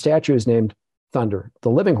horse, but the statue is named Thunder. The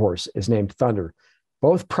living horse is named Thunder,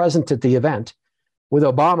 both present at the event with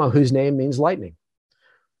Obama, whose name means lightning.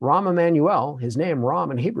 Rahm Emanuel, his name, Ram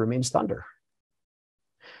in Hebrew, means thunder.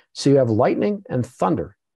 So you have lightning and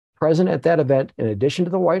thunder present at that event in addition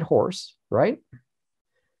to the white horse, right?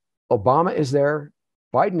 Obama is there,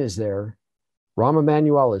 Biden is there, Rahm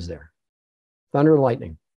Emanuel is there. Thunder and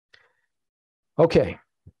lightning. Okay,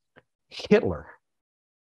 Hitler,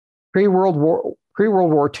 pre-World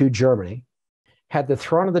War II Germany, had the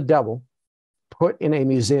throne of the devil put in a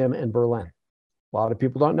museum in Berlin. A lot of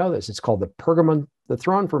people don't know this. It's called the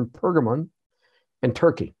throne from Pergamon in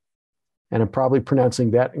Turkey. And I'm probably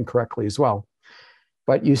pronouncing that incorrectly as well.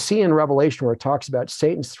 But you see in Revelation where it talks about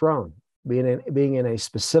Satan's throne being in a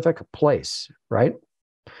specific place, right?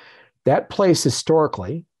 That place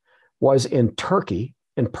historically was in Turkey,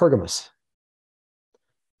 in Pergamos.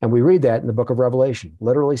 And we read that in the book of Revelation,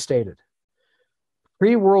 literally stated.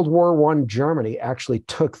 Pre-World War I Germany actually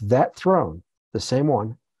took that throne, the same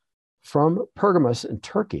one, from Pergamos in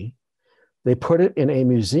Turkey. They put it in a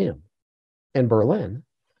museum in Berlin,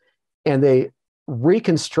 and they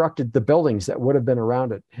reconstructed the buildings that would have been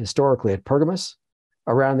around it historically at Pergamos,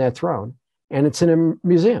 around that throne, and it's in a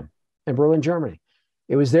museum in Berlin, Germany.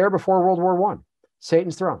 It was there before World War I,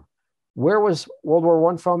 Satan's throne. Where was World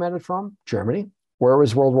War I fomented from? Germany. Where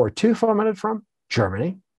was World War II fomented from?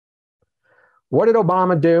 Germany. What did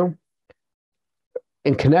Obama do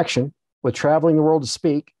in connection with traveling the world to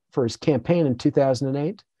speak for his campaign in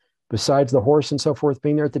 2008, besides the horse and so forth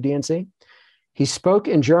being there at the DNC? He spoke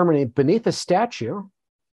in Germany beneath a statue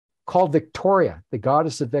called Victoria, the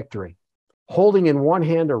goddess of victory, holding in one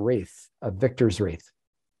hand a wreath, a victor's wreath.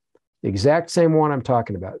 The exact same one I'm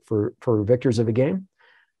talking about for victors of a game.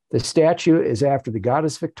 The statue is after the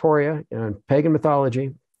goddess Victoria in pagan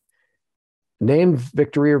mythology, named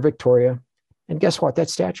Victory or Victoria. And guess what? That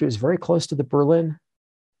statue is very close to the Berlin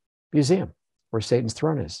Museum, where Satan's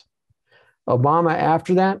throne is. Obama,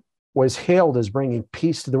 after that, was hailed as bringing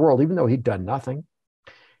peace to the world, even though he'd done nothing.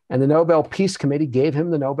 And the Nobel Peace Committee gave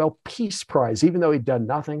him the Nobel Peace Prize, even though he'd done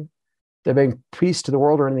nothing to bring peace to the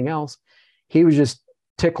world or anything else. He was just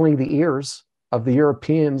tickling the ears of the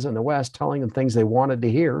Europeans in the West, telling them things they wanted to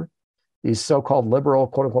hear, these so-called liberal,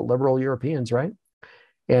 quote unquote, liberal Europeans, right?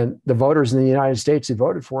 And the voters in the United States who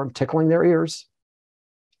voted for him, tickling their ears.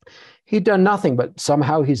 He'd done nothing, but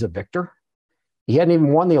somehow he's a victor. He hadn't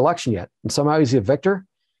even won the election yet, and somehow he's a victor.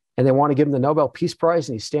 And they want to give him the Nobel Peace Prize,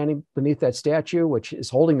 and he's standing beneath that statue, which is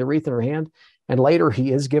holding the wreath in her hand. And later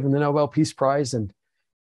he is given the Nobel Peace Prize, and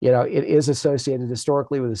it is associated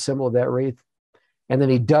historically with the symbol of that wreath. And then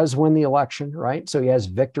he does win the election, right? So he has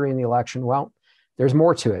victory in the election. Well, there's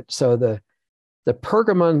more to it. So the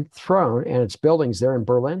Pergamon throne and its buildings there in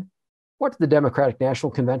Berlin, what did the Democratic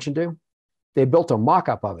National Convention do? They built a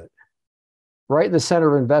mock-up of it right in the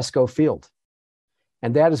center of Invesco Field.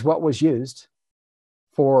 And that is what was used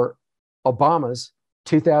for Obama's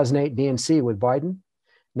 2008 DNC with Biden.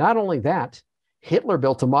 Not only that, Hitler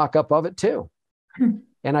built a mock-up of it too.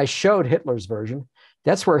 And I showed Hitler's version.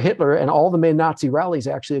 That's where Hitler and all the main Nazi rallies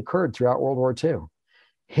actually occurred throughout World War II.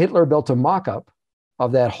 Hitler built a mock-up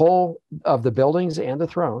of that whole of the buildings and the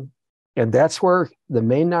throne. And that's where the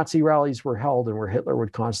main Nazi rallies were held and where Hitler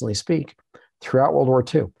would constantly speak throughout World War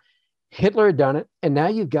II. Hitler had done it. And now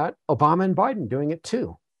you've got Obama and Biden doing it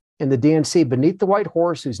too. In the DNC, beneath the white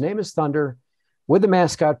horse, whose name is Thunder, with the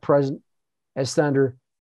mascot present as Thunder.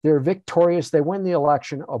 They're victorious. They win the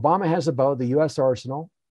election. Obama has a bow, the U.S. arsenal,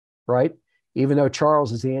 right? Even though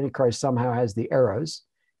Charles is the Antichrist, somehow has the arrows.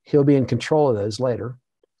 He'll be in control of those later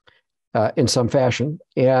in some fashion.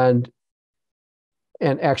 And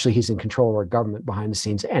actually, he's in control of our government behind the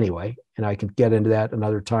scenes anyway. And I can get into that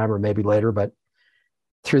another time or maybe later. But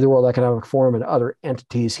through the World Economic Forum and other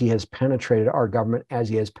entities, he has penetrated our government as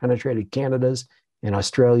he has penetrated Canada's and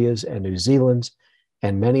Australia's and New Zealand's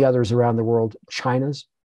and many others around the world, China's,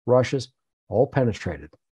 Russia's, all penetrated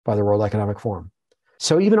by the World Economic Forum.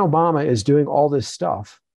 So even Obama is doing all this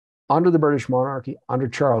stuff under the British monarchy, under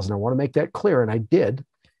Charles. And I want to make that clear. And I did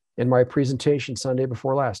in my presentation Sunday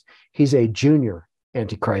before last. He's a junior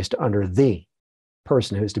Antichrist under the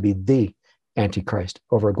person who's to be the Antichrist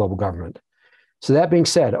over a global government. So that being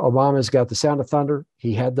said, Obama's got the sound of thunder.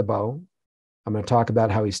 He had the bow. I'm going to talk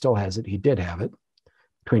about how he still has it. He did have it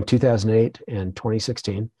between 2008 and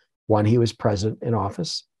 2016 when he was president in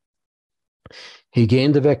office. He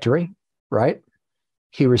gained the victory, right?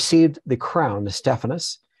 He received the crown, the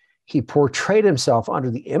Stephanos. He portrayed himself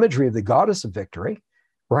under the imagery of the goddess of victory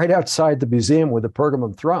right outside the museum with the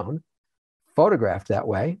Pergamum throne, photographed that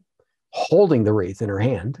way, holding the wreath in her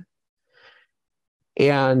hand.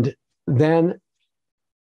 And then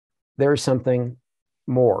there's something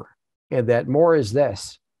more. And that more is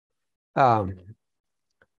this. Obama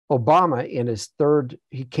in his third,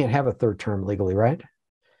 he can't have a third term legally, right?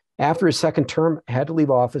 After his second term, had to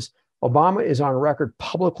leave office. Obama is on record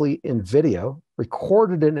publicly in video,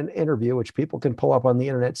 recorded in an interview, which people can pull up on the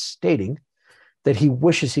internet, stating that he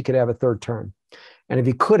wishes he could have a third term. And if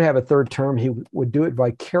he could have a third term, he would do it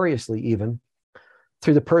vicariously, even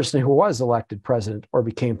through the person who was elected president or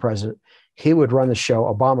became president. He would run the show,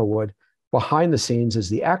 Obama would, behind the scenes as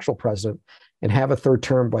the actual president and have a third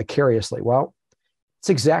term vicariously. Well, it's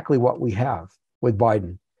exactly what we have with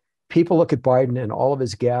Biden. People look at Biden and all of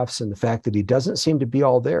his gaffes and the fact that he doesn't seem to be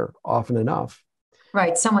all there often enough.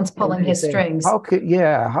 Right. Someone's pulling his strings. How could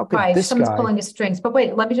this someone's guy pulling his strings. But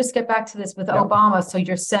wait, let me just get back to this with Yeah. Obama. So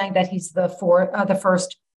you're saying that he's the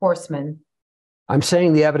first horseman. I'm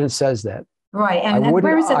saying the evidence says that. Right. And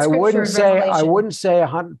where is that scripture in Revelation? I wouldn't say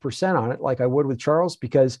 100% on it like I would with Charles,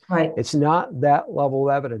 because Right. it's not that level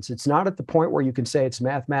of evidence. It's not at the point where you can say it's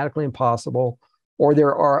mathematically impossible, or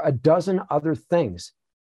there are a dozen other things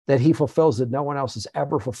that he fulfills that no one else has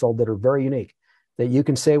ever fulfilled that are very unique that you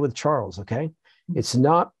can say with Charles, okay? It's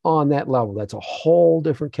not on that level. That's a whole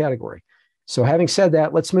different category. So having said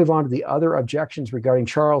that, let's move on to the other objections regarding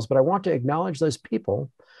Charles, but I want to acknowledge those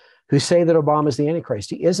people who say that Obama is the Antichrist.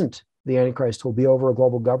 He isn't the Antichrist who will be over a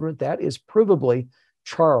global government. That is provably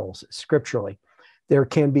Charles scripturally. There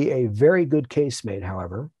can be a very good case made,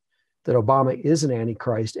 however, that Obama is an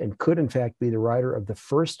Antichrist and could in fact be the rider of the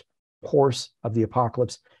first horse of the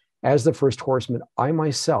apocalypse as the first horseman. I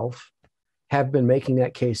myself have been making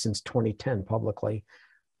that case since 2010 publicly.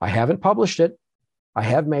 I haven't published it. I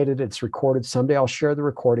have made it. It's recorded. Someday I'll share the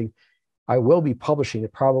recording. I will be publishing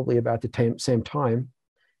it probably about the same time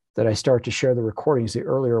that I start to share the recordings, the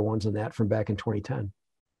earlier ones on that from back in 2010.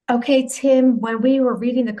 Okay, Tim, when we were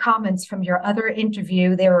reading the comments from your other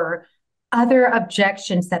interview, there were other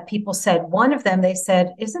objections that people said. One of them, they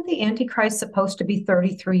said, isn't the Antichrist supposed to be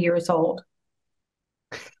 33 years old?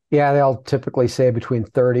 Yeah, they'll typically say between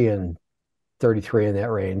 30 and 33 in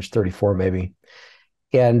that range, 34 maybe.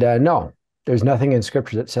 And no, there's nothing in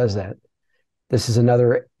scripture that says that. This is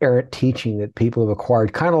another errant teaching that people have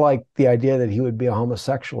acquired, kind of like the idea that he would be a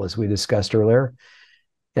homosexual, as we discussed earlier.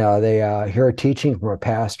 They hear a teaching from a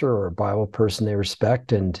pastor or a Bible person they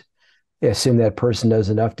respect, and they assume that person knows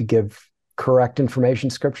enough to give correct information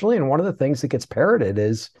scripturally. And one of the things that gets parroted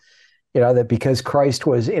is, that because Christ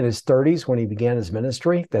was in his 30s when he began his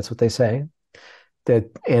ministry, that's what they say,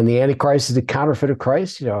 and the Antichrist is a counterfeit of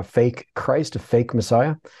Christ, a fake Christ, a fake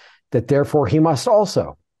Messiah, that therefore he must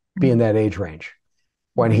also be in that age range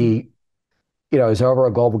when he, is over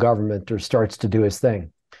a global government or starts to do his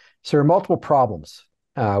thing. So there are multiple problems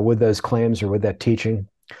with those claims or with that teaching.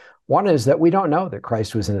 One is that we don't know that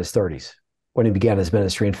Christ was in his 30s when he began his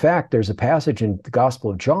ministry. In fact, there's a passage in the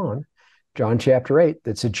Gospel of John chapter 8,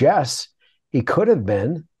 that suggests he could have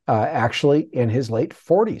been actually in his late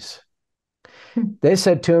 40s. They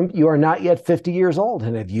said to him, "You are not yet 50 years old.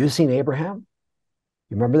 And have you seen Abraham?"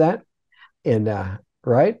 You remember that? And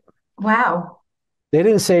right? Wow. They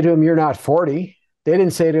didn't say to him, "You're not 40. They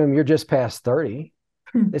didn't say to him, "You're just past 30.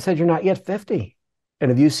 They said, "You're not yet 50. And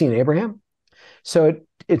have you seen Abraham?" So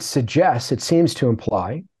it suggests, it seems to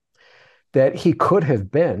imply that he could have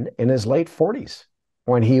been in his late 40s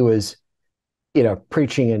when he was,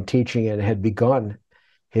 preaching and teaching and had begun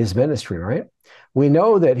his ministry, right? We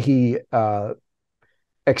know that he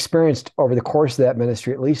experienced over the course of that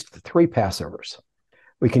ministry at least 3 Passovers.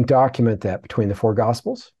 We can document that between the 4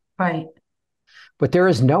 Gospels. Right. But there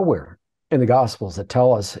is nowhere in the Gospels that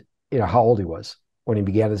tell us, how old he was when he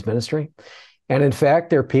began his ministry. And in fact,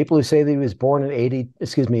 there are people who say that he was born in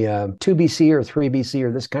 2 BC or 3 BC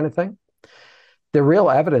or this kind of thing. The real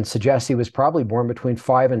evidence suggests he was probably born between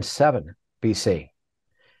 5 and 7 BC.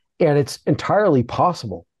 And it's entirely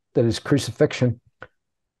possible that his crucifixion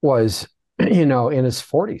was, in his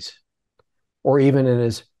 40s or even in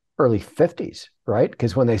his early 50s, right?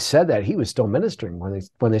 Because when they said that, he was still ministering.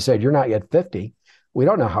 When they said, "You're not yet 50, we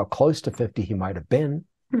don't know how close to 50 he might have been,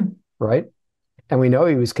 right? And we know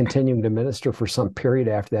he was continuing to minister for some period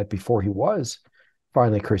after that before he was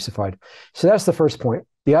finally crucified. So that's the first point.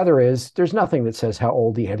 The other is there's nothing that says how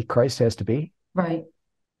old the Antichrist has to be. Right.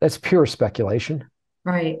 That's pure speculation.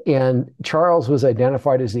 Right. And Charles was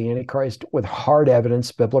identified as the Antichrist with hard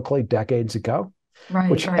evidence biblically decades ago, Right.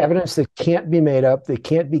 which Right. evidence that can't be made up, that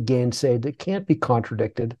can't be gainsaid, that can't be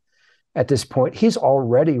contradicted. At this point, he's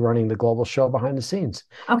already running the global show behind the scenes.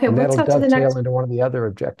 Okay, And let's that'll go to the next. dovetail into one of the other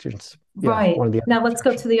objections. Yeah, Right. one of the other Now let's go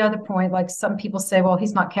objections. to the other point. Like some people say, well,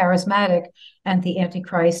 he's not charismatic, and the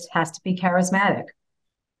Antichrist has to be charismatic.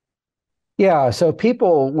 Yeah, so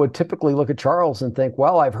people would typically look at Charles and think,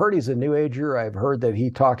 well, I've heard he's a New Ager. I've heard that he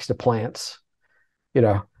talks to plants. You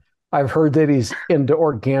know, I've heard that he's into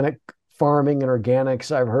organic farming and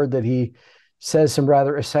organics. I've heard that he says some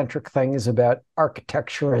rather eccentric things about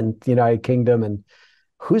architecture in the United Kingdom. And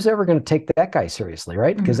who's ever going to take that guy seriously,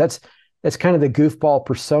 right? Because that's kind of the goofball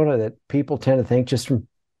persona that people tend to think just from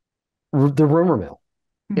the rumor mill,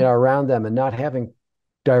 around them, and not having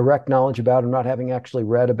direct knowledge about him, not having actually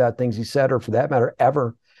read about things he said, or for that matter,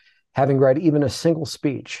 ever having read even a single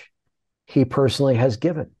speech he personally has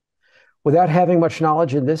given, without having much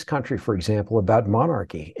knowledge in this country, for example, about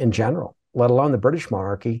monarchy in general, let alone the British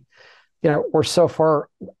monarchy.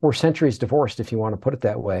 We're centuries divorced, if you want to put it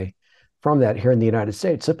that way, from that here in the United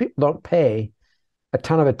States. So people don't pay a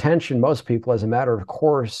ton of attention, most people, as a matter of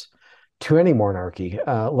course, to any monarchy,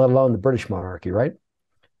 let alone the British monarchy, right?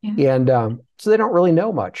 Yeah. And so they don't really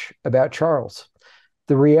know much about Charles.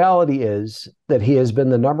 The reality is that he has been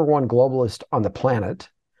the number one globalist on the planet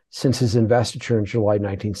since his investiture in July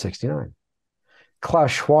 1969.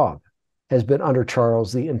 Klaus Schwab has been under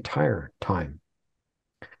Charles the entire time.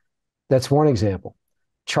 That's one example.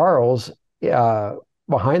 Charles,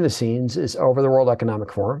 behind the scenes, is over the World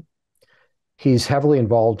Economic Forum. He's heavily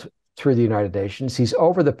involved through the United Nations. He's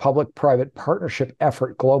over the public-private partnership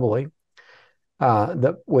effort globally,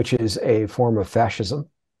 which is a form of fascism.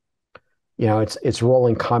 It's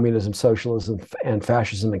rolling communism, socialism, and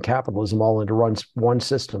fascism and capitalism all into one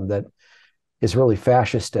system that is really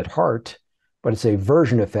fascist at heart, but it's a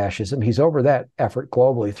version of fascism. He's over that effort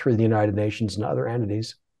globally through the United Nations and other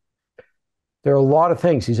entities. There are a lot of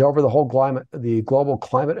things. He's over the global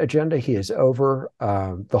climate agenda. He is over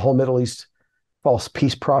the whole Middle East false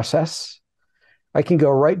peace process. I can go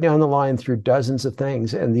right down the line through dozens of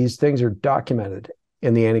things, and these things are documented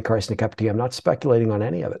in the Antichrist Necropty. I'm not speculating on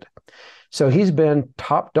any of it. So he's been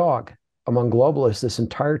top dog among globalists this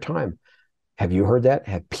entire time. Have you heard that?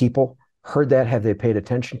 Have people heard that? Have they paid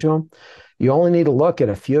attention to him? You only need to look at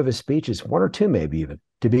a few of his speeches, one or two maybe even,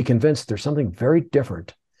 to be convinced there's something very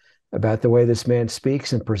different about the way this man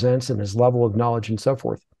speaks and presents and his level of knowledge and so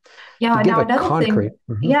forth. Yeah. Now another thing.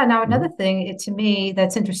 Yeah. Now another Mm-hmm. thing to me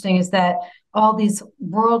that's interesting is that all these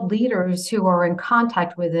world leaders who are in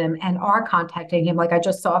contact with him and are contacting him, like I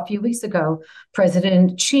just saw a few weeks ago,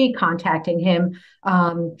 President Xi contacting him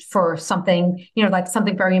for something, like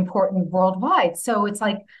something very important worldwide. So it's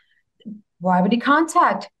like, why would he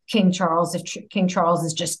contact King Charles if King Charles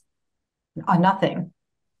is just a nothing?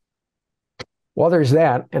 Well, there's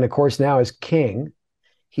that. And of course, now as king,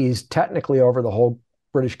 he's technically over the whole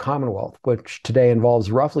British Commonwealth, which today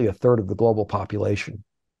involves roughly a third of the global population.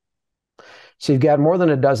 So you've got more than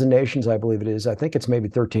a dozen nations, I believe it is. I think it's maybe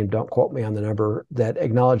 13, don't quote me on the number, that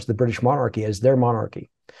acknowledge the British monarchy as their monarchy.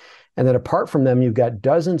 And then apart from them, you've got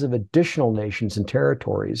dozens of additional nations and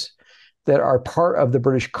territories that are part of the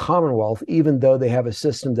British Commonwealth, even though they have a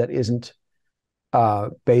system that isn't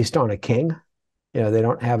based on a king.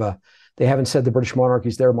 They haven't said the British monarchy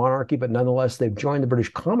is their monarchy, but nonetheless, they've joined the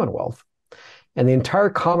British Commonwealth. And the entire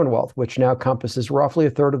Commonwealth, which now encompasses roughly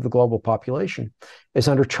a third of the global population, is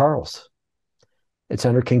under Charles. It's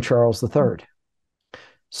under King Charles III.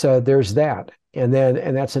 So there's that. And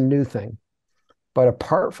that's a new thing. But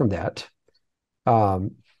apart from that,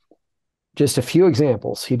 just a few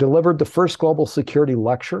examples. He delivered the first global security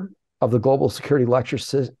lecture of the Global Security Lecture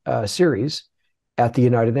series at the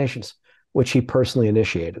United Nations, which he personally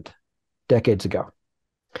initiated decades ago.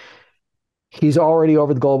 He's already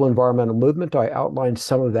over the global environmental movement. I outlined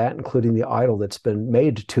some of that, including the idol that's been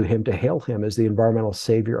made to him to hail him as the environmental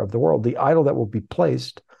savior of the world, the idol that will be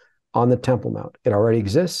placed on the Temple Mount. It already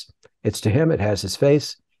exists. It's to him. It has his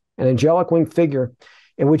face, an angelic winged figure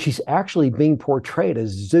in which he's actually being portrayed as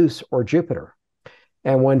Zeus or Jupiter.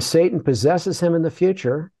 And when Satan possesses him in the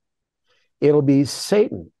future, it'll be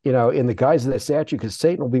Satan, in the guise of that statue, because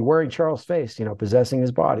Satan will be wearing Charles' face, possessing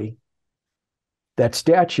his body. That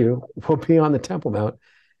statue will be on the Temple Mount.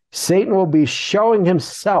 Satan will be showing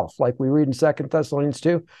himself, like we read in 2 Thessalonians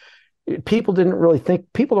 2. People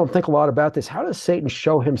don't think a lot about this. How does Satan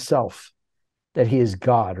show himself that he is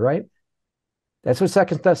God, right? That's what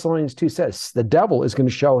 2 Thessalonians 2 says. The devil is going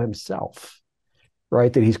to show himself,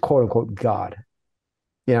 right? That he's quote unquote God.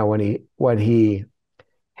 You know, when he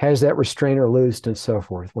has that restrainer loosed and so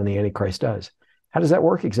forth, when the Antichrist does. How does that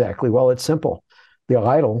work exactly? Well, it's simple. The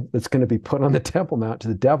idol that's going to be put on the Temple Mount to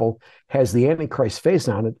the devil has the Antichrist face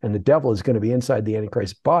on it, and the devil is going to be inside the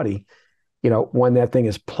Antichrist body, you know, when that thing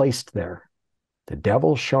is placed there. The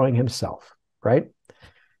devil showing himself, right?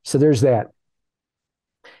 So there's that.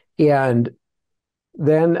 And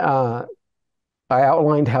then I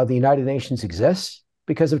outlined how the United Nations exists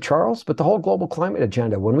because of Charles, but the whole global climate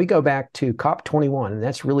agenda, when we go back to COP21, and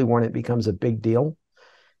that's really when it becomes a big deal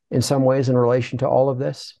in some ways in relation to all of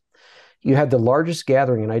this, you had the largest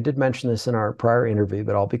gathering, and I did mention this in our prior interview,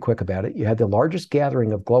 but I'll be quick about it. You had the largest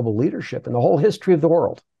gathering of global leadership in the whole history of the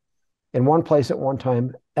world in one place at one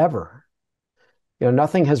time ever. You know,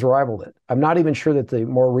 nothing has rivaled it. I'm not even sure that the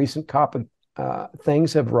more recent COP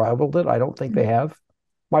things have rivaled it. I don't think they have.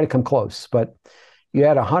 Might have come close, but you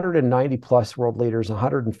had 190 plus world leaders,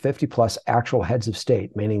 150 plus actual heads of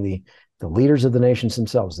state, meaning the leaders of the nations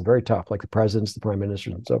themselves, the very top, like the presidents, the prime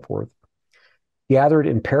ministers, and so forth, gathered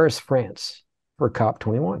in Paris, France for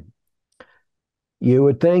COP21. You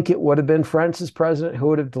would think it would have been France's president who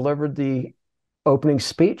would have delivered the opening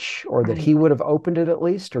speech, or that he would have opened it at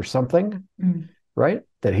least, or something, right?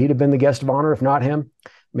 That he'd have been the guest of honor, if not him.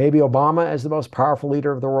 Maybe Obama as the most powerful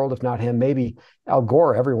leader of the world, if not him. Maybe Al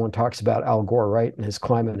Gore. Everyone talks about Al Gore, right, and his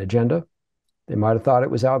climate agenda. They might have thought it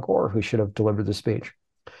was Al Gore who should have delivered the speech.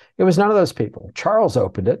 It was none of those people. Charles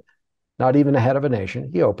opened it, not even the head of a nation.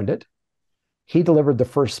 He opened it. He delivered the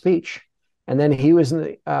first speech. And then he was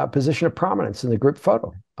in the position of prominence in the group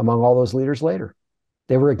photo among all those leaders later.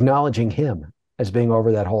 They were acknowledging him as being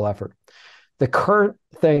over that whole effort. The current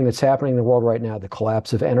thing that's happening in the world right now, the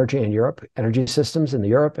collapse of energy in Europe, energy systems in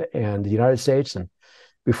Europe and the United States, and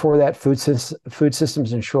before that, food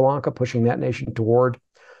systems in Sri Lanka, pushing that nation toward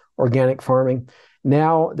organic farming.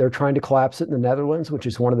 Now they're trying to collapse it in the Netherlands, which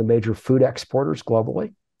is one of the major food exporters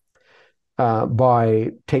globally,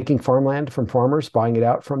 by taking farmland from farmers, buying it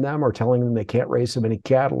out from them, or telling them they can't raise so many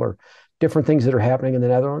cattle, or different things that are happening in the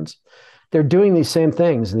Netherlands. They're doing these same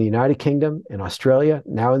things in the United Kingdom, in Australia,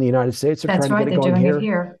 now in the United States. They're trying to get it going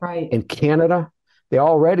here. Right. In Canada. They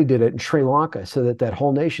already did it in Sri Lanka, so that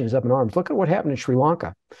whole nation is up in arms. Look at what happened in Sri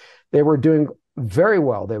Lanka. They were doing very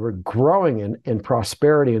well. They were growing in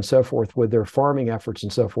prosperity and so forth with their farming efforts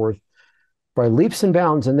and so forth by leaps and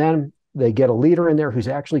bounds. And then they get a leader in there who's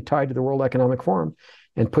actually tied to the World Economic Forum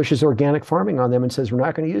and pushes organic farming on them and says, we're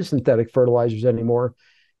not going to use synthetic fertilizers anymore.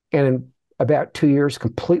 And in about 2 years,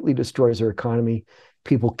 completely destroys their economy.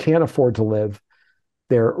 People can't afford to live.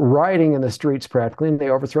 They're rioting in the streets practically, and they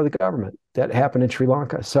overthrow the government. That happened in Sri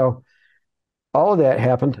Lanka. So all of that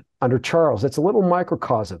happened under Charles. It's a little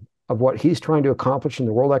microcosm of what he's trying to accomplish in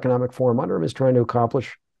the World Economic Forum under him is trying to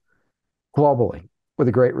accomplish globally with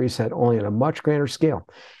a Great Reset, only on a much grander scale.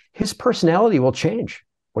 His personality will change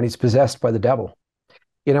when he's possessed by the devil.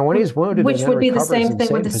 You know, when he's wounded, which would be the same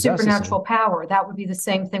thing with the supernatural power. That would be the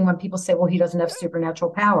same thing when people say, well, he doesn't have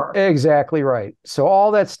supernatural power. Exactly right. So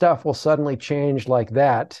all that stuff will suddenly change like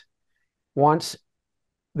that once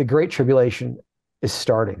the Great Tribulation is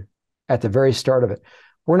starting, at the very start of it.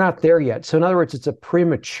 We're not there yet. So in other words, it's a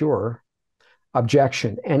premature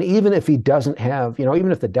objection. And even if he doesn't have, you know,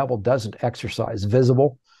 even if the devil doesn't exercise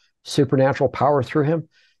visible supernatural power through him,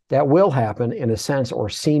 that will happen in a sense, or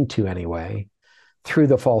seem to anyway, through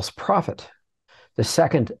the false prophet, the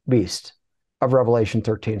second beast of Revelation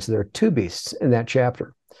 13. So there are two beasts in that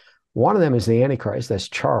chapter. One of them is the Antichrist. That's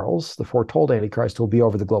Charles, the foretold Antichrist, who will be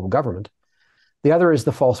over the global government. The other is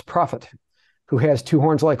the false prophet, who has two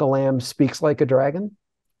horns like a lamb, speaks like a dragon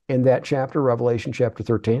in that chapter, Revelation chapter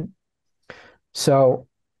 13. So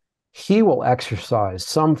he will exercise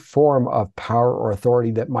some form of power or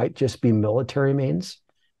authority that might just be military means.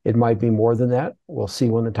 It might be more than that. We'll see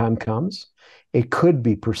when the time comes. It could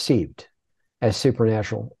be perceived as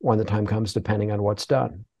supernatural when the time comes, depending on what's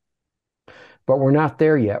done. But we're not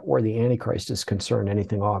there yet where the Antichrist is concerned,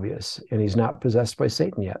 anything obvious, and he's not possessed by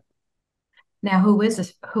Satan yet. Now, who is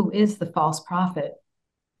the false prophet?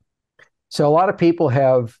 So a lot of people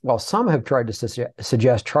have, well, some have tried to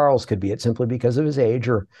suggest Charles could be it simply because of his age,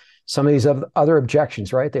 or some of these other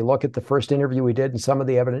objections, right? They look at the first interview we did and some of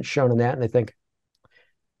the evidence shown in that, and they think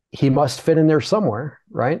he must fit in there somewhere,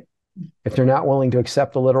 right? If they're not willing to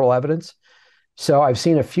accept the literal evidence. So I've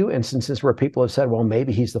seen a few instances where people have said, well,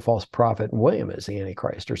 maybe he's the false prophet and William is the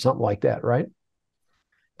Antichrist or something like that, right?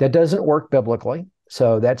 That doesn't work biblically.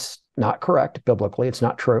 So that's not correct biblically. It's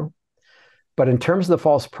not true. But in terms of the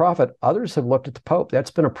false prophet, others have looked at the Pope.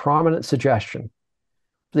 That's been a prominent suggestion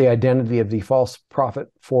the identity of the false prophet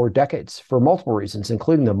for decades, for multiple reasons,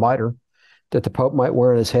 including the mitre that the Pope might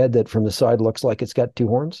wear on his head that from the side looks like it's got two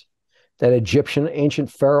horns, that Egyptian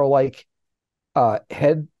ancient pharaoh-like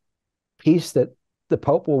head piece that the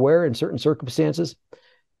Pope will wear in certain circumstances.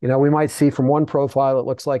 We might see from one profile, it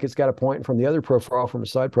looks like it's got a point, and from the other profile, from a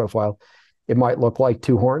side profile, it might look like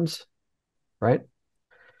two horns, right?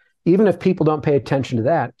 Even if people don't pay attention to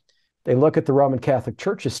that, they look at the Roman Catholic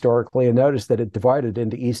Church historically and notice that it divided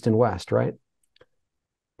into East and West, right?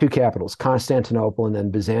 Two capitals, Constantinople and then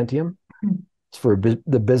Byzantium. It's for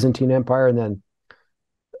the Byzantine Empire, and then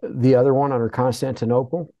the other one under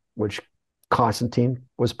Constantinople, which Constantine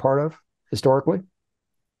was part of historically.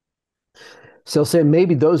 So they'll say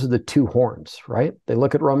maybe those are the two horns, right? They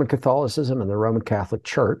look at Roman Catholicism and the Roman Catholic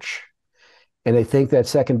Church, and they think that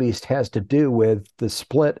second beast has to do with the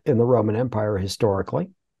split in the Roman Empire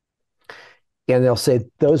historically. And they'll say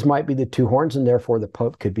those might be the two horns, and therefore the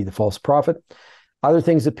Pope could be the false prophet. Other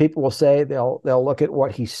things that people will say, they'll look at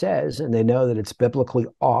what he says, and they know that it's biblically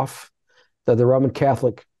off, that the Roman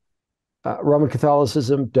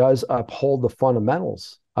Catholicism does uphold the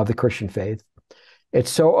fundamentals of the Christian faith. It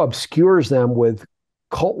so obscures them with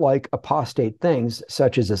cult-like apostate things,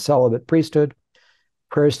 such as a celibate priesthood,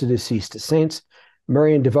 prayers to deceased saints,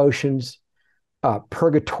 Marian devotions,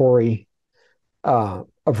 purgatory, a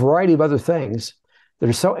variety of other things that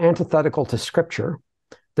are so antithetical to Scripture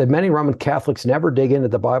that many Roman Catholics never dig into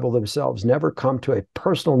the Bible themselves, never come to a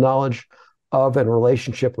personal knowledge of and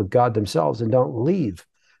relationship with God themselves, and don't leave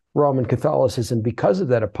Roman Catholicism because of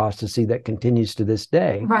that apostasy that continues to this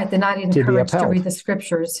day. Right. They're not encouraged to read the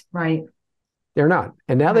Scriptures. Right. They're not.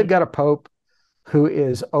 And now they've got a Pope who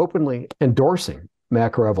is openly endorsing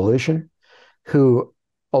macroevolution, who,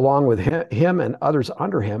 along with him and others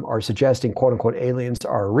under him, are suggesting, quote unquote, aliens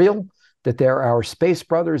are real, that they're our space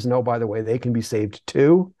brothers. And oh, by the way, they can be saved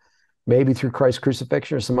too, maybe through Christ's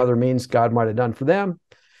crucifixion or some other means God might have done for them.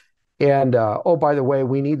 And oh, by the way,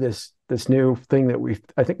 we need this new thing that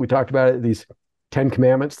I think we talked about it, these 10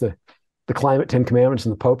 commandments, the climate 10 commandments,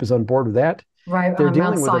 and the Pope is on board with that. Right. They're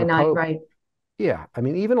dealing Mount with Sinai, Pope. right. Yeah. I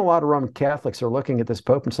mean, even a lot of Roman Catholics are looking at this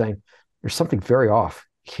Pope and saying, there's something very off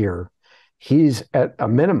here. He's at a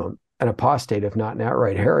minimum an apostate, if not an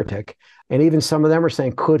outright heretic. And even some of them are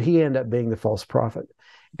saying, could he end up being the false prophet?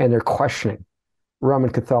 And they're questioning Roman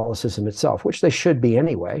Catholicism itself, which they should be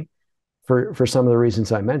anyway, for some of the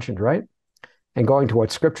reasons I mentioned, right? And going to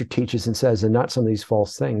what Scripture teaches and says, and not some of these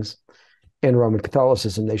false things in Roman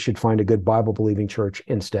Catholicism, they should find a good Bible-believing church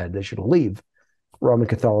instead. They should leave Roman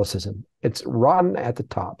Catholicism. It's rotten at the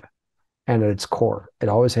top and at its core. It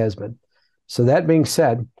always has been. So that being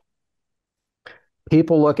said,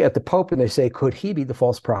 people look at the Pope and they say, could he be the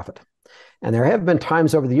false prophet? And there have been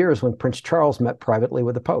times over the years when Prince Charles met privately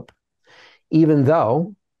with the Pope, even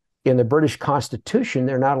though in the British Constitution,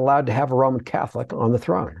 they're not allowed to have a Roman Catholic on the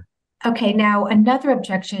throne. Okay, now another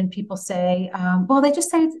objection, people say, well, they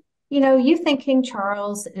just say, you think King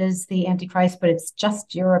Charles is the Antichrist, but it's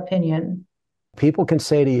just your opinion. People can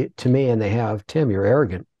say to me, and they have, Tim, you're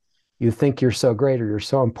arrogant. You think you're so great or you're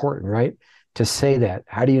so important, right? To say that.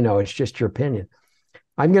 How do you know it's just your opinion?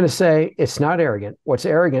 I'm going to say it's not arrogant. What's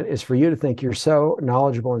arrogant is for you to think you're so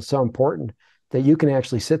knowledgeable and so important that you can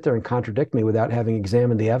actually sit there and contradict me without having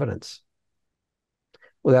examined the evidence,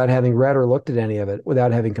 without having read or looked at any of it,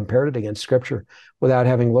 without having compared it against Scripture, without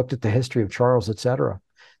having looked at the history of Charles, etc.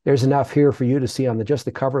 There's enough here for you to see on just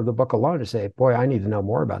the cover of the book alone to say, boy, I need to know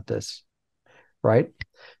more about this, right?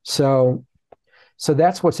 So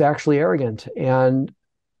that's what's actually arrogant. And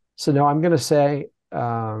so no, I'm going to say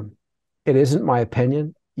it isn't my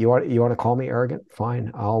opinion. You want to call me arrogant?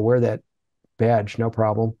 Fine, I'll wear that badge, no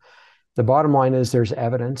problem. The bottom line is there's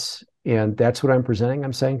evidence, and that's what I'm presenting.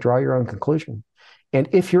 I'm saying draw your own conclusion. And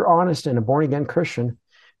if you're honest and a born-again Christian,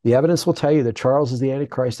 the evidence will tell you that Charles is the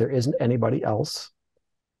Antichrist. There isn't anybody else.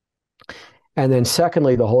 And then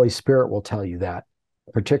secondly, the Holy Spirit will tell you that,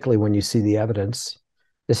 particularly when you see the evidence.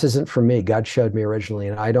 This isn't from me. God showed me originally,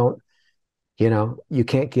 and I don't, you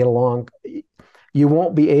can't get along. You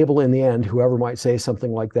won't be able in the end, whoever might say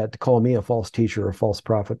something like that, to call me a false teacher or a false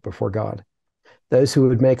prophet before God. Those who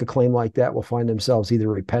would make a claim like that will find themselves either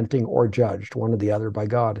repenting or judged, one or the other, by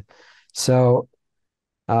God. So,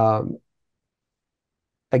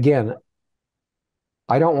 again,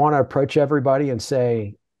 I don't want to approach everybody and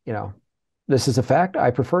say, this is a fact.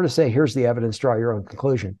 I prefer to say, here's the evidence, draw your own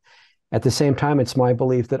conclusion. At the same time, it's my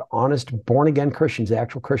belief that honest, born-again Christians,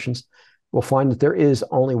 actual Christians, will find that there is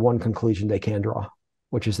only one conclusion they can draw,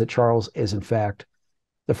 which is that Charles is, in fact,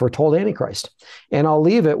 the foretold Antichrist. And I'll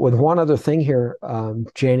leave it with one other thing here,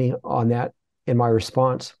 Janie, on that in my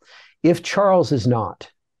response. If Charles is not,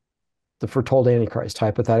 the foretold Antichrist,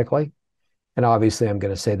 hypothetically. And obviously, I'm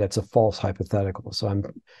going to say that's a false hypothetical. So I'm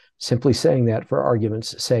simply saying that for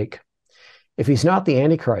argument's sake. If he's not the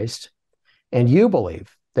Antichrist, and you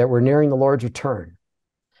believe that we're nearing the Lord's return,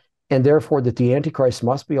 and therefore that the Antichrist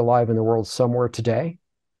must be alive in the world somewhere today,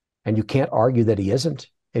 and you can't argue that he isn't,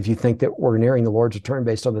 if you think that we're nearing the Lord's return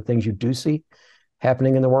based on the things you do see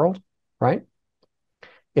happening in the world, right?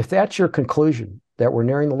 If that's your conclusion, that we're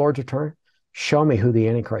nearing the Lord's return, show me who the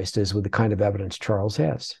Antichrist is with the kind of evidence Charles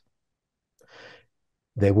has.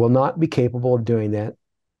 They will not be capable of doing that.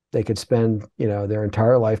 They could spend, their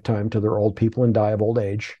entire lifetime till they're old people and die of old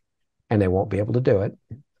age, and they won't be able to do it.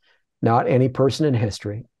 Not any person in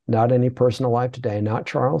history, not any person alive today, not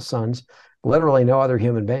Charles' sons, literally no other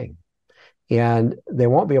human being. And they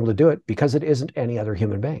won't be able to do it because it isn't any other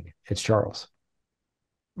human being. It's Charles.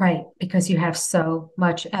 Right, because you have so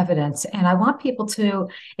much evidence. And I want people to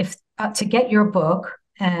get your book,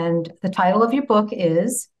 and the title of your book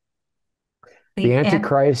is The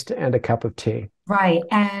Antichrist and a Cup of Tea. Right,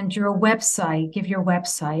 and your website, give your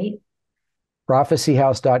website.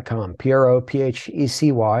 prophecyhouse.com,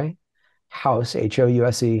 PROPHECY, house,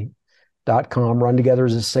 HOUSE.com, run together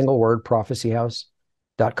as a single word,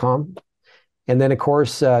 prophecyhouse.com. And then, of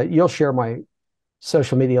course, you'll share my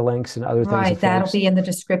social media links and other things. Right, that'll be in the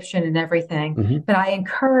description and everything. Mm-hmm. But I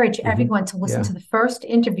encourage everyone to listen to the first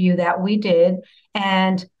interview that we did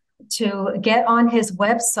and to get on his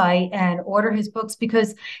website and order his books,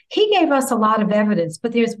 because he gave us a lot of evidence,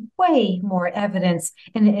 but there's way more evidence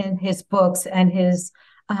in his books, and his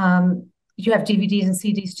you have DVDs and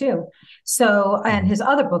CDs too. So, and his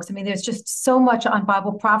other books. I mean, there's just so much on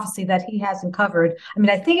Bible prophecy that he hasn't covered. I mean,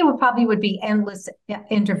 I think it would be endless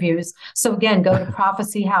interviews. So again, go to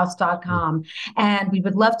prophecyhouse.com, and we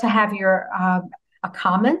would love to have your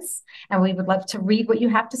comments, and we would love to read what you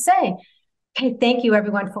have to say. Okay, thank you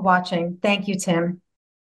everyone for watching. Thank you, Tim.